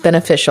that it is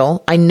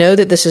beneficial. I know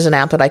that this is an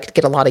app that I could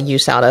get a lot of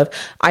use out of.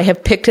 I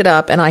have picked it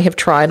up and I have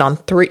tried on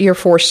 3 or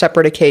 4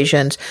 separate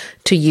occasions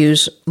to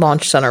use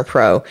Launch Center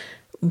Pro,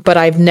 but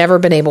I've never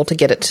been able to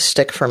get it to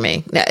stick for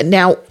me.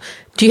 Now,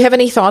 do you have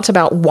any thoughts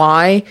about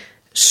why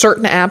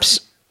certain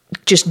apps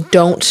just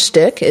don't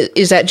stick?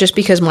 Is that just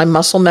because my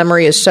muscle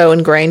memory is so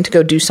ingrained to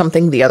go do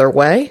something the other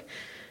way?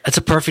 That's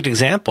a perfect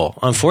example.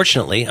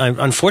 Unfortunately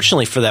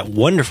for that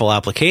wonderful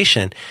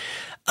application,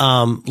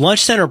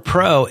 Launch Center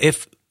Pro,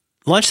 if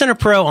Launch Center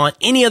Pro on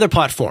any other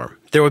platform,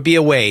 there would be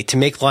a way to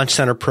make Launch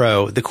Center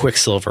Pro the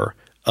Quicksilver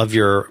of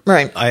your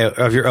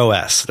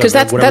OS. Because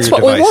that's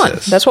what we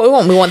want. That's what we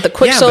want. We want the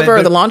Quicksilver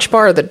or the Launch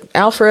Bar or the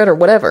Alfred or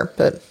whatever.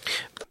 But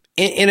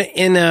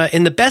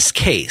in the best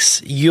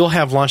case, you'll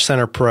have Launch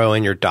Center Pro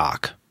in your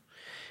dock.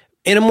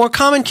 In a more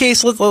common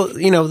case,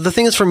 the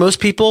thing is for most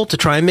people to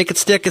try and make it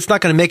stick, it's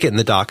not going to make it in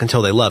the dock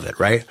until they love it,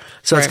 right?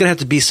 So It's going to have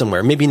to be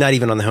somewhere, maybe not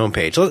even on the home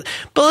page. But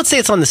let's say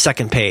it's on the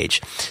second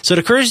page. So it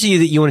occurs to you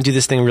that you want to do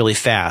this thing really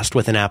fast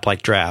with an app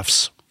like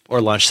Drafts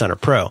or Launch Center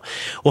Pro.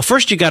 Well,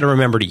 first you got to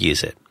remember to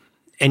use it,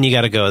 and you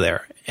got to go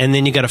there. And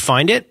then you got to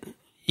find it,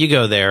 you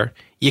go there,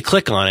 you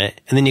click on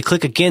it, and then you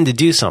click again to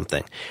do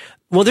something.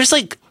 Well, there's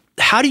like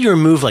how do you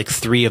remove like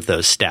 3 of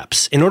those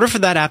steps? In order for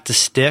that app to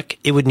stick,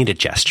 it would need a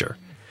gesture.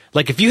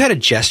 Like if you had a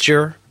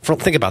gesture,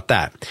 think about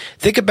that.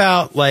 Think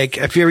about like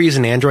if you ever use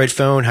an Android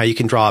phone, how you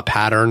can draw a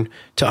pattern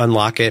to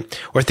unlock it.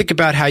 Or think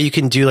about how you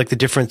can do like the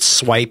different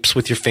swipes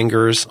with your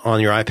fingers on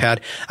your iPad.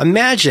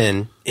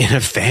 Imagine in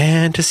a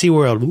fantasy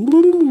world,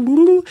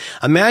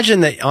 imagine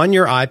that on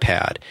your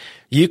iPad,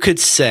 you could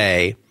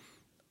say,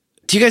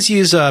 do you guys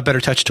use a Better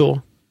Touch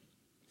Tool?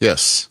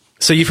 Yes.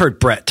 So you've heard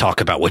Brett talk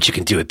about what you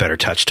can do with Better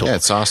Touch Tool. Yeah,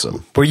 it's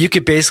awesome. Where you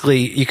could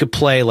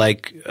play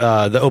like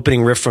the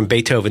opening riff from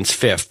Beethoven's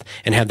Fifth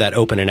and have that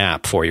open an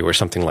app for you or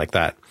something like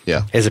that.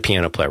 Yeah. As a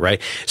piano player, right?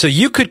 So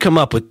you could come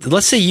up with,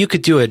 let's say you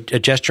could do a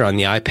gesture on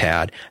the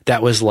iPad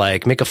that was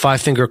like make a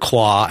 5-finger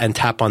claw and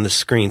tap on the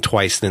screen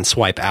twice, then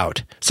swipe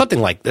out.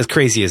 Something like as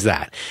crazy as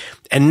that.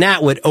 And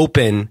that would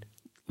open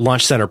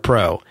Launch Center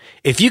Pro.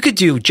 If you could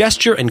do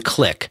gesture and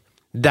click,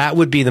 that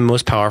would be the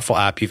most powerful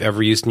app you've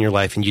ever used in your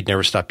life, and you'd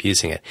never stop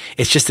using it.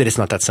 It's just that it's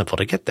not that simple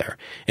to get there.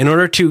 In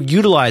order to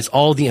utilize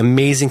all the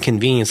amazing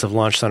convenience of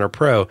Launch Center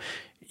Pro,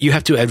 you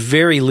have to, at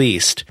very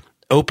least,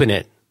 open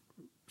it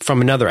from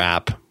another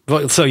app.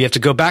 So you have to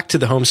go back to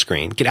the home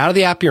screen, get out of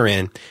the app you're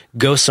in,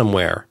 go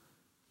somewhere.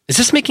 Is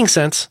this making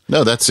sense?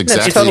 No, that's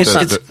exactly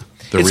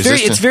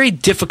It's very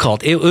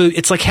difficult.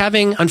 It's like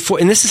having, and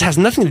this has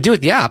nothing to do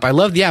with the app. I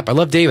love the app. I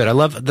love David. I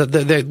love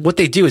what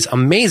they do is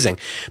amazing.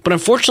 But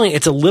unfortunately,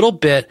 it's a little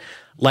bit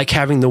like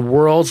having the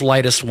world's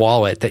lightest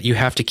wallet that you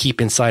have to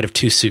keep inside of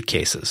 2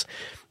 suitcases.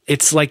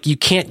 It's like you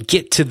can't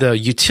get to the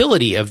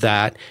utility of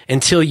that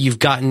until you've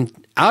gotten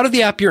out of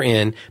the app you're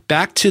in,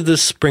 back to the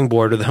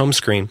springboard or the home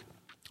screen,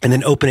 and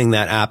then opening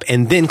that app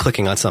and then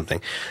clicking on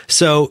something.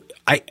 So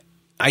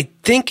I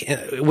think,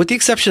 with the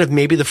exception of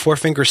maybe the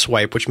 4-finger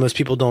swipe, which most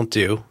people don't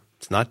do,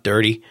 it's not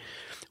dirty.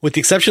 With the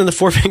exception of the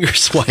 4-finger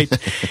swipe,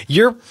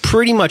 you're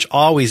pretty much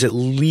always at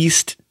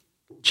least,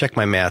 check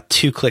my math,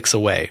 2 clicks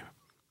away.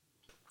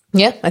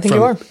 Yeah, I think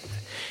you are.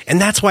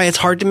 And that's why it's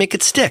hard to make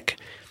it stick.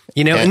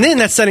 You know, and then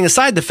that's setting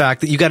aside the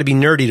fact that you got to be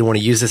nerdy to want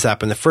to use this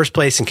app in the first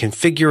place and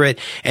configure it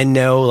and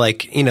know,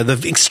 like, you know,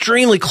 the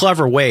extremely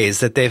clever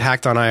ways that they've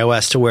hacked on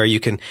iOS to where you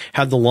can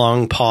have the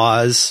long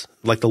pause,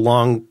 like the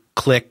long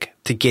click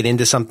to get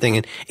into something.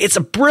 And it's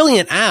a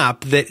brilliant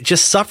app that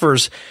just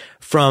suffers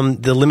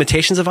from the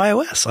limitations of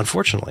iOS,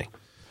 unfortunately.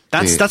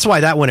 That's why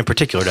that one in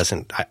particular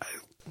doesn't,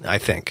 I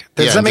think.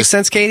 Does that make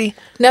sense, Katie?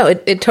 No,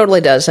 it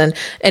totally does. And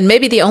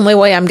maybe the only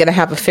way I'm going to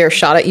have a fair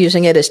shot at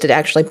using it is to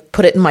actually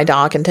put it in my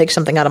dock and take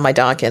something out of my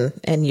dock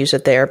and use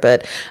it there.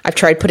 But I've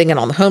tried putting it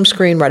on the home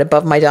screen right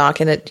above my dock,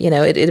 and it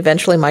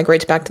eventually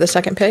migrates back to the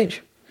second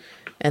page.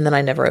 And then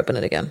I never open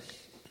it again.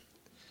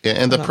 Yeah,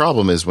 and the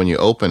problem is when you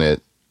open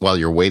it, while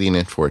you're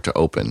waiting for it to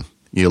open,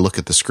 you look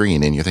at the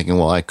screen and you're thinking,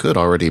 well, I could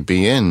already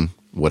be in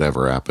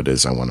whatever app it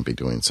is I want to be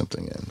doing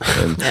something in.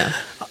 And yeah.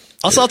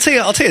 Also, I'll tell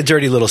you a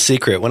dirty little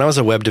secret. When I was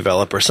a web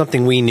developer,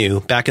 something we knew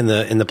back in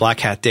the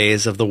Black Hat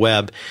days of the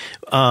web,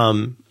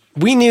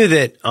 we knew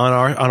that on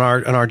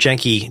our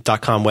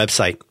Janky.com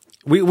website,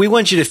 we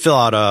want you to fill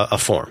out a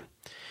form.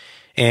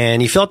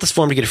 And you fill out this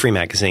form to get a free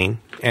magazine,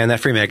 and that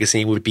free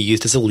magazine would be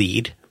used as a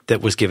lead that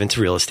was given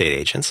to real estate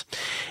agents.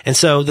 And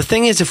so the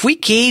thing is, if we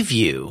gave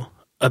you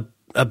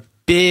a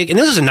big, and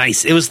this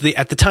was it was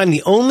at the time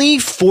the only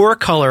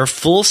 4-color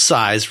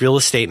full-size real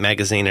estate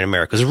magazine in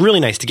America. It was really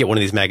nice to get one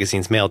of these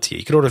magazines mailed to you.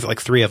 You could order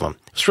like 3 of them.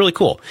 It was really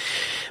cool.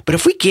 But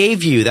if we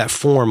gave you that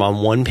form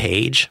on 1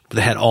 page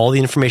that had all the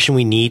information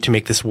we need to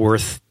make this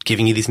worth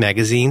giving you these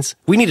magazines,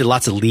 we needed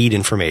lots of lead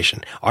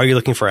information. Are you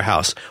looking for a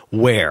house?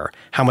 Where?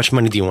 How much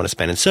money do you want to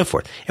spend? And so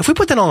forth. If we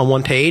put that all on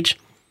 1 page,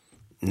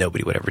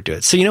 nobody would ever do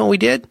it. So you know what we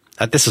did?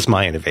 This was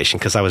my innovation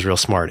because I was real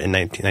smart in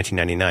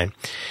 1999.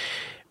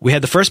 We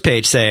had the first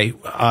page say,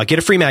 get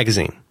a free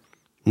magazine.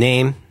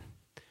 Name,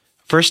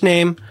 first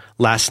name,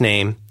 last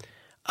name,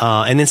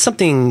 and then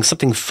something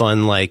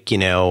fun like,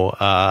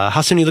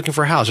 how soon are you looking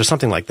for a house or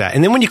something like that.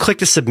 And then when you click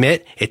to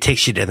submit, it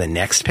takes you to the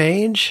next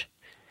page.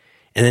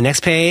 And the next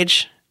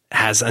page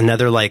has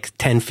another like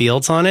 10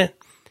 fields on it.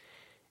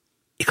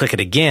 You click it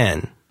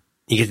again,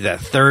 you get to that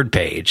 3rd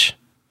page.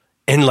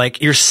 And like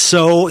they're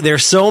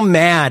so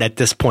mad at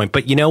this point,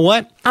 but you know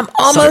what? I'm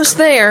almost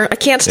there. I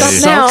can't stop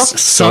now.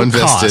 Sunk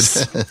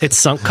costs. It's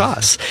sunk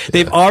costs.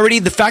 They've already,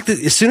 the fact that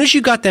as soon as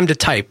you got them to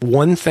type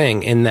one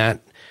thing in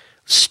that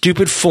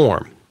stupid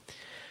form,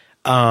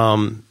 now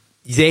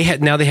they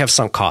have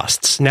sunk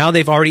costs. Now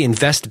they've already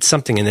invested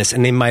something in this,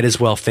 and they might as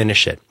well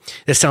finish it.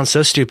 This sounds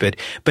so stupid,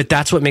 but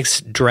that's what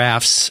makes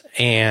Drafts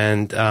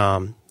and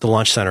the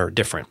Launch Center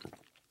different.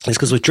 Is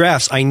because with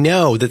Drafts, I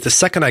know that the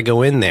second I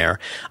go in there,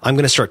 I'm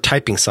going to start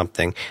typing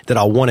something that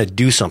I'll want to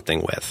do something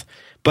with.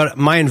 But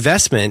my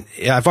investment,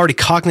 I've already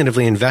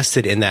cognitively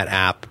invested in that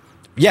app.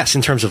 Yes,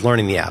 in terms of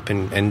learning the app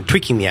and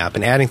tweaking the app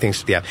and adding things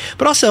to the app.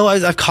 But also,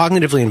 I've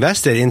cognitively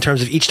invested in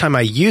terms of each time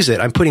I use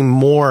it, I'm putting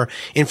more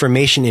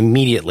information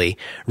immediately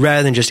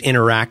rather than just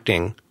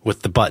interacting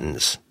with the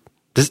buttons.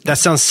 That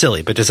sounds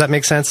silly, but does that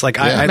make sense? Like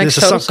there's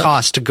a sunk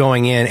cost to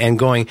going in and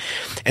going.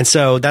 And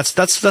so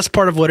that's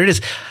part of what it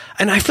is.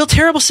 And I feel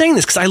terrible saying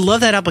this because I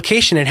love that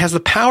application. It has the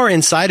power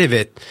inside of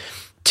it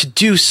to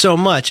do so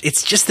much.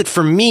 It's just that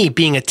for me,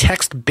 being a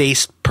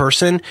text-based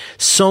person,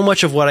 so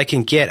much of what I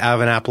can get out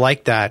of an app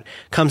like that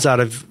comes out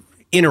of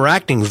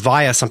interacting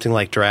via something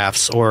like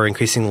Drafts or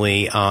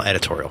increasingly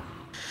editorial.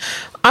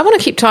 I want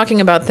to keep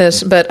talking about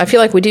this, but I feel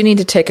like we do need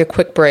to take a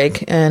quick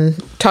break and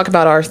talk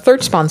about our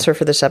third sponsor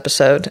for this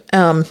episode,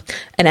 an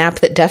app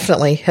that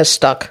definitely has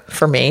stuck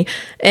for me,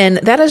 and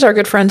that is our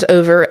good friends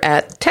over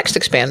at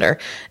TextExpander.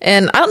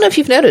 And I don't know if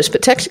you've noticed,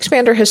 but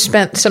TextExpander has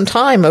spent some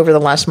time over the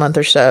last month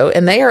or so,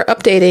 and they are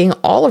updating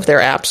all of their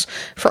apps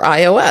for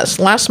iOS.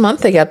 Last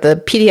month, they got the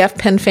PDF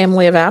Pen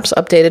family of apps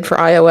updated for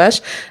iOS.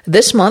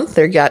 This month,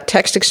 they got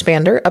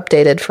TextExpander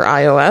updated for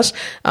iOS,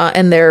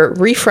 and their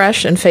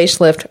refresh and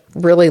facelift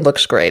really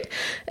looks great.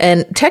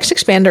 And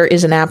TextExpander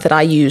is an app that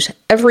I use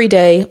every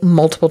day,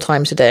 multiple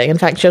times a day. In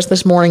fact, just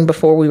this morning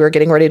before we were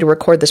getting ready to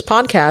record this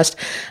podcast,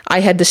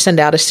 I had to send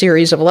out a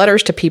series of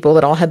letters to people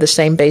that all had the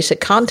same basic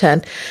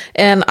content.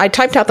 And I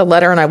typed out the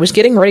letter and I was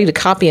getting ready to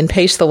copy and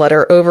paste the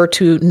letter over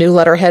to new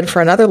letterhead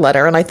for another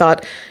letter. And I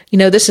thought,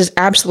 this is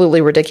absolutely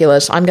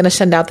ridiculous. I'm going to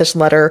send out this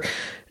letter,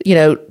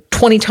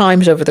 20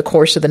 times over the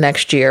course of the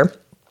next year.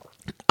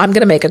 I'm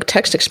going to make a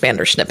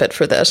TextExpander snippet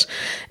for this.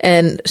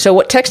 And so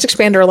what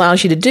TextExpander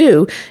allows you to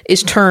do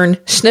is turn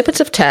snippets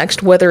of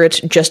text, whether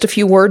it's just a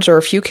few words or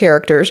a few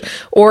characters,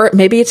 or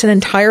maybe it's an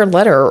entire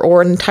letter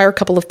or an entire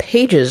couple of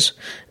pages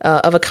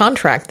of a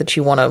contract that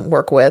you want to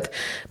work with,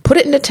 put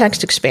it into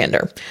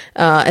TextExpander.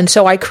 And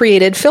so I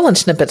created fill-in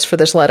snippets for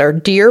this letter.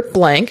 Dear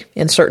blank,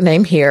 insert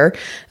name here.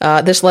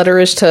 This letter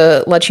is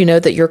to let you know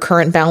that your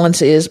current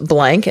balance is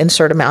blank,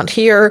 insert amount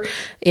here.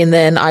 And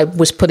then I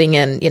was putting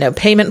in,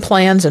 payment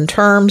plans and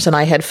terms, and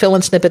I had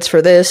fill-in snippets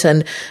for this,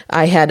 and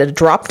I had a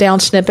drop-down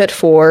snippet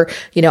for,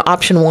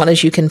 option 1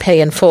 is you can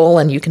pay in full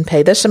and you can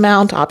pay this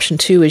amount. Option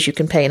 2 is you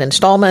can pay in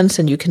installments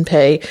and you can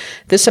pay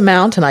this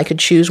amount, and I could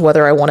choose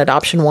whether I wanted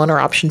option 1 or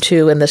option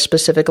 2 in this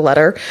specific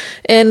letter.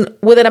 And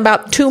within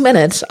about 2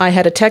 minutes, I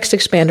had a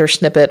TextExpander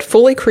snippet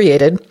fully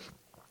created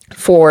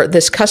for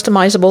this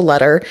customizable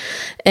letter.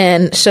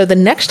 And so the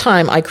next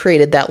time I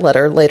created that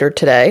letter later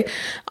today,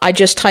 I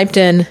just typed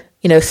in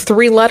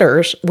 3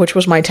 letters, which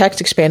was my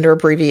TextExpander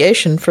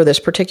abbreviation for this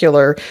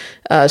particular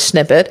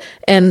snippet.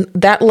 And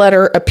that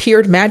letter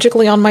appeared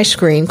magically on my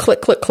screen.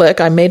 Click, click, click.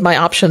 I made my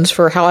options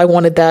for how I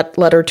wanted that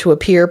letter to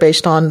appear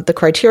based on the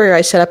criteria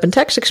I set up in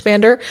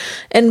TextExpander.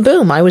 And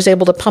boom, I was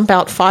able to pump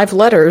out 5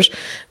 letters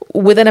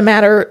within a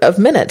matter of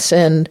minutes,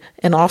 and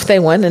off they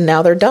went, and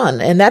now they're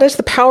done. And that is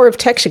the power of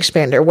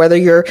TextExpander, whether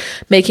you're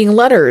making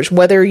letters,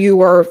 whether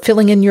you are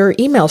filling in your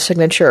email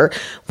signature,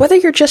 whether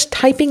you're just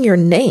typing your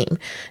name.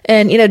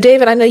 And,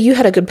 David, I know you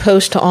had a good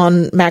post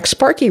on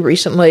MacSparky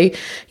recently.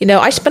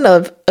 I spend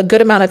a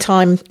good amount of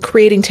time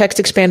creating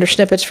TextExpander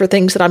snippets for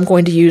things that I'm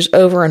going to use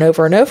over and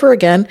over and over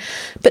again.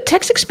 But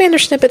TextExpander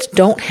snippets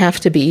don't have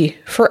to be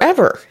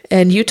forever.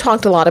 And you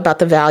talked a lot about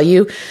the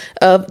value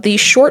of these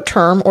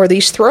short-term or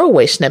these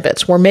throwaway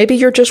snippets, where maybe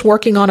you're just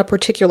working on a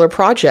particular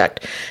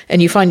project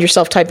and you find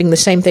yourself typing the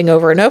same thing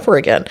over and over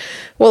again.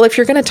 Well, if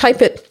you're going to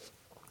type it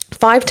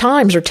 5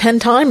 times or 10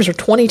 times or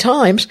 20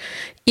 times,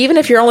 even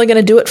if you're only going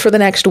to do it for the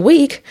next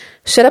week,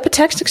 set up a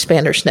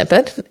TextExpander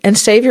snippet and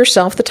save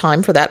yourself the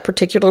time for that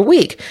particular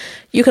week.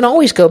 You can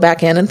always go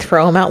back in and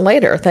throw them out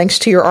later. Thanks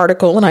to your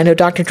article, and I know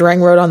Dr.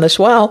 Drang wrote on this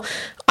well,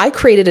 I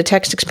created a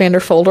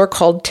TextExpander folder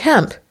called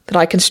Temp that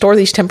I can store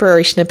these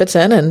temporary snippets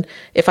in, and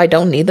if I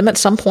don't need them at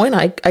some point,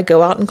 I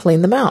go out and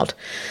clean them out.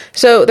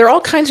 So there are all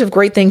kinds of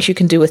great things you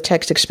can do with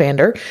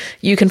TextExpander.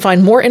 You can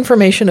find more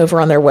information over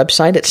on their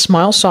website at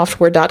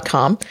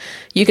smilesoftware.com.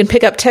 You can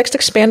pick up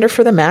TextExpander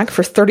for the Mac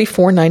for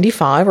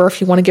 $34.95, or if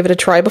you want to give it a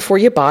try before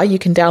you buy, you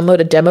can download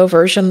a demo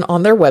version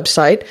on their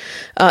website.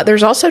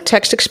 There's also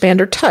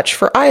TextExpander Touch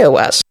for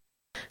iOS.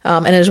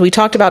 And as we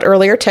talked about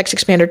earlier,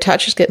 TextExpander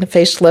Touch is getting a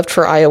facelift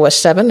for iOS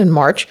 7 in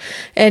March,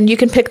 and you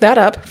can pick that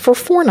up for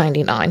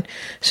 $4.99.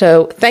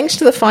 So thanks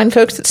to the fine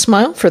folks at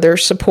Smile for their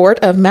support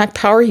of Mac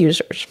Power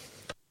users.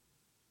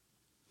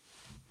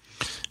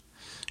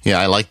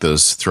 Yeah, I like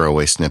those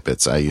throwaway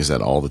snippets. I use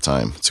that all the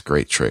time. It's a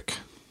great trick.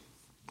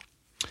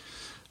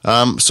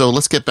 So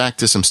let's get back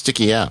to some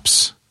sticky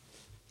apps.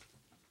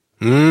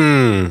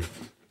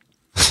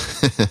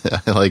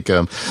 I like,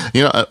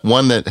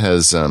 one that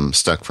has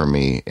stuck for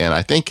me, and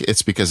I think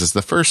it's because it's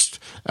the first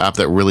app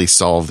that really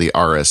solved the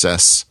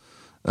RSS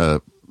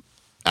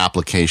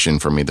application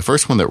for me. The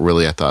first one that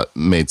really I thought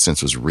made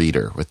sense was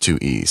Reader with 2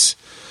 E's.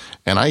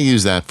 And I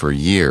used that for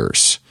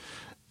years.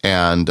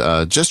 And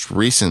just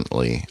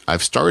recently,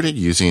 I've started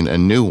using a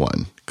new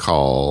one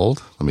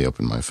called, let me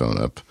open my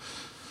phone up,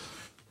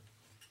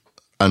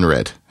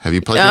 Unread. Have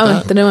you played with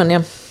that? The new one,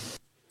 yeah.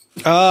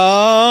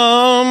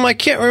 I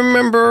can't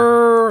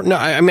remember. No,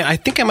 I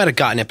think I might have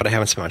gotten it, but I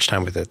haven't spent much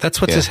time with it.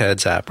 That's What's His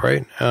Head's app,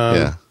 right?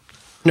 Yeah.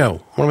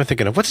 No, what am I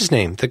thinking of? What's his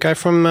name? The guy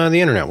from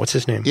the internet. What's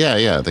his name?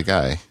 Yeah, the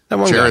guy. That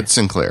one Jared guy.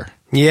 Sinclair.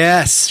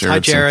 Yes. Hi,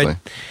 Jared.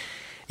 Sinclair.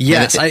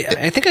 Yes,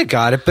 I think I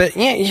got it, but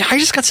yeah, I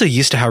just got so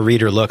used to how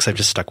Reader looks, I've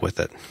just stuck with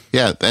it.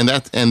 Yeah,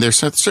 and there's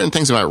certain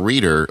things about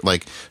Reader,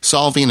 like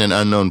solving an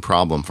unknown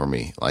problem for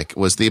me, like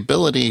was the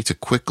ability to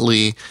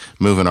quickly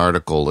move an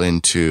article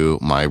into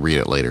my Read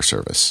It Later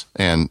service.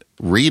 And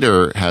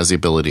Reader has the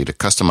ability to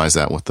customize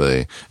that with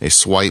a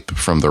swipe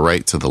from the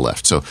right to the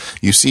left. So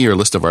you see your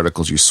list of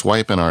articles, you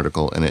swipe an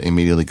article, and it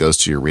immediately goes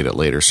to your Read It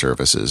Later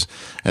services.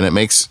 And it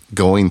makes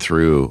going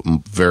through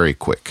very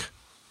quick,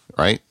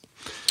 right?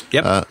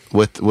 Yep.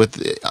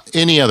 With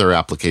any other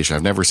application,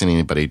 I've never seen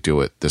anybody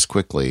do it this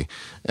quickly.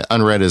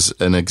 Unread is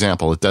an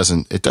example. It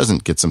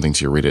doesn't get something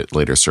to your Read It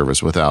Later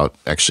service without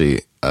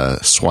actually a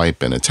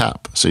swipe and a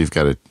tap. So you've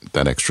got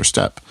that extra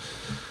step.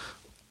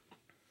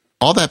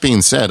 All that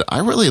being said, I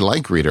really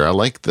like Reader. I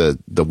like the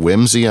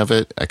whimsy of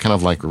it. I kind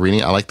of like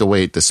reading. I like the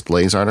way it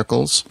displays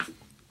articles.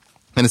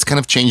 And it's kind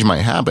of changed my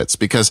habits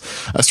because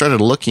I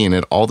started looking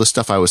at all the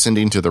stuff I was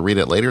sending to the Read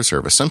It Later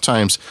service.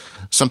 Sometimes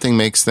something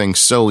makes things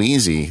so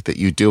easy that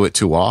you do it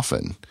too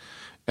often.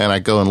 And I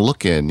go and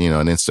look in,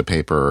 an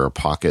Instapaper or a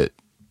Pocket,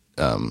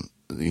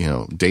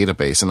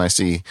 database, and I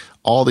see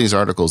all these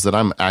articles that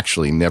I'm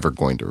actually never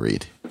going to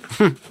read.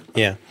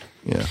 Yeah.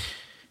 Yeah.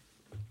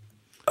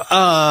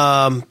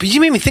 But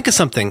you made me think of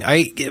something.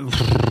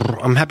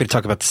 I'm happy to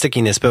talk about the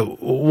stickiness,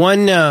 but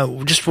one,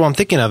 just while I'm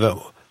thinking of it,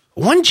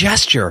 one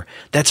gesture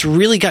that's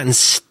really gotten,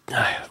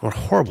 what a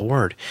horrible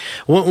word.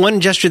 One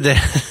gesture that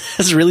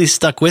has really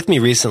stuck with me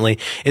recently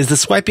is the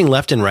swiping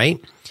left and right.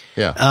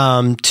 Yeah.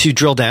 To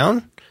drill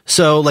down.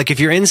 So like if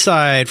you're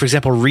inside, for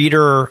example,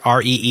 Reader,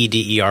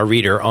 Reeder,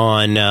 Reader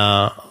on,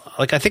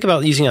 like I think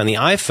about using it on the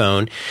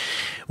iPhone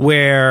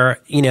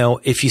where,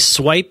 if you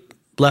swipe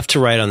left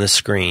to right on the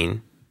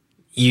screen,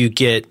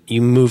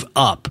 you move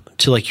up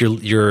to like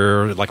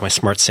your like my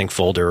Smart Sync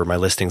folder or my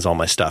listings, all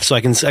my stuff. So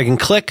I can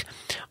click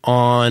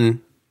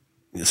on,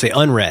 say,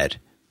 unread,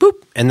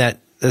 boop, and that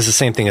is the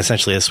same thing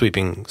essentially as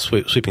sweeping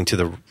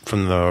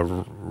from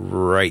the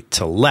right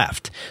to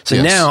left. So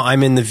yes. Now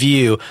I'm in the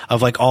view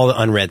of like all the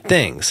unread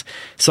things.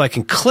 So I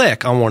can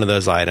click on one of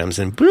those items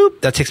and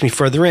boop, that takes me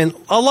further in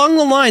along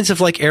the lines of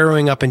like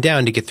arrowing up and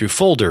down to get through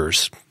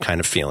folders kind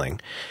of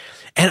feeling.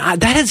 And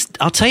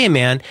I'll tell you,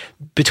 man,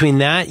 between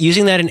that,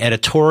 using that in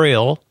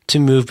editorial to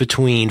move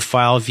between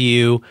file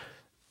view,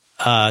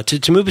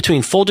 to move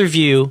between folder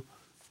view,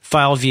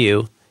 file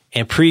view,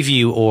 and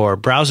preview or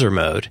browser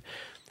mode,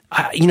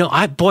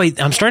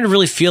 I'm starting to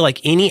really feel like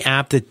any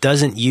app that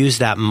doesn't use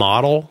that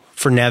model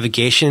for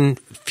navigation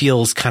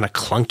feels kind of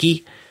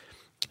clunky.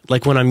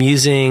 Like when I'm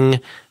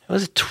using,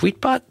 was it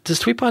Tweetbot? Does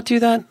Tweetbot do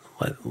that?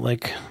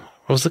 Like,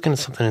 I was looking at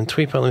something in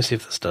Tweetbot. Let me see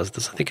if this does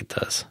this. I think it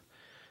does.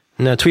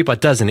 No, Tweetbot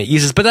doesn't. It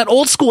uses, but that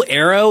old school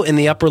arrow in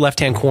the upper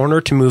left-hand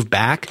corner to move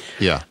back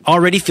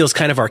already feels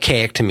kind of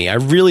archaic to me. I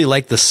really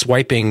like the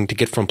swiping to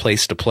get from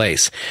place to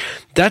place.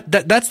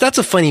 That's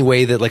a funny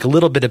way that like a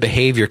little bit of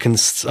behavior can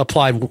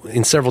apply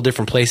in several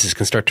different places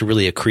can start to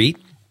really accrete.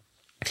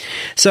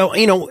 So,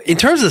 in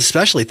terms of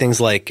especially things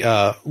like,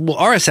 RSS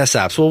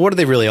apps, what are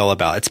they really all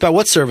about? It's about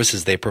what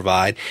services they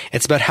provide.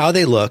 It's about how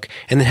they look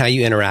and then how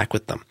you interact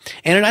with them.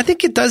 And I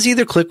think it does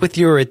either click with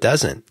you or it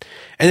doesn't.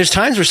 And there's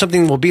times where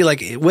something will be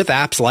like with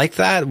apps like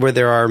that, where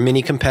there are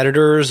many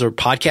competitors or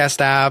podcast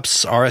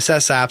apps,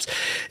 RSS apps,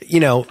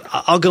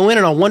 I'll go in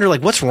and I'll wonder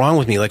like, what's wrong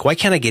with me? Like, why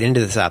can't I get into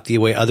this app the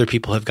way other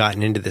people have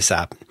gotten into this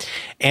app?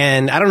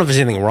 And I don't know if there's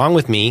anything wrong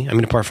with me. I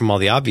mean, apart from all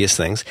the obvious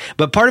things,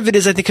 but part of it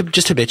is, I think,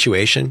 just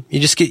habituation.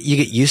 You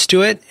get used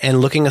to it and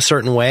looking a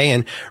certain way,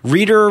 and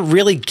Reader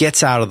really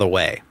gets out of the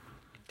way.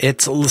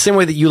 It's the same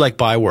way that you like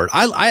Byword.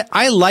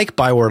 I like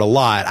Byword a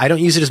lot. I don't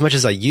use it as much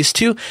as I used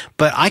to,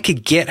 but I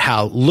could get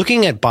how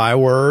looking at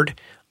Byword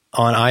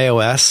on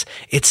iOS,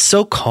 it's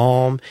so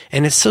calm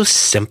and it's so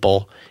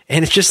simple.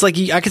 And it's just like,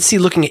 I could see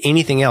looking at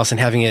anything else and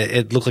having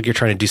it look like you're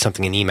trying to do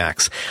something in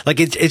Emacs. Like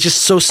it's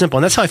just so simple.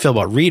 And that's how I feel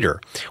about Reader.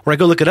 Where I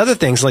go look at other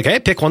things like, hey,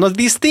 pick one of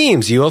these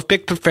themes. You have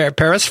picked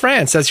Paris,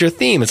 France as your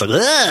theme. It's like,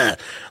 ugh.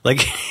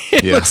 Like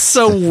it looks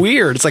so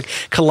weird. It's like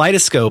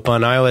Kaleidoscope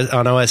on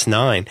OS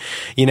 9,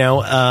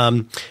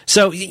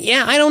 So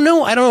yeah, I don't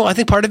know. I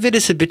think part of it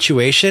is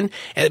habituation.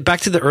 Back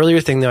to the earlier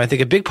thing though, I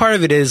think a big part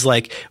of it is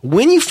like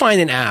when you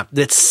find an app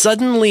that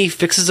suddenly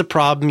fixes a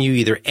problem you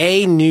either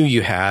A, knew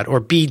you had,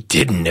 or B,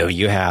 didn't know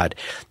you had,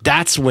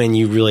 that's when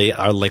you really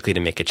are likely to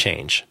make a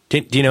change.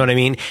 Do you know what I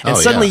mean? And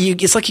suddenly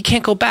it's like you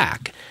can't go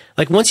back.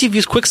 Like once you've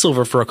used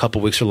Quicksilver for a couple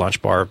of weeks or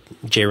LaunchBar,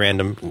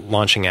 JRandom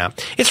launching app,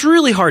 it's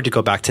really hard to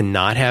go back to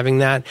not having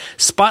that.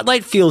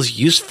 Spotlight feels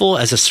useful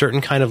as a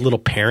certain kind of little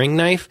paring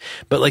knife,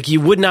 but like you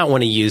would not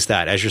want to use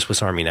that as your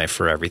Swiss Army knife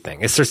for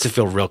everything. It starts to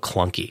feel real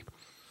clunky.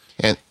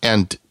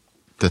 And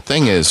the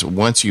thing is,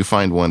 once you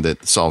find one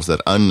that solves that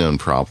unknown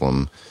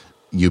problem,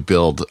 you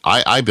build,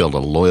 I build a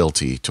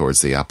loyalty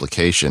towards the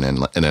application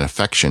and an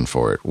affection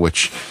for it,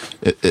 which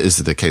is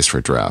the case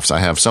for Drafts. I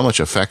have so much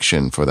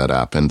affection for that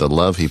app and the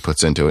love he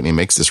puts into it, and he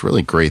makes this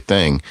really great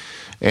thing.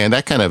 And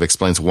that kind of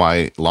explains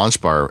why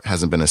LaunchBar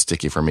hasn't been as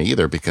sticky for me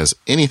either, because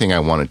anything I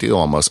want to do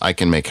almost, I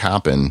can make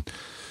happen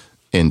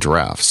in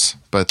Drafts.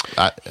 But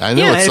I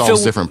know it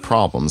solves different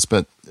problems,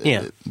 but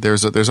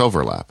there's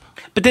overlap.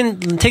 But then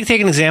take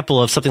an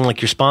example of something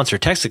like your sponsor,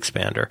 Text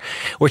Expander,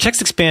 where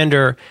Text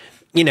Expander,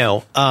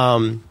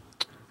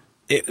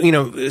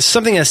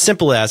 something as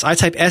simple as I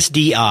type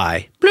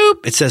SDI,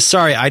 bloop, it says,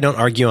 sorry, I don't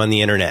argue on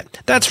the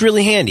internet. That's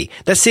really handy.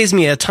 That saves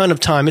me a ton of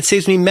time. It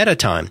saves me meta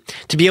time.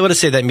 To be able to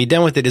say that and be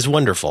done with it is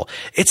wonderful.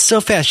 It's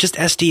so fast, just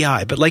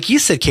SDI. But like you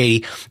said,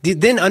 Katie,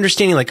 then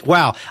understanding like,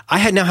 wow,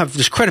 now have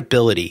this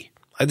credibility.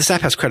 This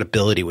app has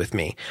credibility with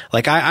me.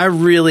 Like I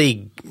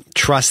really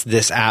trust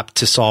this app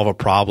to solve a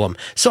problem.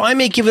 So I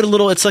may give it a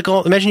little, it's like,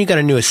 imagine you got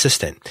a new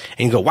assistant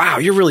and you go, wow,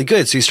 you're really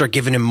good. So you start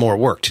giving him more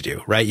work to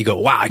do, right? You go,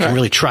 wow, I can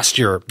really trust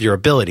your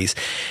abilities.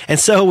 And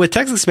so with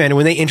Text Expander,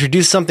 when they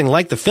introduce something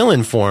like the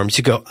fill-in forms,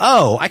 you go,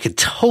 oh, I could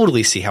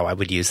totally see how I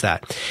would use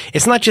that.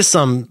 It's not just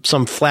some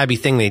flabby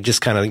thing they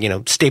just kind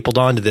of, stapled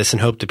onto this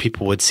and hoped that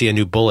people would see a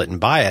new bullet and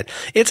buy it.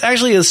 It's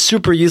actually a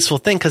super useful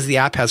thing because the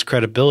app has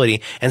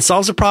credibility and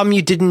solves a problem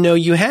you didn't know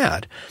you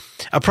had.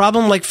 A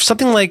problem like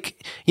something like,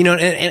 and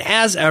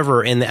as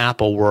ever in the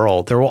Apple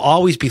world, there will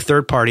always be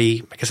third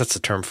party, I guess that's the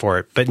term for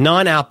it, but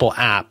non-Apple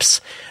apps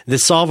that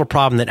solve a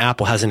problem that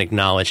Apple hasn't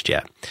acknowledged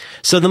yet.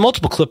 So the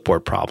multiple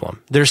clipboard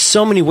problem, there's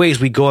so many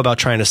ways we go about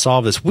trying to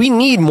solve this. We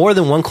need more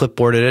than one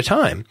clipboard at a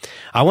time.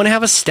 I want to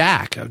have a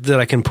stack that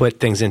I can put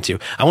things into.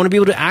 I want to be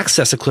able to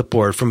access a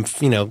clipboard from,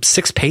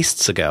 6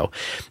 pastes ago.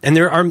 And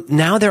there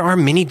are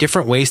many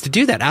different ways to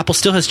do that. Apple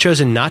still has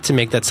chosen not to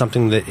make that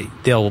something that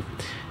they'll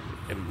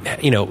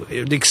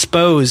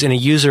expose in a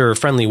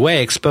user-friendly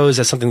way, expose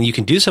as something that you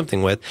can do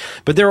something with.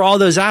 But there are all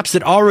those apps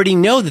that already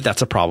know that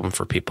that's a problem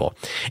for people.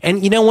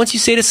 And, once you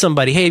say to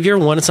somebody, hey, have you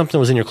ever wanted something that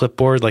was in your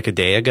clipboard like a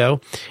day ago?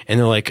 And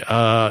they're like,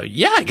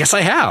 yeah, I guess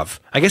I have.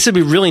 I guess it'd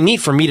be really neat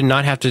for me to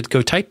not have to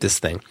go type this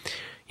thing.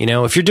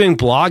 If you're doing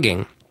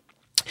blogging,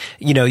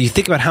 you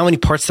think about how many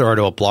parts there are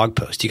to a blog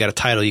post. You got a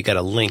title, you got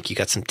a link, you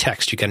got some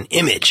text, you got an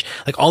image,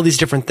 like all these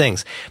different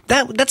things.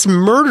 That's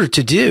murder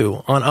to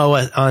do on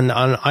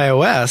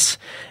iOS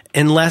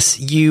unless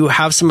you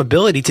have some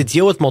ability to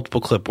deal with multiple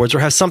clipboards or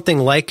have something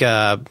like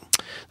URL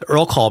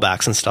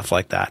callbacks and stuff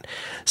like that.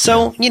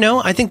 So,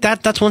 I think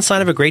that's one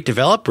sign of a great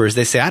developer is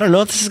they say, I don't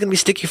know if this is going to be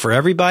sticky for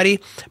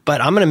everybody,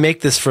 but I'm going to make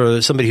this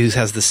for somebody who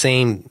has the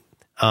same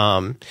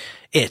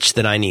itch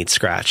that I need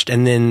scratched.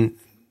 And then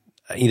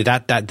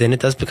then it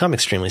does become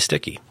extremely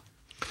sticky.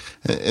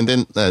 And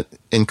then,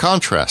 in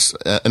contrast,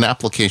 an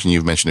application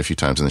you've mentioned a few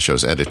times in the show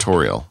is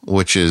Editorial,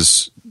 which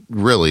is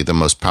really the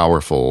most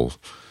powerful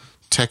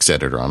text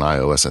editor on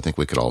iOS. I think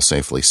we could all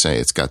safely say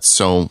it's got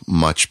so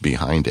much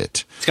behind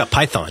it. It's got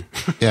Python.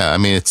 Yeah, I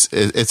mean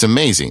it's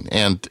amazing,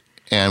 and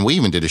we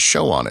even did a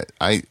show on it.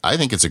 I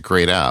think it's a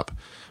great app,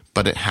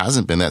 but it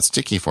hasn't been that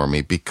sticky for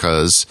me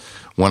because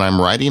when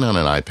I'm writing on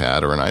an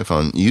iPad or an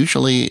iPhone,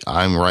 usually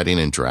I'm writing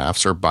in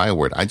drafts or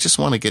byword. I just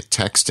want to get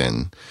text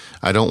in.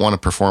 I don't want to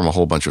perform a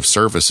whole bunch of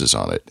services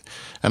on it.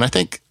 And I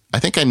think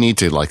I need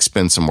to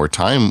spend some more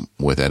time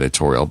with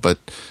Editorial, but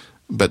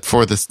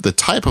for the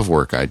type of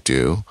work I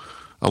do,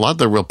 a lot of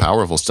the real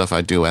powerful stuff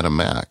I do at a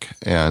Mac,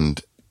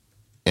 and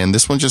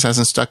this one just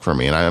hasn't stuck for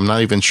me, and I'm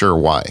not even sure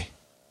why.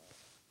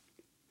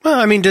 Well,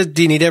 I mean, do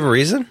you need to have a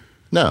reason?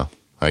 No.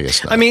 I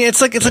guess not. I mean,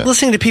 it's like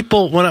listening to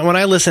people when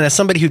I listen as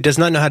somebody who does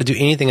not know how to do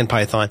anything in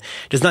Python,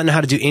 does not know how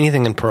to do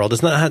anything in Perl,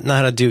 does not know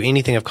how to do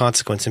anything of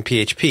consequence in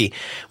PHP.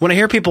 When I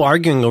hear people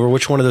arguing over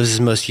which one of those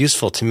is most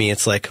useful to me,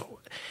 it's like,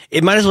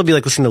 it might as well be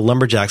like listening to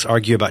lumberjacks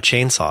argue about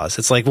chainsaws.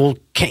 It's like, well,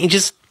 can't you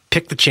just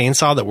pick the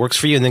chainsaw that works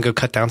for you and then go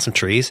cut down some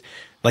trees?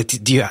 Like,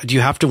 do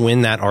you have to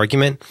win that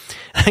argument?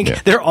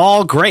 They're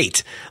all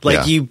great.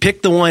 You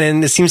pick the one,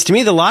 and it seems to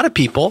me that a lot of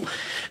people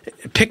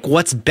pick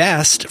what's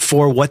best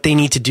for what they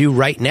need to do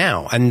right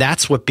now. And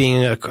that's what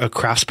being a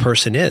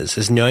craftsperson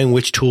is knowing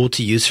which tool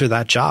to use for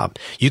that job.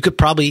 You could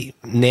probably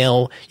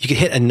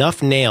hit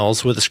enough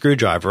nails with a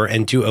screwdriver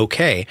and do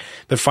okay.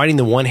 But finding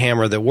the one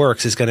hammer that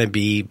works is going to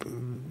be,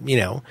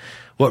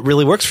 what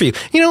really works for you.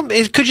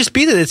 It could just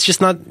be that it's just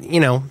not,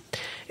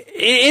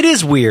 it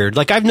is weird.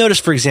 Like I've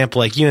noticed, for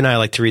example, you and I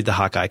like to read the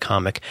Hawkeye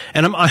comic,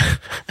 and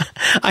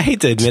I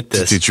hate to admit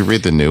this. Did you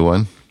read the new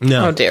one?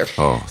 No. Oh dear.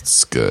 Oh,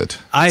 it's good.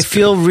 I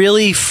feel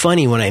really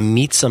funny when I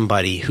meet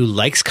somebody who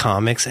likes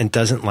comics and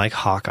doesn't like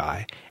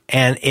Hawkeye.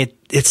 And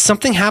it's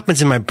something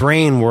happens in my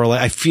brain where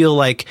I feel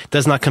like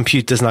does not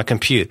compute.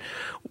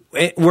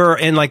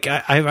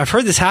 I've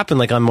heard this happen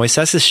on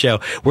Moises'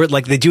 show where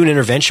they do an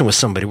intervention with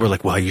somebody. We're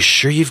like, well, are you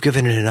sure you've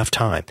given it enough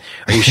time?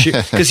 Are you sure?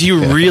 Because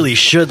you really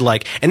should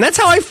and that's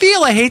how I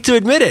feel. I hate to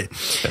admit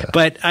it. Yeah.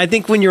 But I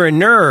think when you're a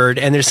nerd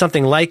and there's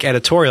something like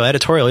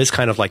Editorial is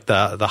kind of like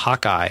the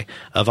Hawkeye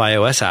of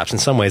iOS apps in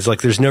some ways.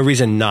 There's no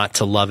reason not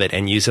to love it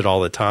and use it all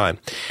the time.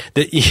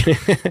 But,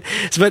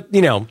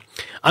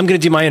 I'm going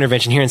to do my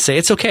intervention here and say,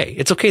 it's okay.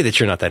 It's okay that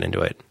you're not that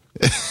into it.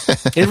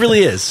 It really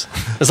is.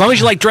 As long as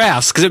you like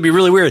drafts, because it'd be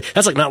really weird.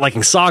 That's like not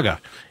liking Saga.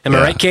 Am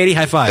I right, Katie?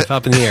 High five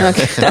up in the air.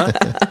 Okay.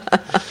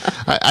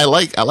 Huh? I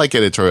like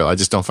Editorial. I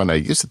just don't find I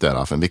use it that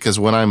often because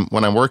when I'm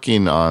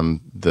working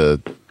on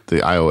the the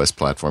iOS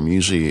platform.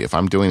 Usually, if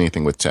I'm doing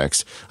anything with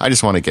text, I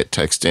just want to get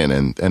text in.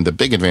 And the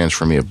big advantage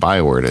for me of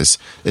Byword is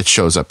it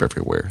shows up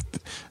everywhere.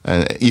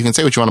 You can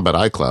say what you want about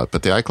iCloud,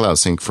 but the iCloud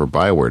sync for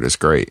Byword is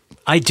great.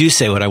 I do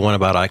say what I want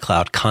about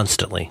iCloud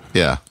constantly.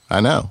 Yeah, I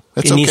know.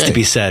 It needs to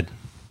be said.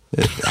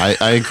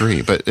 I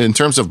agree. But in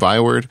terms of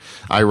Byword,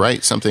 I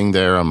write something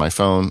there on my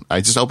phone.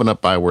 I just open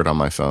up Byword on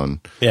my phone.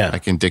 Yeah. I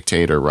can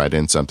dictate or write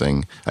in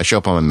something. I show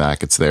up on my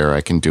Mac. It's there.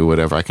 I can do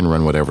whatever. I can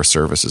run whatever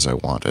services I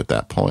want at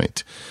that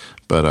point.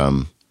 But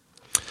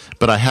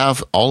I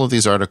have all of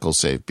these articles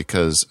saved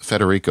because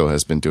Federico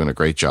has been doing a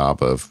great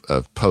job of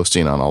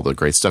posting on all the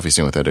great stuff he's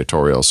doing with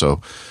editorial.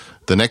 So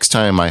the next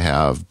time I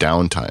have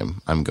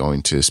downtime, I'm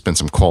going to spend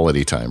some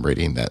quality time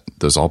reading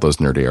all those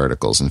nerdy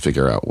articles and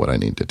figure out what I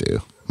need to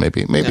do.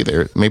 Maybe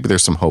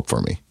there's some hope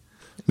for me.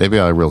 Maybe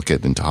I will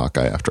get into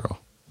Hawkeye after all.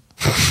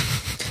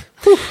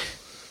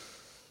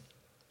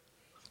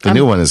 The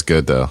new one is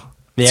good though.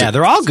 Yeah,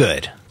 they're all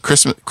good.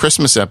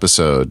 Christmas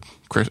episode,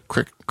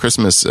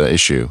 Christmas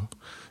issue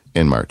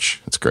in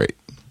March. It's great.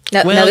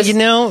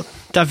 Well,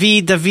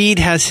 David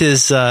has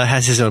his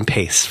own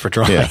pace for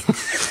drawing. Yeah.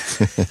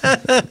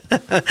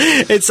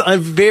 It's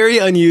very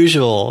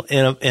unusual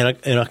in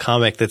a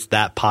comic that's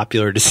that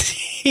popular to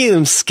see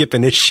him skip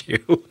an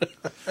issue.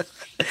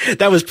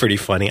 That was pretty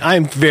funny.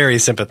 I'm very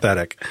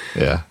sympathetic.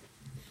 Yeah.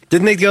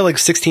 Didn't they go like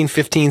 16,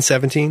 15,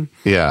 17?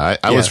 Yeah,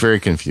 I was very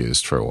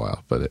confused for a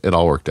while, but it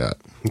all worked out.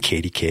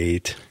 Katie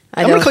Kate.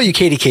 I'm going to call you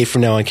Katie Kate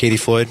from now on, Katie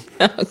Floyd.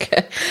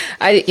 Okay.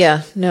 I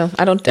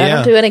don't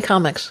do any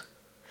comics.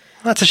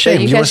 That's a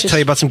shame. You want us to tell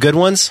you about some good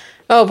ones?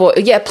 Oh boy,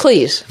 yeah,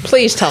 please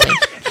tell me.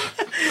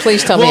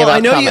 Please tell me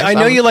about comics. I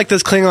know you like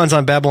those Klingons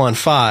on Babylon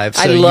 5,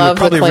 so I love you would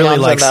probably the Klingons really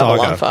like on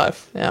Babylon Saga.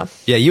 5. Yeah.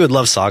 Yeah, you would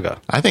love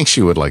Saga. I think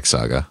she would like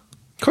Saga.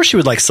 Of course she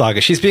would like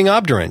Saga. She's being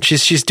obdurate.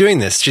 She's doing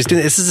this.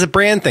 This is a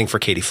brand thing for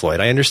Katie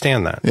Floyd. I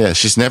understand that. Yeah,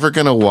 she's never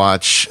going to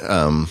watch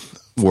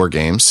War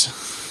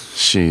Games.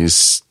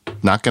 She's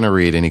not going to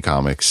read any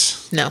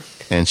comics. No.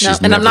 And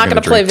I'm not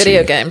going to play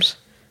video games.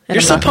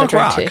 You're so punk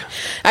rock.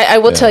 I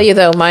will tell you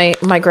though,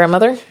 my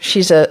grandmother,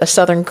 she's a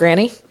Southern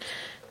granny.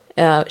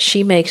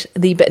 She makes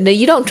the best. Now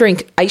you don't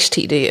drink iced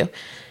tea, do you?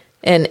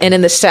 And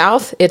in the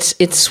South, it's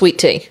sweet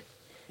tea.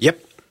 Yep.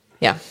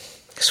 Yeah,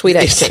 sweet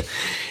iced tea.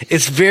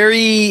 It's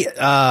very.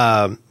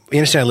 You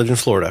understand? I lived in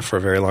Florida for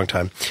a very long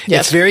time.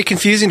 Yes. It's very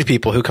confusing to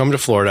people who come to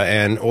Florida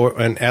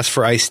and ask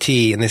for iced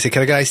tea, and they say,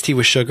 "Can I get iced tea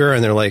with sugar?"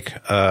 And they're like,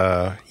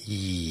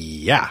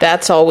 "Yeah."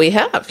 That's all we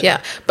have.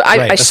 Yeah, but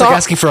I saw like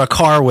asking for a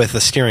car with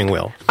a steering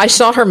wheel. I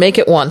saw her make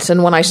it once,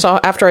 and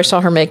after I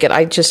saw her make it,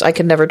 I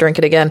could never drink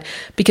it again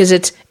because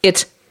it's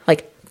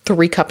like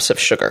 3 cups of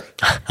sugar.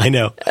 I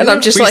know, and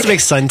I'm just we used to make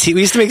sun tea.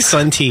 We used to make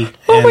sun tea.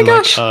 Oh my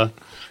gosh!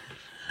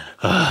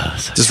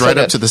 Just right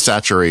up to the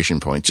saturation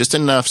point, just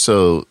enough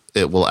so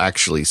it will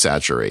actually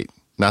saturate.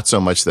 Not so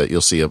much that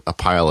you'll see a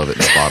pile of it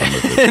in the bottom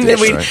of the and dish, then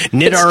we right?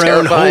 knit It's our terrifying.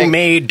 own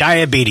homemade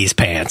diabetes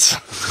pants.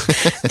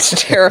 It's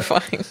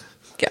terrifying.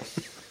 Yeah.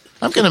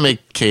 I'm going to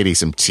make Katie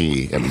some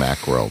tea at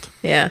Macworld.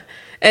 Yeah.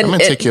 And I'm going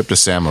to take you up to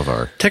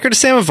Samovar. Take her to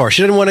Samovar.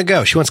 She doesn't want to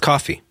go. She wants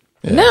coffee.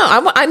 Yeah. No,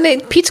 I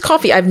made Pete's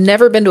Coffee. I've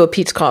never been to a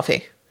Pete's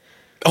Coffee.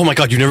 Oh my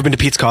God, you've never been to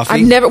Pete's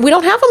Coffee? We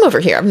don't have them over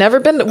here. I've never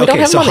been. We don't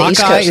have them on the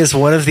East Hawkeye Coast. is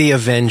one of the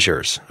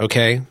Avengers,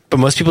 okay? But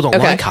most people don't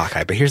like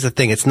Hawkeye. But here's the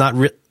thing: it's not.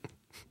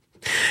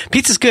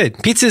 Pete's is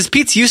good.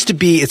 Pete's used to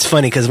be. It's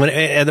funny because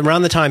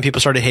around the time people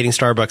started hating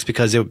Starbucks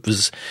because it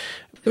was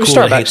cool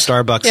Starbucks. to hate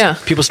Starbucks. Yeah.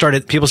 People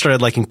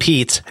started liking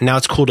Pete's, and now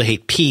it's cool to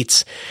hate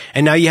Pete's.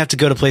 And now you have to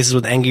go to places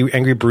with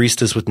angry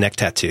baristas with neck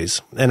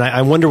tattoos. And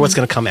I wonder what's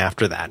going to come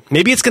after that.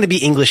 Maybe it's going to be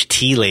English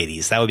tea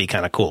ladies. That would be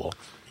kind of cool.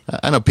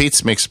 I know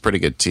Pete's makes pretty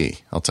good tea.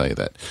 I'll tell you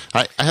that.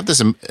 I have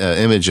this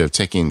image of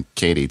taking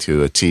Katie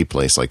to a tea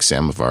place like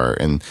Samovar,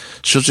 and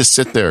she'll just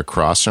sit there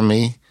across from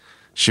me.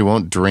 She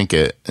won't drink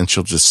it, and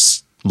she'll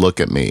just look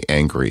at me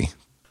angry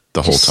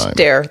the whole time.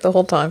 Stare the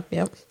whole time.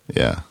 Yep.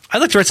 Yeah. I'd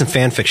like to write some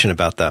fan fiction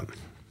about that.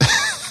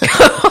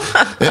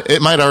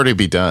 It might already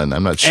be done.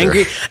 I'm not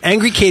sure.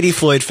 Angry Katie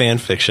Floyd fan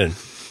fiction.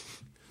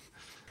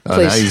 Now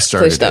you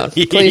started please don't.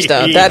 it. Please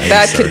don't.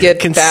 That could get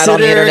bad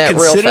on the internet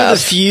real Consider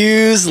fast. the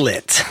fuse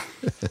lit.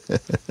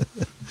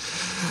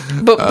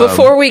 But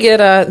before we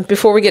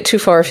get too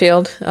far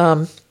afield,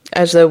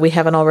 as though we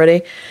haven't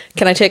already,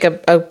 can I take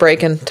a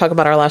break and talk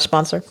about our last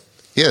sponsor?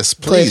 Yes,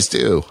 please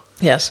do.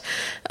 Yes,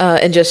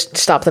 and just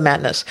stop the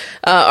madness.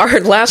 Our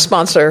last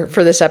sponsor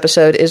for this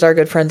episode is our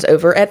good friends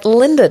over at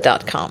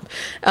lynda.com.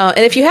 And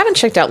if you haven't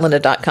checked out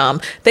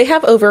lynda.com, they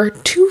have over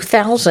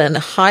 2,000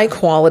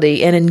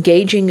 high-quality and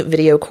engaging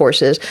video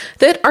courses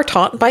that are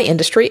taught by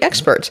industry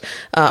experts.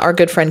 Our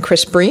good friend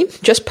Chris Breen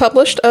just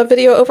published a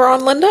video over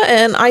on Lynda,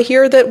 and I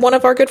hear that one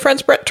of our good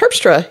friends, Brett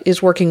Terpstra,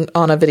 is working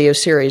on a video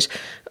series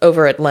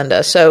over at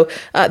Lynda. So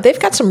they've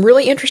got some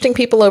really interesting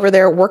people over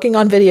there working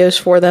on videos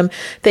for them.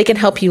 They can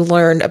help you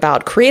learn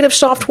about creative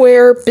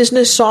software,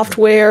 business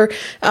software,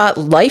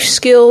 life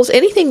skills,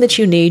 anything that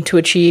you need to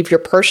achieve your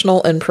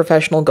personal and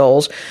professional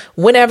goals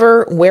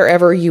whenever,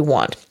 wherever you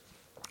want.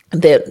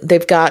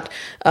 They've got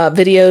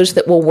videos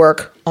that will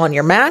work on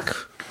your Mac,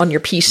 on your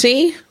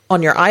PC,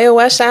 on your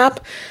iOS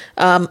app.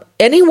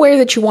 Anywhere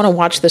that you want to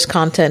watch this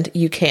content,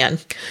 you can.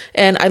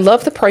 And I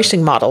love the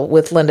pricing model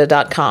with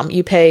lynda.com.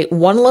 You pay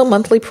one low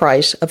monthly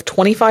price of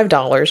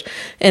 $25,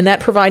 and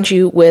that provides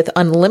you with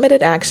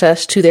unlimited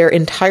access to their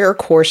entire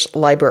course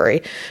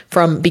library.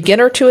 From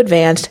beginner to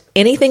advanced,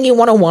 anything you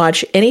want to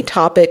watch, any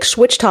topic,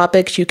 switch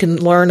topics. You can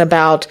learn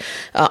about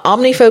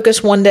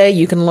OmniFocus one day.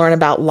 You can learn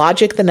about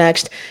Logic the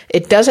next.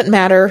 It doesn't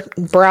matter.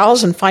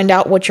 Browse and find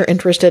out what you're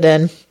interested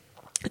in.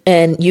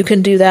 And you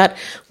can do that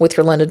with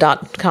your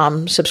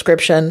lynda.com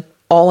subscription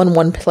all in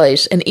one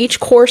place. And each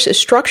course is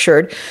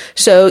structured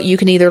so you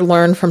can either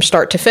learn from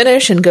start to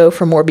finish and go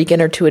from more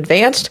beginner to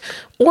advanced,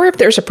 or if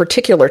there's a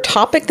particular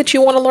topic that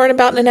you want to learn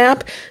about in an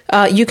app,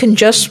 you can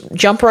just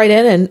jump right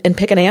in and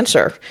pick an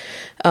answer.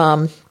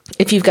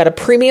 If you've got a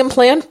premium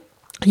plan,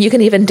 you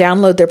can even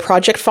download their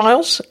project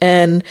files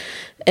and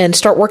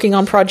start working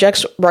on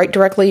projects right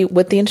directly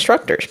with the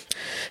instructors.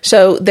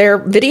 So their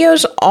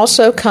videos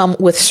also come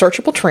with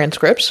searchable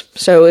transcripts.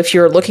 So if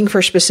you're looking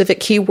for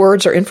specific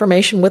keywords or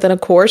information within a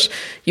course,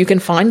 you can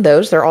find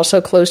those. They're also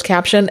closed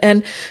caption.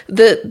 And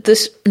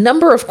this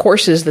number of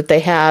courses that they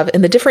have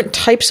and the different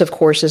types of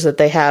courses that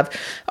they have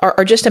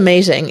are just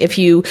amazing. If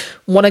you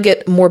want to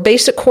get more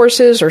basic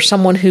courses or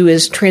someone who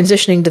is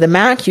transitioning to the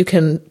Mac, you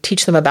can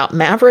teach them about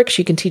Mavericks.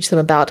 You can teach them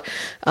about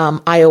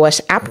iOS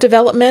app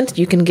development.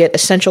 You can get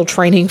essential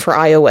training for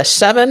iOS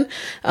 7,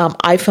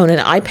 iPhone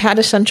and iPad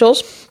essentials.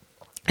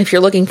 If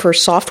you're looking for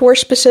software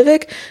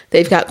specific,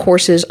 they've got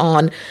courses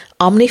on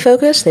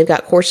OmniFocus. They've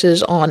got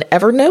courses on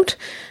Evernote,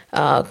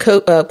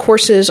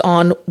 courses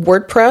on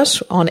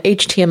WordPress, on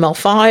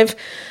HTML5,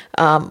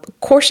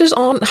 courses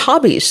on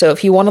hobbies. So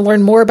if you want to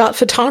learn more about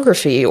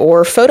photography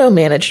or photo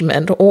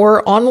management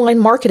or online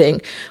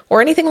marketing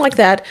or anything like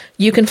that,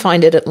 you can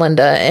find it at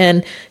Lynda.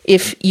 And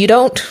if you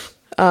don't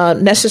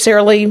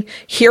necessarily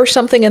hear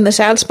something in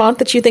this ad spot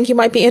that you think you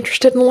might be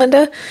interested in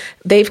Lynda,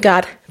 they've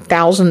got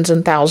thousands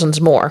and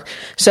thousands more.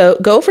 So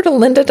go over to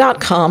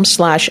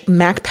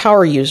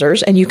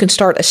lynda.com/MacPowerUsers and you can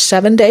start a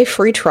 7-day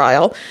free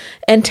trial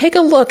and take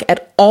a look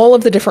at all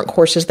of the different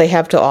courses they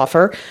have to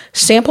offer.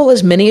 Sample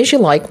as many as you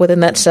like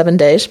within that 7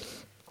 days.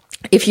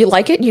 If you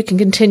like it, you can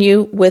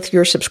continue with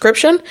your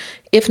subscription.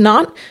 If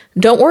not,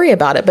 don't worry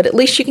about it, but at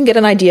least you can get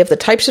an idea of the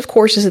types of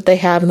courses that they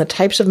have and the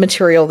types of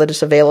material that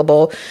is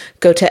available.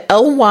 Go to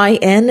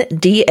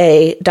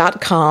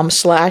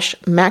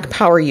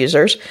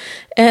lynda.com/MacPowerUsers.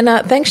 And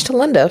thanks to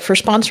Lynda for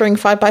sponsoring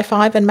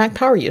 5x5 and Mac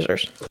Power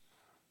Users.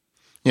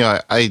 You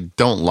know, I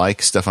don't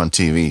like stuff on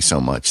TV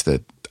so much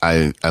that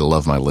I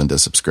love my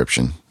Lynda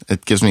subscription.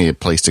 It gives me a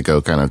place to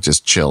go kind of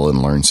just chill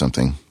and learn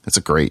something. It's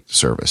a great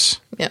service.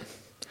 Yeah.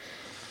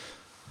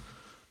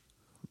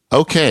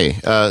 Okay,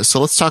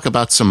 so let's talk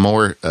about some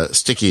more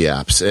sticky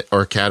apps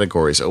or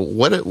categories.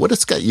 What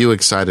has got you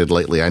excited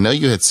lately? I know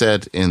you had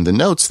said in the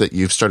notes that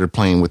you've started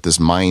playing with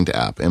this Mind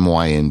app,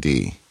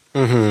 MYND.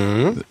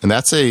 Mm-hmm. And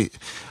that's I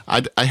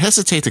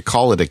hesitate to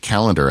call it a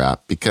calendar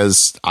app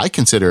because I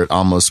consider it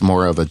almost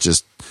more of a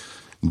just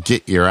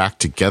get your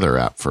act together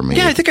app for me.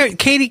 Yeah, I think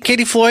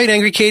Katie Floyd,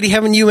 Angry Katie,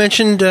 haven't you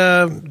mentioned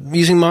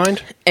using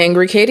Mind?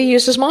 Angry Katie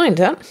uses Mind,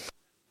 huh?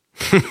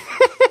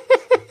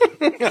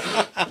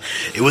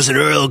 It was an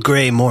Earl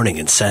Grey morning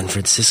in San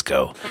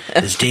Francisco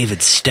as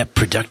David stepped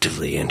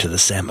productively into the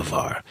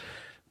samovar.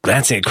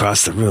 Glancing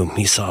across the room,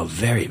 he saw a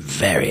very,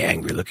 very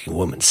angry-looking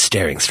woman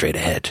staring straight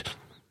ahead.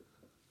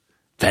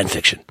 Fan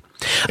fiction.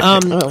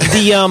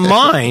 The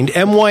Mind,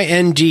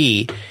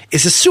 MYND,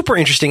 is a super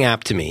interesting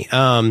app to me.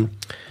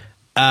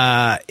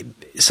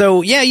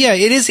 So yeah,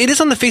 it is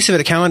on the face of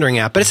it a calendaring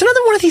app, but it's another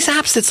one of these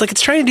apps that's like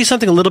it's trying to do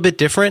something a little bit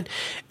different.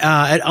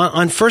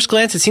 On first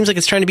glance, it seems like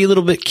it's trying to be a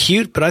little bit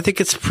cute, but I think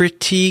it's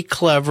pretty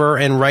clever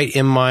and right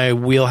in my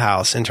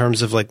wheelhouse in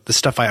terms of like the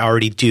stuff I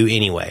already do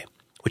anyway,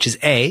 which is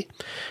A,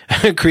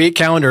 create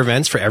calendar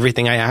events for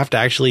everything I have to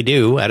actually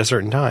do at a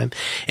certain time,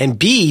 and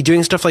B,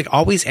 doing stuff like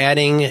always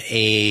adding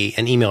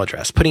an email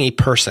address, putting a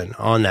person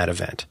on that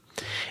event.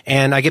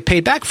 And I get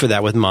paid back for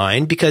that with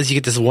Mind because you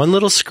get this one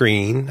little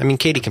screen. I mean,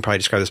 Katie can probably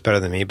describe this better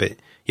than me, but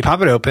you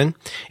pop it open.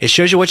 It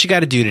shows you what you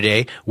got to do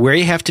today, where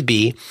you have to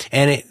be,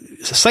 and it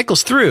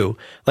cycles through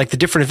like the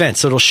different events.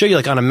 So it'll show you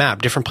like on a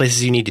map different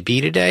places you need to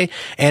be today,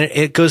 and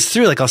it goes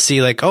through like I'll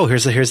see like, oh,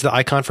 here's the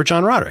icon for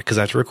John Roderick because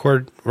I have to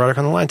record Roderick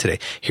on the line today.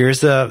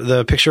 Here's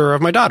the picture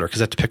of my daughter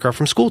because I have to pick her up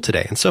from school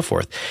today, and so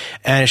forth.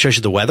 And it shows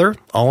you the weather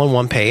all on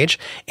one page,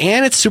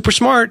 and it's super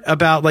smart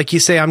about like you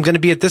say, I'm going to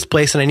be at this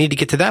place and I need to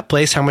get to that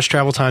place. How much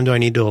travel time do I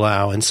need to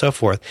allow, and so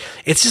forth.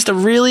 It's just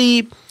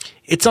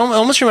it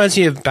almost reminds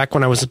me of back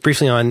when I was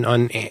briefly on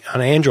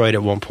Android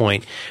at one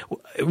point.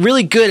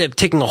 Really good at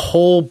taking a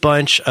whole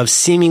bunch of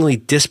seemingly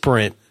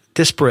disparate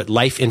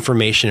life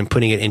information and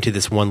putting it into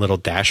this one little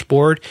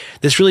dashboard.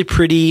 This really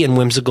pretty and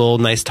whimsical,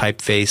 nice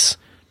typeface.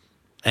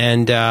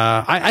 And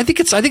I think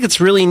it's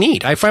really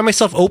neat. I find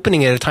myself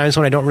opening it at times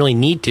when I don't really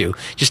need to,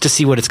 just to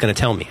see what it's going to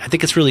tell me. I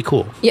think it's really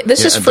cool. Yeah,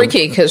 this is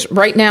freaky because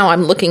right now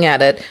I'm looking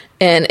at it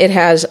and it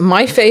has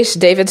my face,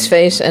 David's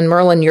face, and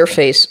Merlin, your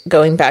face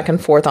going back and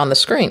forth on the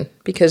screen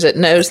because it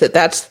knows that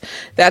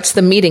that's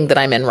the meeting that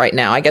I'm in right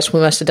now. I guess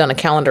we must have done a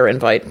calendar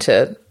invite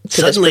to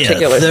Suddenly this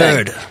particular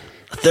thing.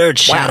 A third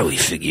shadowy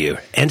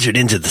figure entered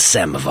into the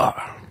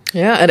samovar.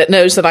 Yeah, and it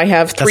knows that I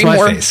have three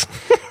more. Face.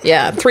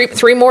 Yeah,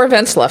 three more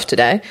events left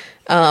today.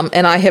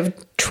 And I have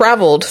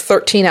traveled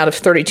 13 out of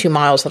 32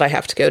 miles that I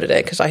have to go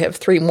today because I have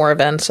 3 more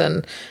events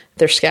and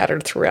they're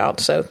scattered throughout.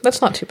 So that's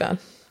not too bad.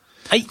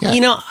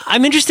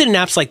 I'm interested in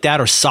apps like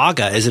that, or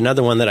Saga is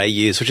another one that I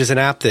use, which is an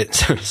app that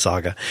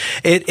Saga.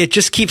 It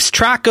just keeps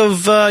track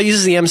of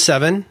uses the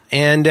M7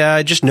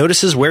 and just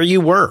notices where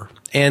you were.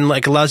 And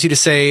like allows you to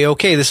say,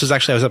 okay, I was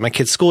at my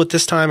kid's school at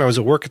this time. I was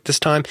at work at this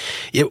time.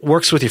 It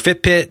works with your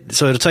Fitbit.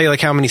 So it'll tell you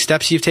like how many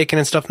steps you've taken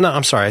and stuff. No,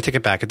 I'm sorry. I take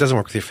it back. It doesn't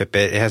work with your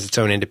Fitbit. It has its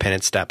own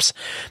independent steps.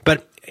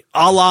 But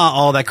a la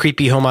all that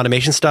creepy home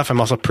automation stuff,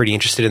 I'm also pretty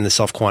interested in the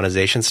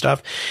self-quantization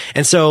stuff.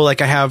 And so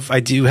like I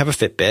do have a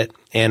Fitbit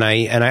and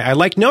I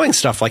like knowing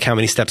stuff like how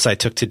many steps I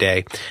took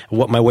today,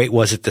 what my weight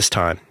was at this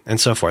time and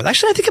so forth.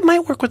 Actually, I think it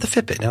might work with the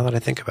Fitbit now that I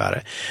think about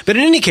it. But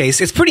in any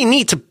case, it's pretty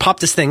neat to pop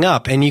this thing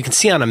up and you can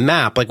see on a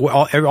map, like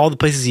all the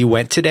places you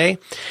went today.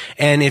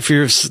 And if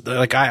you're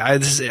like,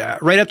 this is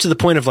right up to the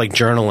point of like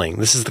journaling,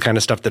 this is the kind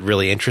of stuff that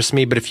really interests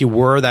me. But if you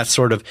were that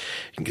sort of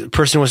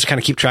person who wants to kind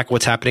of keep track of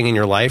what's happening in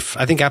your life,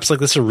 I think apps like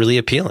this are really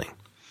appealing.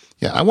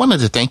 Yeah, I wanted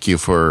to thank you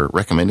for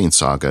recommending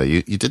Saga.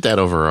 You did that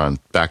over on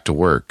Back to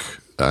Work,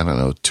 I don't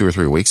know, 2 or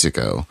 3 weeks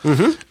ago.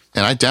 Mm-hmm.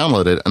 And I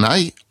downloaded it, and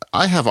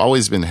I have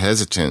always been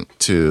hesitant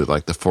to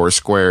like the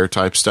Foursquare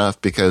type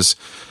stuff because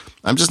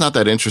I'm just not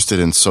that interested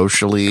in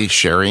socially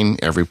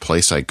sharing every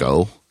place I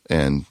go.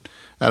 And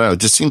I don't know, it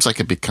just seems like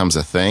it becomes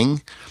a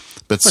thing.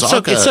 But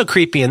Saga, it's so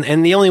creepy.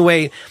 And the only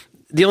way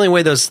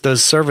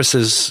those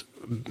services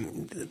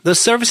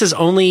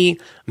only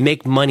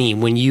make money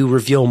when you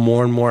reveal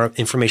more and more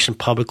information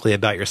publicly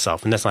about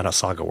yourself, and that's not how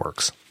Saga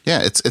works.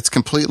 Yeah, it's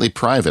completely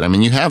private. I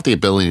mean, you have the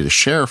ability to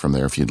share from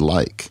there if you'd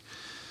like.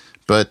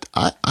 But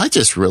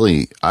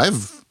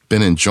I've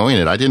been enjoying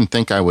it. I didn't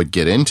think I would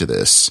get into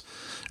this.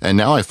 And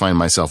now I find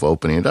myself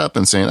opening it up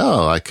and saying,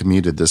 oh, I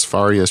commuted this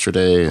far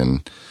yesterday.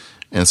 And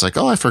it's like,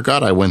 oh, I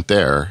forgot I went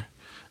there.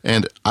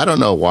 And I don't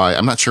know why.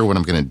 I'm not sure what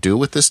I'm going to do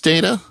with this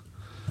data.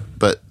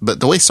 But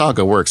the way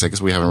Saga works, I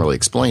guess we haven't really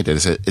explained it,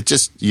 is it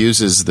just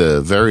uses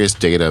the various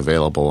data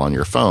available on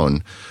your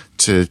phone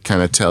to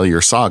kind of tell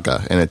your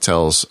Saga. And it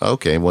tells,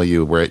 okay, well,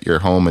 you were at your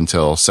home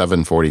until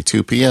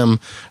 7:42 p.m.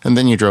 and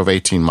then you drove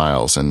 18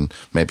 miles and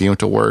maybe you went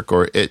to work,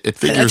 or it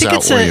figures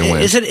out where you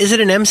went. Is it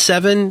an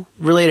M7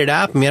 related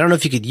app? I mean, I don't know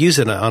if you could use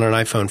it on an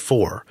iPhone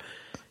 4.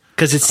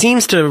 Because it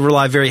seems to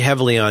rely very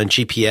heavily on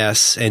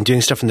GPS and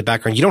doing stuff in the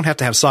background. You don't have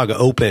to have Saga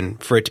open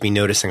for it to be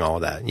noticing all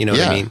of that. You know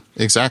what I mean?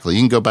 Exactly.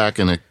 You can go back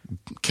and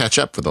catch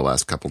up for the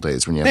last couple of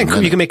days when you have a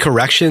minute. You can make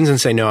corrections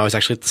and say, no, I was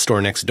actually at the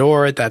store next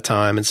door at that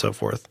time and so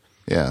forth.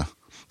 Yeah.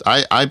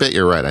 I bet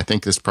you're right. I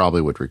think this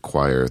probably would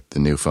require the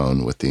new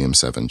phone with the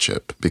M7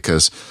 chip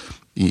because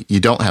you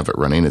don't have it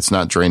running. It's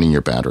not draining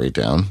your battery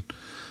down.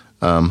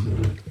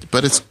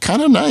 But it's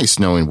kind of nice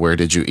knowing where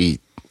did you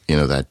eat,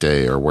 that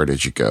day, or where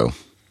did you go.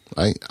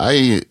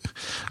 I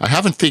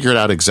haven't figured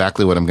out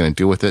exactly what I'm going to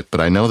do with it,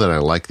 but I know that I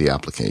like the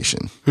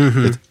application.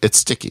 Mm-hmm. It's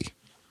sticky.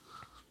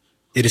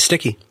 It is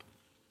sticky.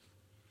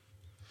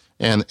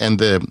 And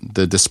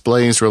the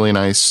display is really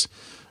nice.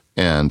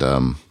 And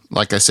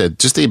like I said,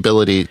 just the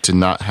ability to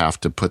not have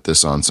to put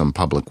this on some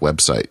public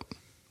website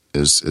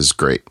is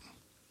great.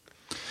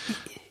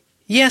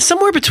 Yeah,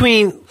 somewhere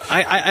between,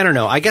 I don't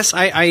know. I guess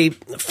I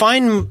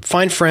find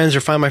friends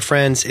or find my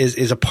friends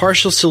is a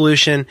partial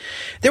solution.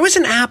 There was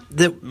an app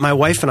that my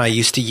wife and I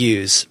used to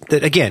use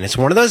that, again, it's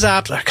one of those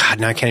apps. Oh God,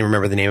 now I can't even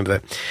remember the name of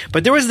it.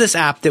 But there was this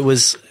app that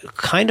was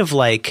kind of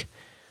like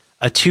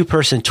a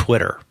 2-person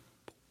Twitter.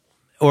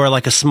 Or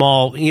like a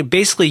small,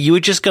 basically you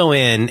would just go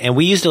in, and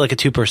we used it like a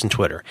 2-person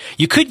Twitter.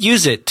 You could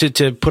use it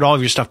to put all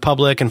of your stuff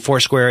public and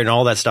Foursquare and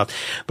all that stuff.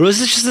 But it was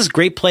just this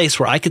great place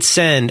where I could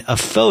send a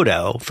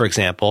photo, for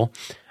example.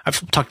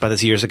 I've talked about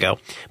this years ago,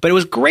 but it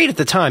was great at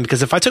the time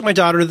because if I took my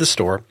daughter to the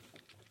store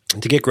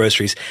to get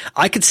groceries,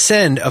 I could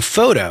send a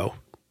photo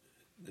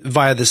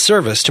via the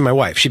service to my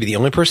wife. She'd be the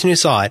only person who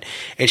saw it,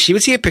 and she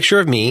would see a picture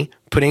of me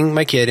putting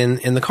my kid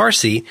in the car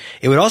seat.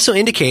 It would also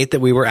indicate that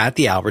we were at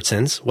the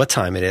Albertsons, what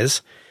time it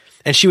is.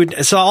 And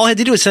so all I had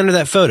to do was send her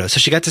that photo. So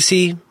she got to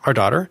see our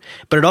daughter,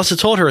 but it also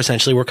told her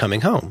essentially we're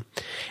coming home.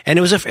 And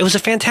it was a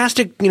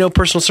fantastic,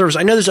 personal service.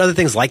 I know there's other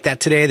things like that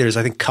today. There's,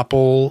 I think,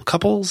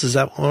 couples, is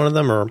that one of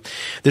them? Or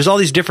there's all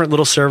these different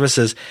little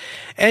services.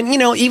 And,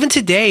 even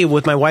today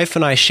with my wife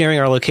and I sharing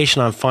our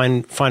location on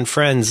Find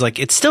Friends, like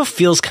it still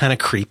feels kind of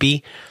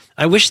creepy.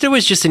 I wish there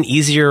was just an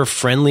easier,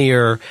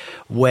 friendlier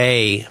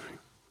way.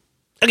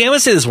 Okay, I'm going to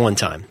say this one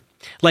time.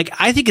 Like,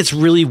 I think it's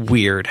really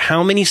weird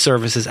how many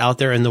services out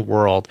there in the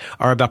world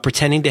are about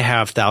pretending to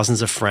have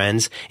thousands of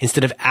friends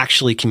instead of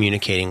actually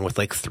communicating with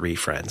like 3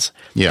 friends.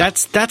 Yeah.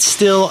 That's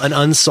still an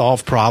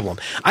unsolved problem.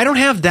 I don't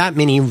have that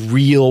many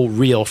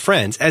real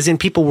friends, as in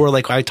people where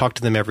like I talk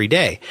to them every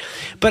day.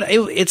 But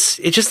it's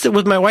just that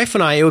with my wife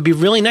and I, it would be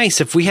really nice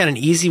if we had an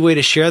easy way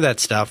to share that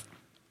stuff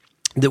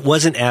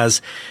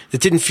that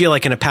didn't feel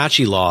like an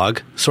Apache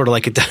log, sort of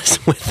like it does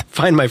with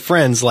Find My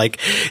Friends, like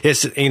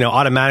it's,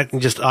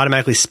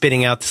 automatically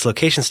spitting out this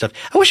location stuff.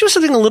 I wish it was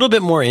something a little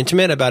bit more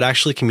intimate about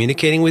actually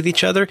communicating with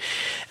each other.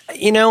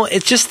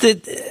 It's just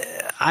that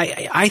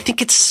I think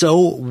it's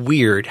so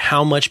weird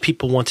how much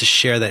people want to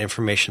share that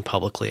information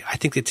publicly. I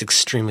think it's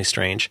extremely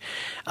strange.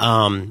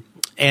 And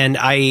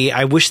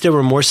I wish there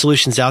were more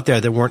solutions out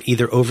there that weren't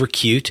either over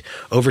cute,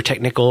 over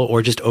technical,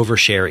 or just over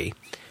sherry.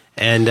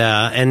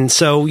 And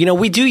so,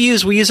 we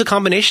use a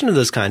combination of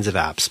those kinds of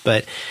apps,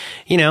 but,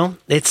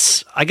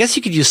 I guess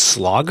you could use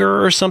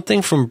Slogger or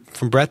something from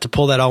Brett to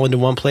pull that all into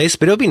one place,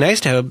 but it would be nice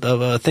to have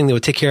a thing that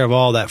would take care of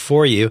all that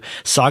for you.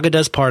 Saga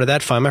does part of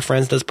that. Find My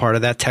Friends does part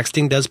of that.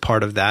 Texting does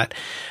part of that.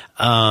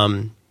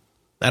 I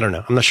don't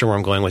know. I'm not sure where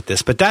I'm going with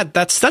this, but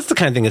that's the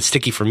kind of thing that's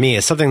sticky for me.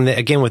 It's something that,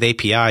 again, with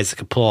APIs that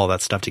could pull all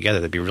that stuff together.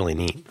 That'd be really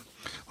neat.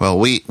 Well,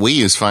 we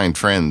use Find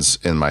Friends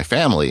in my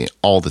family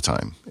all the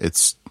time.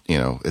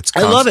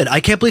 I love it.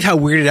 I can't believe how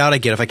weirded out I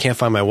get if I can't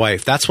find my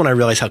wife. That's when I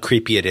realize how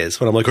creepy it is.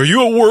 When I'm like, "Are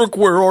you at work?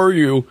 Where are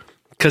you?"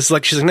 Because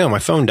she's like, "No, my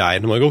phone died."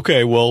 And I'm like,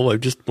 "Okay, well, I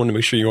just want to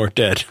make sure you aren't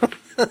dead."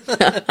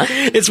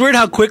 It's weird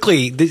how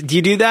quickly. Do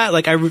you do that?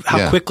 Like,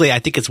 how quickly I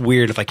think it's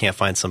weird if I can't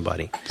find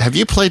somebody. Have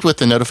you played with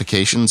the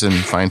notifications in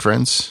Find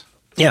Friends?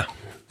 Yeah.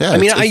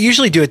 I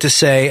usually do it to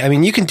say.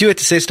 You can do it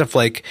to say stuff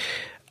like.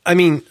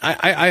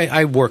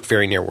 I work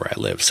very near where I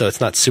live, so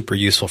it's not super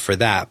useful for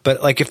that.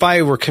 But like if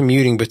I were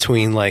commuting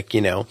between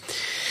the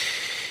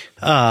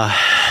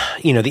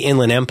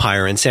Inland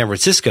Empire and San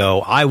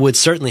Francisco, I would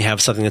certainly have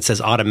something that says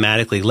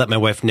automatically let my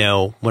wife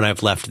know when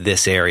I've left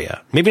this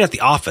area. Maybe not the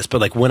office, but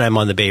like when I'm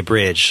on the Bay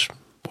Bridge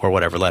or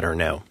whatever, let her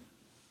know.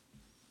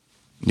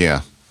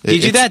 Yeah. Do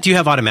you do that? Do you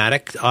have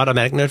automatic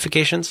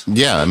notifications?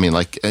 Yeah.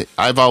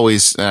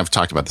 I've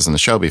talked about this on the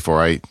show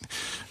before.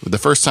 The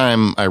first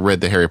time I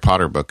read the Harry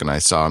Potter book and I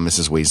saw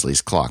Mrs.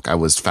 Weasley's clock, I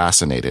was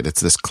fascinated.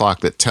 It's this clock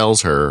that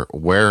tells her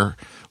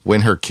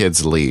when her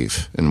kids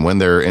leave and when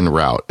they're en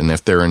route and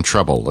if they're in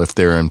trouble, if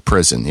they're in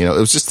prison. It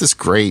was just this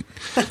great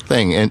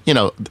thing. And,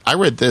 I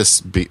read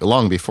this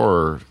long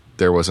before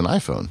there was an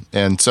iPhone.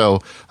 And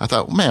so I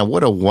thought, man,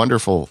 what a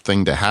wonderful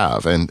thing to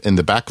have. And in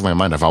the back of my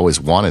mind, I've always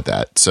wanted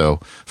that. So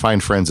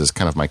Find Friends is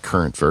kind of my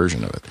current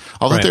version of it.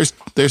 Although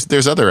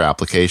there's other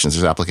applications.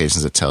 There's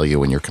applications that tell you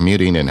when you're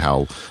commuting and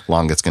how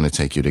long it's going to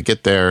take you to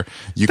get there.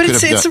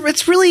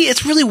 It's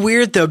really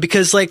weird though,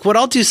 because like what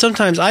I'll do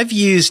sometimes, I've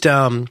used,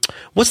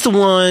 what's the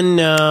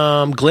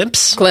one,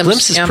 Glimpse?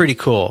 Glimpse is pretty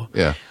cool.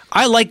 Yeah.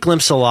 I like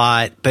Glimpse a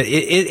lot, but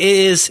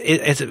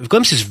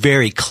Glimpse is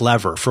very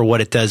clever for what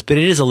it does, but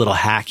it is a little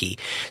hacky.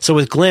 So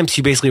with Glimpse,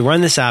 you basically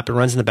run this app, it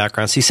runs in the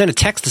background. So you send a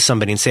text to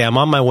somebody and say, I'm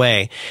on my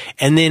way.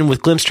 And then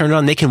with Glimpse turned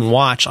on, they can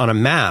watch on a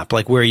map,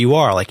 like where you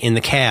are, like in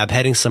the cab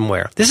heading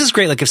somewhere. This is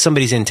great. Like if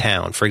somebody's in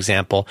town, for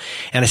example,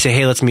 and I say,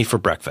 hey, let's meet for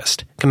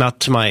breakfast. Come out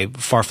to my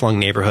far-flung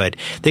neighborhood.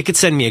 They could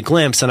send me a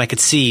glimpse and I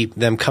could see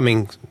them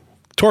coming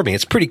toward me.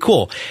 It's pretty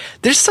cool.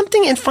 There's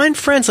something in Find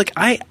Friends,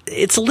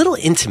 it's a little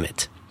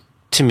intimate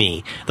to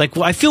me. Like,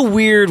 I feel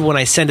weird when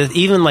I send it,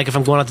 even like if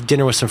I'm going out to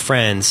dinner with some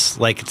friends,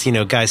 like it's,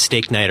 guys'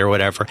 steak night or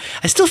whatever.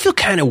 I still feel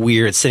kind of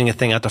weird sending a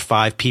thing out to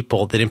 5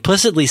 people that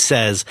implicitly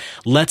says,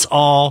 let's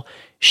all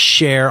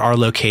share our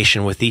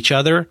location with each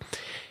other.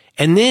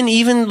 And then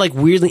even like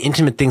weirdly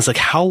intimate things like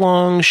how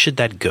long should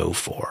that go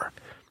for?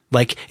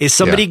 Like, is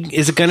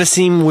it going to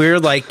seem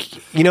weird?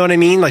 Like, you know what I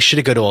mean? Like, should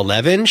it go to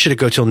 11? Should it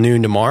go till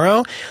noon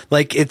tomorrow?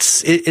 Like,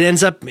 it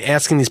ends up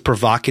asking these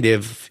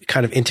provocative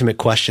kind of intimate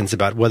questions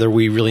about whether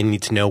we really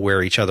need to know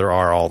where each other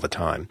are all the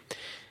time,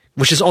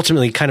 which is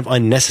ultimately kind of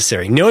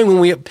unnecessary.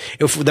 Knowing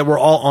that we're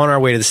all on our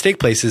way to the steak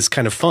place is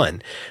kind of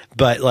fun.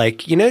 But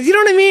like, you know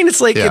what I mean?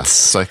 It's like,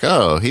 it's like,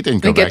 oh, he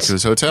didn't go back to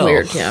his hotel.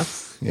 Weird. Yeah.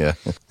 Yeah.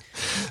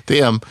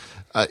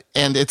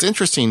 And it's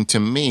interesting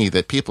to me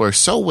that people are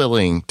so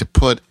willing to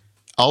put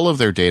all of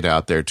their data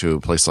out there to a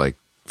place like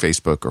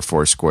Facebook or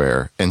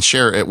Foursquare and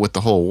share it with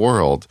the whole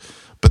world.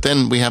 But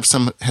then we have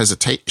some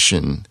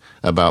hesitation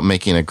about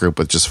making a group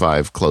with just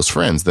 5 close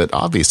friends that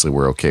obviously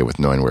we're okay with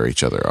knowing where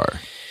each other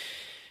are.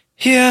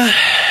 Yeah.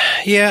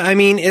 I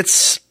mean,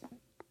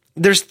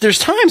 there's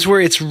times where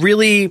it's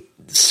really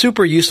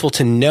super useful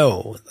to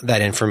know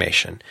that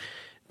information.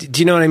 Do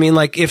you know what I mean?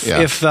 Like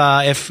if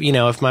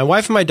my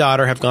wife and my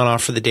daughter have gone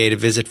off for the day to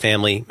visit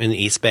family in the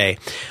East Bay,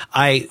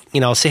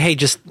 I'll say, hey,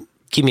 just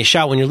give me a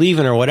shout when you're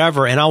leaving or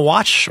whatever. And I'll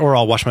watch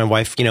my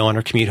wife, on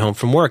her commute home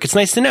from work. It's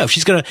nice to know if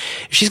she's going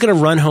to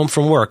run home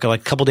from work, like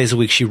a couple days a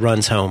week, she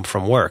runs home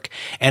from work.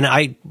 And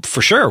I,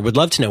 for sure, would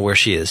love to know where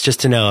she is,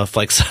 just to know if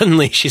like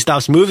suddenly she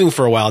stops moving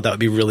for a while, that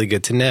would be really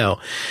good to know.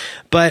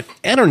 But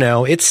I don't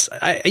know.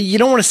 You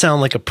don't want to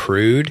sound like a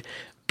prude,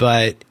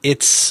 but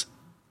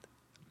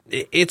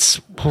it's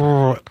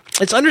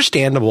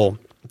understandable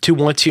to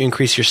want to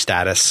increase your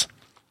status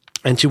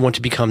and to want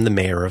to become the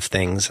mayor of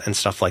things and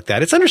stuff like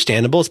that. It's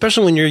understandable,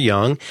 especially when you're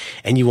young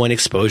and you want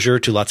exposure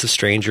to lots of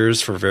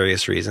strangers for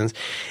various reasons.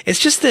 It's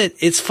just that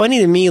it's funny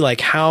to me,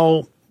 like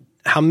how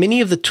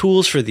many of the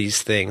tools for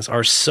these things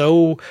are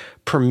so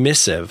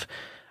permissive,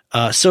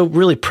 so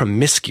really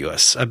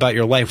promiscuous about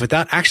your life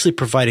without actually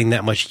providing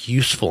that much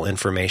useful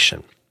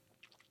information.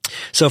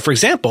 So, for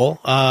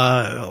example,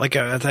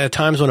 at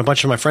times when a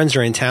bunch of my friends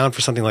are in town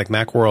for something like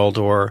Macworld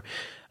or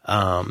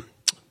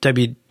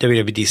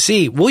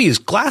WWDC, we'll use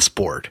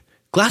Glassboard.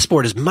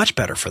 Glassboard is much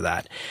better for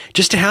that.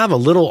 Just to have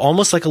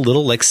almost like a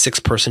little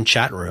 6-person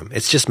chat room.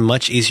 It's just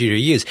much easier to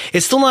use.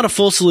 It's still not a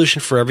full solution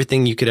for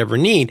everything you could ever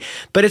need,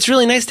 but it's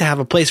really nice to have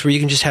a place where you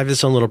can just have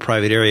this own little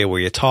private area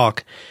where you talk.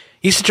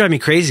 It used to drive me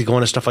crazy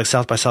going to stuff like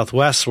South by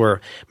Southwest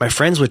where my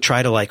friends would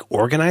try to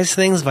organize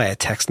things via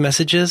text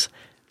messages.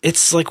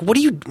 It's like, what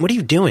are you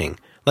doing?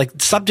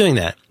 Stop doing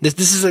that.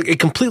 This is a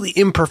completely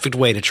imperfect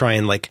way to try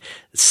and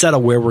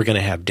settle where we're going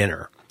to have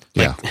dinner.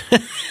 Yeah.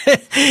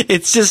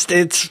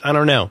 It's I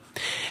don't know.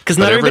 Because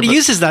not everybody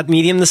uses that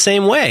medium the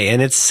same way.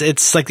 And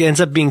it ends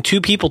up being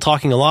two people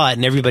talking a lot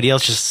and everybody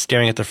else just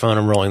staring at their phone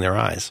and rolling their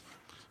eyes.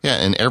 Yeah.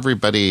 And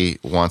everybody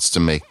wants to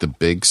make the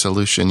big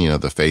solution,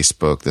 the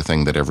Facebook, the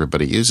thing that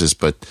everybody uses.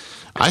 But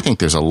I think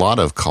there's a lot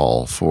of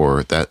call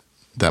for that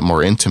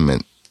more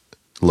intimate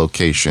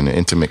location,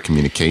 intimate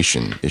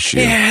communication issue.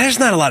 Yeah. There's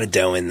not a lot of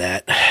dough in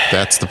that.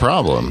 That's the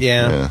problem.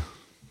 Yeah.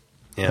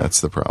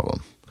 That's the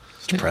problem.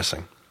 It's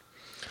depressing.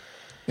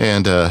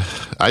 And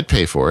I'd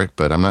pay for it,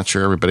 but I'm not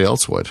sure everybody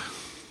else would.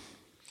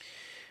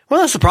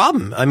 Well, that's the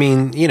problem. I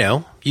mean,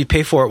 you'd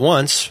pay for it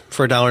once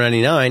for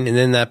 $1.99, and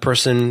then that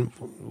person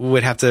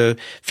would have to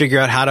figure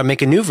out how to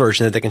make a new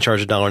version that they can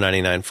charge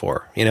 $1.99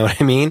 for. You know what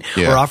I mean?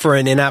 Yeah. Or offer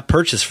an in-app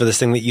purchase for this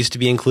thing that used to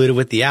be included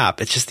with the app.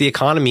 It's just the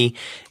economy.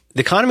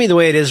 The economy the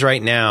way it is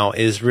right now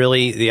is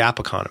really the app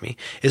economy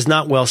is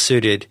not well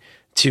suited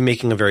to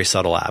making a very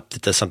subtle app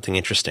that does something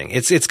interesting.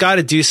 It's got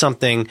to do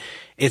something.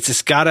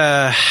 It's got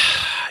to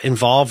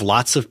involve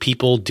lots of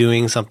people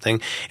doing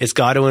something. It's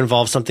got to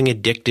involve something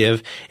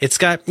addictive. It's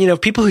got,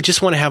 people who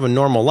just want to have a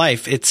normal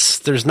life.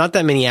 There's not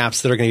that many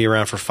apps that are going to be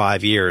around for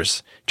 5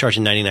 years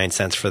charging 99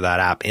 cents for that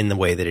app in the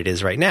way that it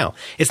is right now.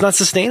 It's not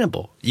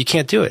sustainable. You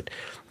can't do it.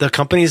 The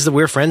companies that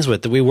we're friends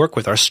with, that we work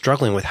with, are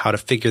struggling with how to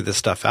figure this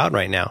stuff out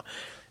right now.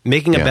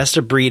 Making a best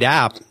of breed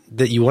app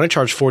that you want to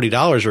charge $40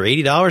 or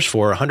 $80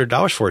 for, or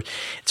 $100 for,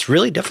 it's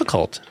really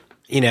difficult,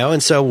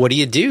 and so what do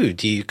you do?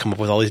 Do you come up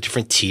with all these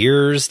different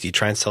tiers? Do you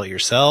try and sell it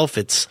yourself?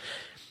 It's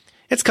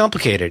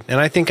complicated. And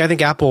I think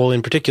Apple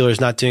in particular is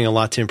not doing a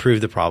lot to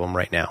improve the problem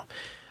right now.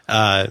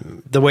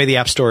 The way the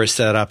App Store is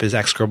set up is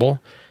execrable,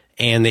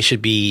 and they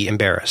should be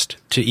embarrassed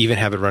to even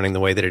have it running the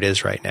way that it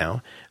is right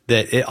now.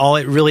 That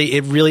it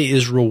really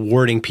is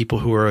rewarding people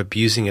who are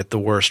abusing it the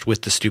worst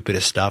with the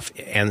stupidest stuff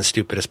and the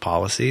stupidest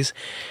policies.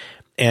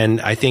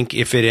 And I think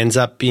if it ends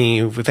up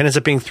being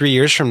 3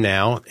 years from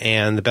now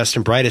and the best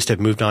and brightest have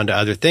moved on to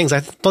other things,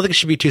 I don't think it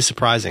should be too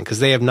surprising, because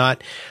they have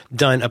not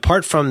done,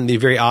 apart from the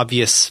very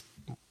obvious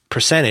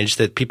percentage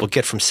that people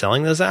get from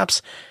selling those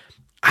apps,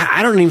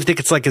 I don't even think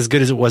it's as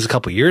good as it was a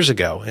couple years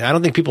ago. I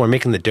don't think people are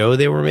making the dough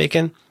they were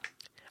making.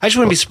 I just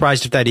wouldn't be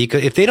surprised if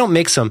if they don't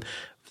make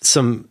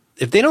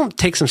if they don't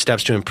take some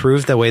steps to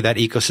improve the way that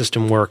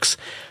ecosystem works,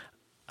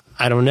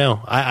 I don't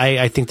know.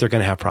 I think they're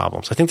going to have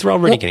problems. I think they're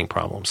already getting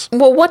problems.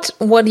 Well,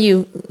 what do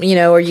you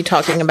are you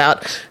talking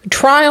about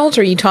trials?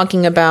 Are you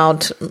talking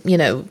about,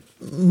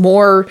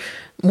 more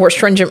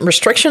stringent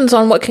restrictions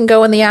on what can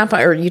go in the app? Or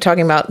are you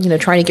talking about,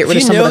 trying to get rid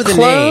of some of the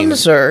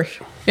clones? Or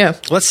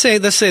let's say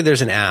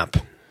there's an app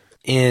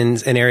in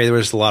an area where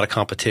there's a lot of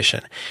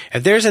competition.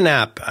 If there's an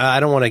app,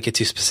 I don't want to get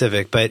too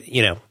specific, but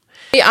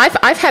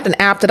I've had an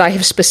app that I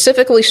have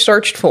specifically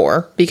searched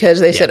for because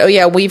they said,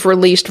 we've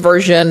released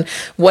version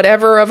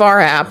whatever of our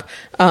app.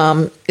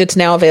 It's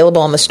now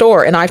available on the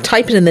store. And I've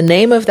typed in the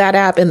name of that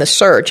app in the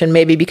search, and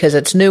maybe because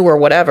it's new or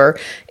whatever,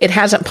 it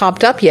hasn't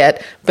popped up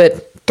yet,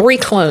 but 3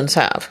 clones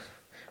have.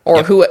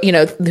 Or who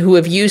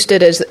have used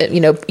it as,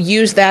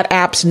 use that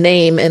app's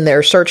name in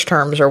their search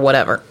terms or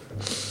whatever.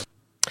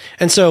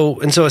 And so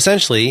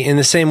essentially, in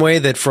the same way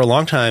that for a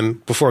long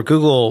time before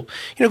Google,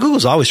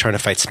 Google's always trying to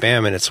fight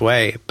spam in its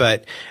way.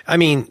 But I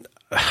mean,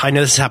 I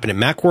know this has happened at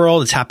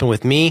Macworld. It's happened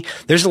with me.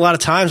 There's a lot of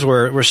times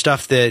where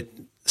stuff that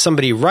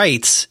somebody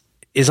writes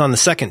is on the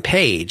second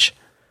page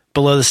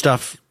below the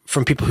stuff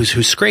from people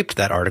who scraped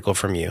that article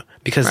from you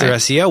because their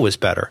SEO was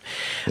better.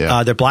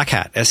 Yeah. Their black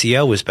hat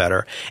SEO was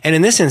better. And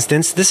in this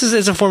instance, this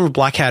is a form of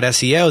black hat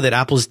SEO that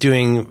Apple's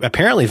doing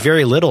apparently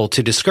very little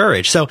to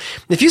discourage. So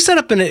if you set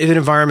up an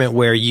environment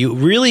where you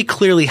really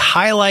clearly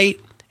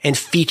highlight and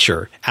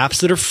feature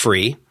apps that are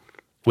free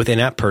with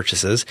in-app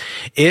purchases,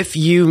 if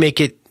you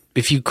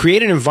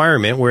create an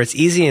environment where it's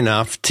easy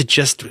enough to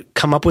just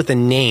come up with a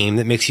name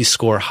that makes you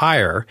score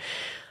higher,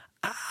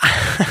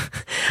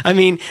 I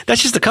mean,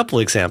 that's just a couple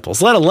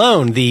examples, let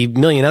alone the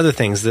million other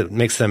things that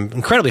makes them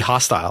incredibly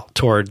hostile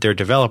toward their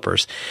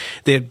developers,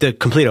 the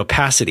complete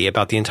opacity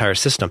about the entire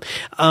system.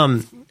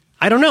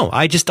 I don't know.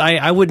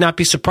 I would not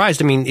be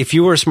surprised. I mean, if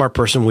you were a smart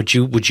person, would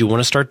you want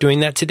to start doing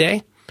that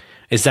today?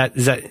 Is that,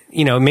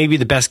 maybe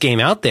the best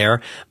game out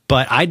there,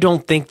 but I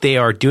don't think they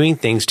are doing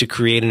things to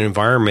create an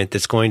environment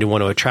that's going to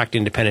want to attract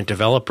independent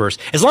developers.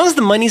 As long as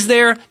the money's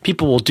there,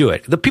 people will do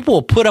it. The people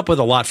will put up with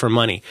a lot for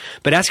money.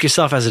 But ask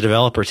yourself as a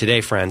developer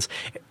today, friends,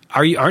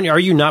 are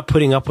you not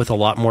putting up with a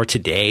lot more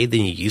today than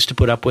you used to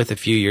put up with a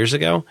few years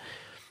ago?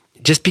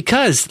 Just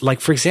because, like,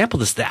 for example,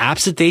 the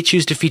apps that they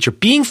choose to feature,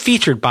 being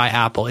featured by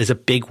Apple is a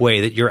big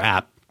way that your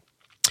app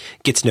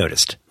gets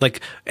noticed.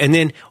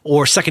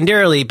 Or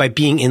secondarily, by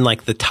being in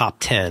like the top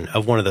 10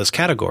 of one of those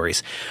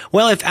categories.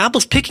 Well, if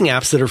Apple's picking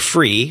apps that are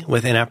free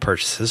with in-app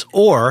purchases,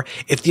 or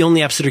if the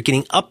only apps that are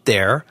getting up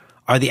there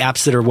are the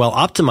apps that are well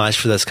optimized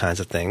for those kinds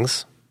of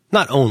things,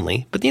 not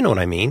only, but you know what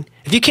I mean.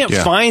 If you can't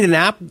find an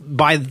app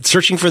by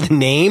searching for the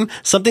name,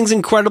 something's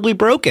incredibly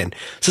broken.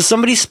 So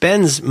somebody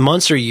spends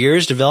months or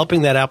years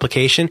developing that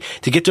application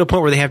to get to a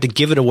point where they have to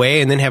give it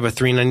away and then have a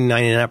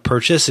 $3.99 in-app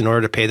purchase in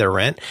order to pay their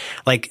rent.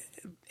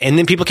 And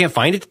then people can't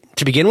find it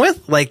to begin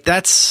with?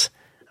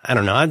 I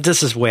don't know.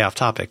 This is way off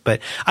topic, but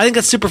I think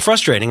that's super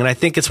frustrating. And I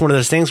think it's one of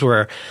those things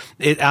where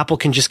Apple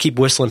can just keep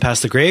whistling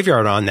past the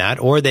graveyard on that,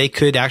 or they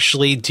could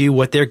actually do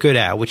what they're good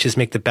at, which is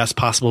make the best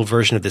possible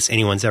version of this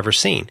anyone's ever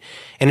seen.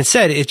 And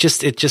instead, it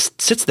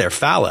just sits there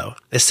fallow.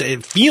 It's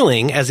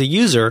feeling as a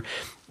user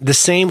the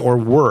same or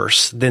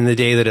worse than the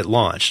day that it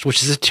launched,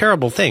 which is a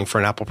terrible thing for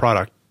an Apple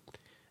product.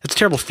 It's a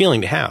terrible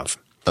feeling to have.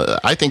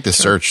 I think the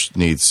search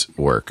needs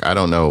work. I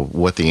don't know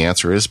what the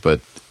answer is,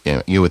 but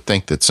you would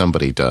think that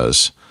somebody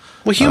does.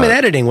 Well, human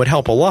editing would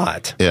help a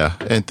lot. Yeah,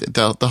 and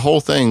the whole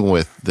thing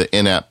with the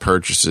in-app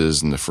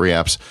purchases and the free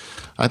apps,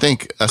 I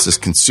think us as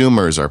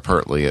consumers are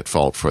partly at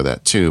fault for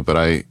that too. But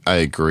I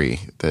agree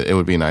that it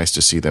would be nice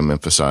to see them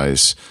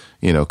emphasize,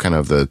 kind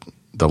of the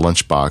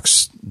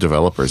lunchbox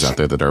developers out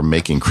there that are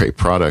making great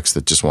products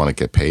that just want to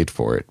get paid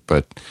for it.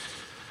 But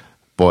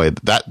boy,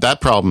 that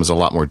problem is a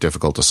lot more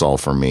difficult to solve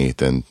for me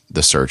than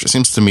the search. It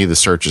seems to me the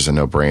search is a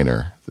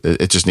no-brainer.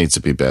 It just needs to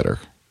be better.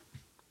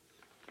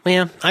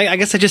 Yeah, I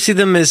guess I just see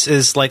them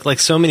as like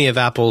so many of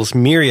Apple's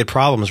myriad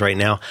problems right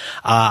now.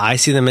 I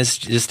see them as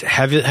just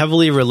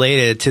heavily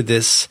related to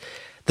this.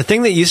 The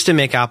thing that used to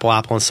make Apple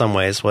in some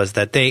ways was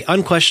that they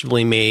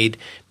unquestionably made,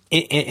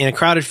 in a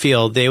crowded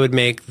field, they would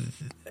make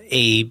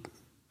a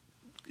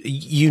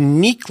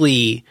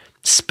uniquely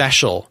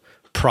special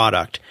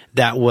product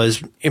that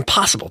was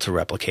impossible to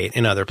replicate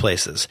in other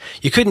places.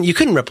 You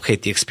couldn't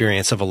replicate the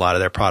experience of a lot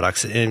of their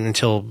products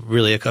until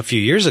really a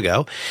few years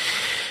ago.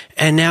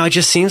 And now it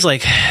just seems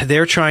like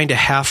they're trying to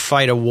half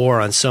fight a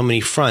war on so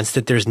many fronts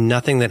that there's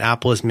nothing that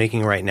Apple is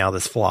making right now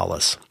that's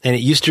flawless. And it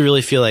used to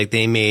really feel like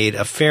they made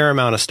a fair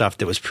amount of stuff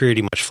that was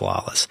pretty much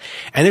flawless.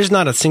 And there's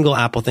not a single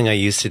Apple thing I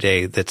use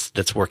today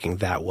that's working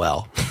that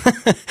well.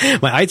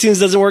 My iTunes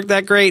doesn't work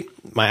that great.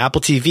 My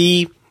Apple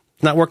TV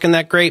not working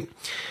that great.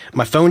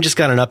 My phone just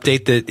got an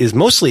update that is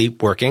mostly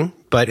working,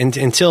 but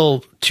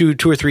until two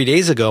or 3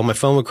 days ago, my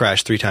phone would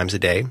crash 3 times a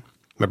day.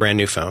 My brand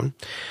new phone.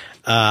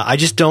 I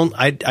just don't.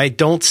 I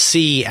don't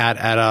see at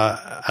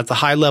the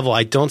high level.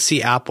 I don't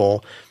see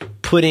Apple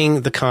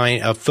putting the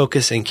kind of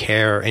focus and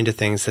care into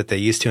things that they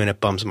used to, and it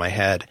bums my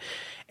head.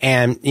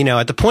 And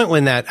at the point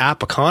when that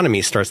app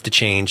economy starts to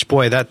change,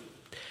 boy, I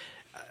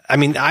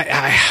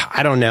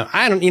don't know.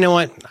 You know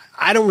what?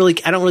 I don't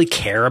really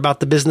care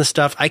about the business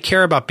stuff. I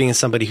care about being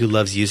somebody who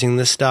loves using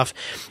this stuff.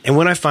 And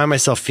when I find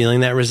myself feeling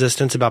that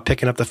resistance about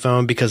picking up the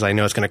phone because I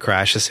know it's going to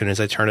crash as soon as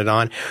I turn it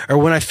on, or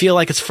when I feel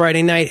like it's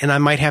Friday night and I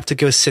might have to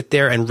go sit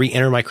there and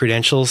re-enter my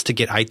credentials to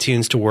get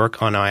iTunes to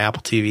work on my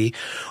Apple TV,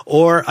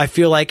 or I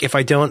feel like if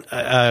I don't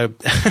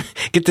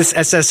get this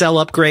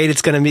SSL upgrade,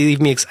 it's going to leave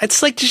me.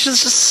 It's like there's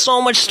just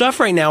so much stuff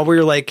right now where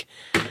you're like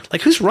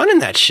who's running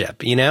that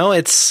ship?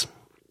 It's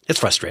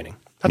frustrating.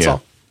 That's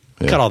all.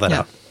 Yeah. Cut all that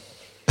out.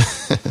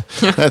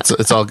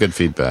 It's all good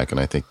feedback, and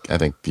I think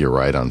you're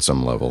right on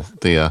some level.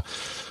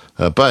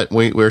 But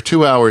we're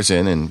 2 hours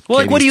in, and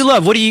well, what do you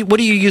love? What do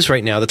you use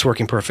right now that's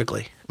working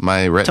perfectly?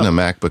 My Retina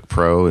MacBook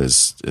Pro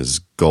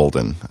is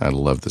golden. I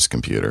love this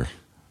computer.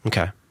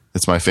 Okay,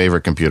 it's my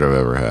favorite computer I've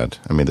ever had.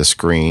 I mean, the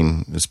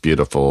screen is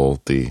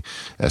beautiful. The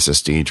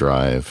SSD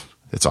drive,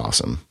 it's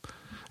awesome.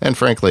 And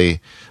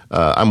frankly,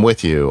 I'm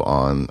with you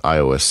on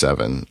iOS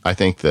 7. I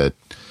think that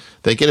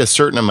they get a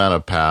certain amount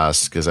of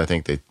pass because I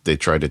think they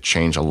try to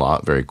change a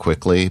lot very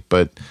quickly,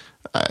 but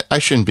I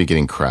shouldn't be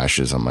getting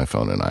crashes on my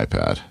phone and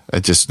iPad.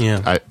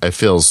 It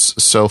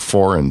feels so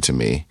foreign to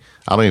me.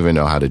 I don't even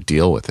know how to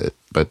deal with it.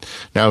 But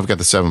now I've got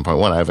the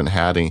 7.1. I haven't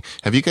had any.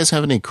 Have you guys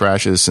had any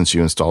crashes since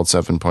you installed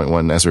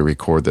 7.1? As we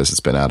record this, it's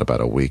been out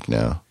about a week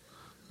now.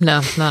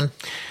 No, none.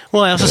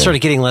 Well, I also started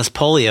getting less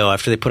polio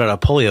after they put out a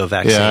polio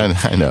vaccine. Yeah,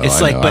 I know.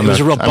 It's but it was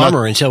a real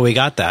bummer until we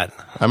got that.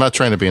 I'm not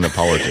trying to be an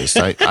apologist.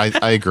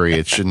 I agree.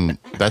 It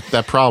shouldn't.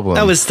 That problem.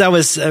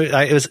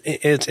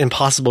 It's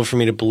impossible for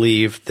me to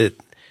believe that.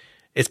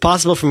 It's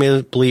possible for me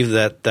to believe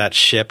that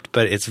shipped,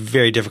 but it's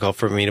very difficult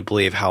for me to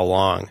believe how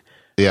long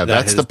Yeah,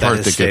 that's the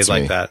part that gets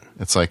like me. That.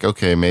 It's like,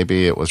 okay,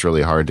 maybe it was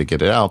really hard to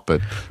get it out,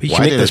 but you why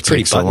can make did those it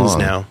pretty take so buttons long?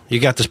 now. You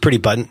got this pretty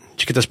button.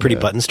 Did you get those pretty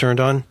buttons turned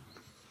on?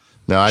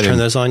 No, I Did you didn't turn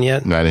those on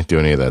yet? No, I didn't do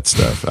any of that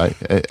stuff.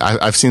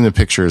 I've seen the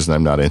pictures and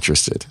I'm not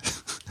interested.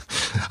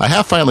 I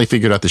have finally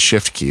figured out the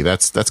shift key.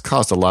 That's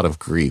caused a lot of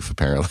grief,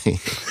 apparently.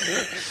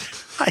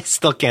 I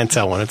still can't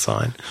tell when it's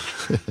on.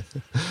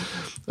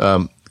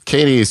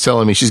 Katie is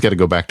telling me she's got to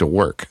go back to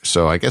work,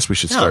 so I guess we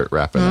should start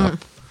wrapping up.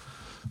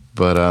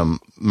 But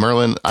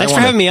Merlin, thanks for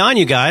having me on,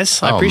 you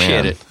guys. I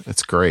appreciate it.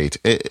 It's great.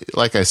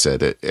 Like I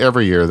said,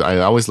 every year I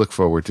always look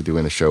forward to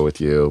doing a show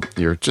with you.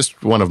 You're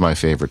just one of my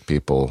favorite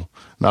people,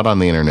 not on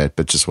the internet,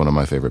 but just one of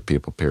my favorite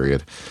people,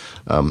 period.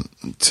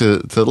 To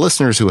the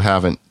listeners who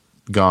haven't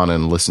gone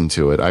and listened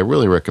to it, I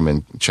really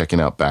recommend checking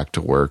out Back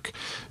to Work.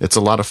 It's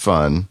a lot of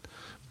fun,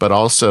 but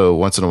also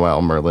once in a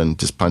while, Merlin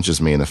just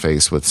punches me in the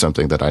face with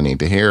something that I need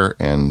to hear,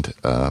 and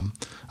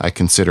I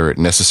consider it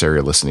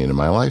necessary listening in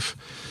my life.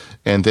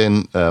 And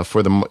then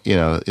for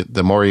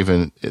the more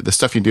even the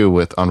stuff you do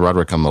with on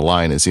Roderick on the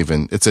Line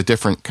it's a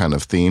different kind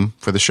of theme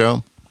for the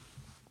show.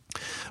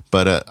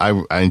 But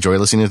I enjoy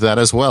listening to that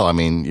as well. I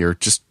mean, you're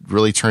just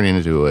really turning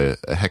into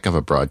a heck of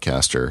a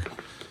broadcaster.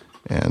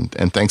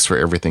 And thanks for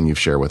everything you've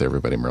shared with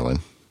everybody, Merlin.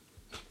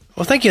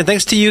 Well, thank you.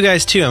 Thanks to you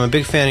guys, too. I'm a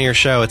big fan of your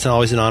show. It's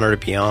always an honor to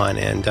be on,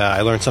 and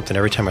I learn something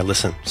every time I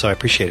listen. So I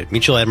appreciate it.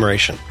 Mutual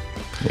admiration.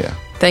 Yeah.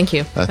 Thank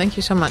you. Thank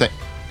you so much.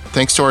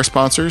 Thanks to our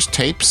sponsors,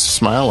 Tapes,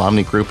 Smile,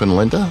 Omni Group, and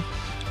Linda.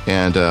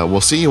 And we'll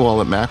see you all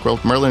at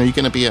Macworld. Merlin, are you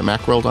going to be at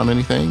Macworld on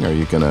anything? Are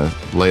you going to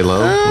lay low?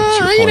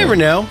 You never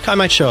know. I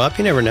might show up.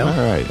 You never know. All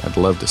right. I'd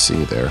love to see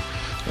you there.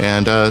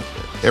 And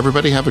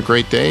everybody have a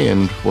great day,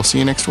 and we'll see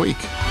you next week.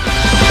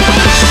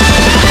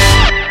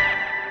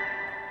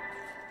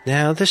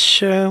 Now the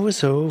show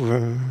is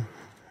over.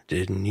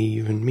 Didn't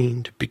even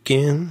mean to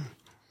begin.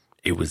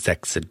 It was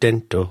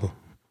accidental.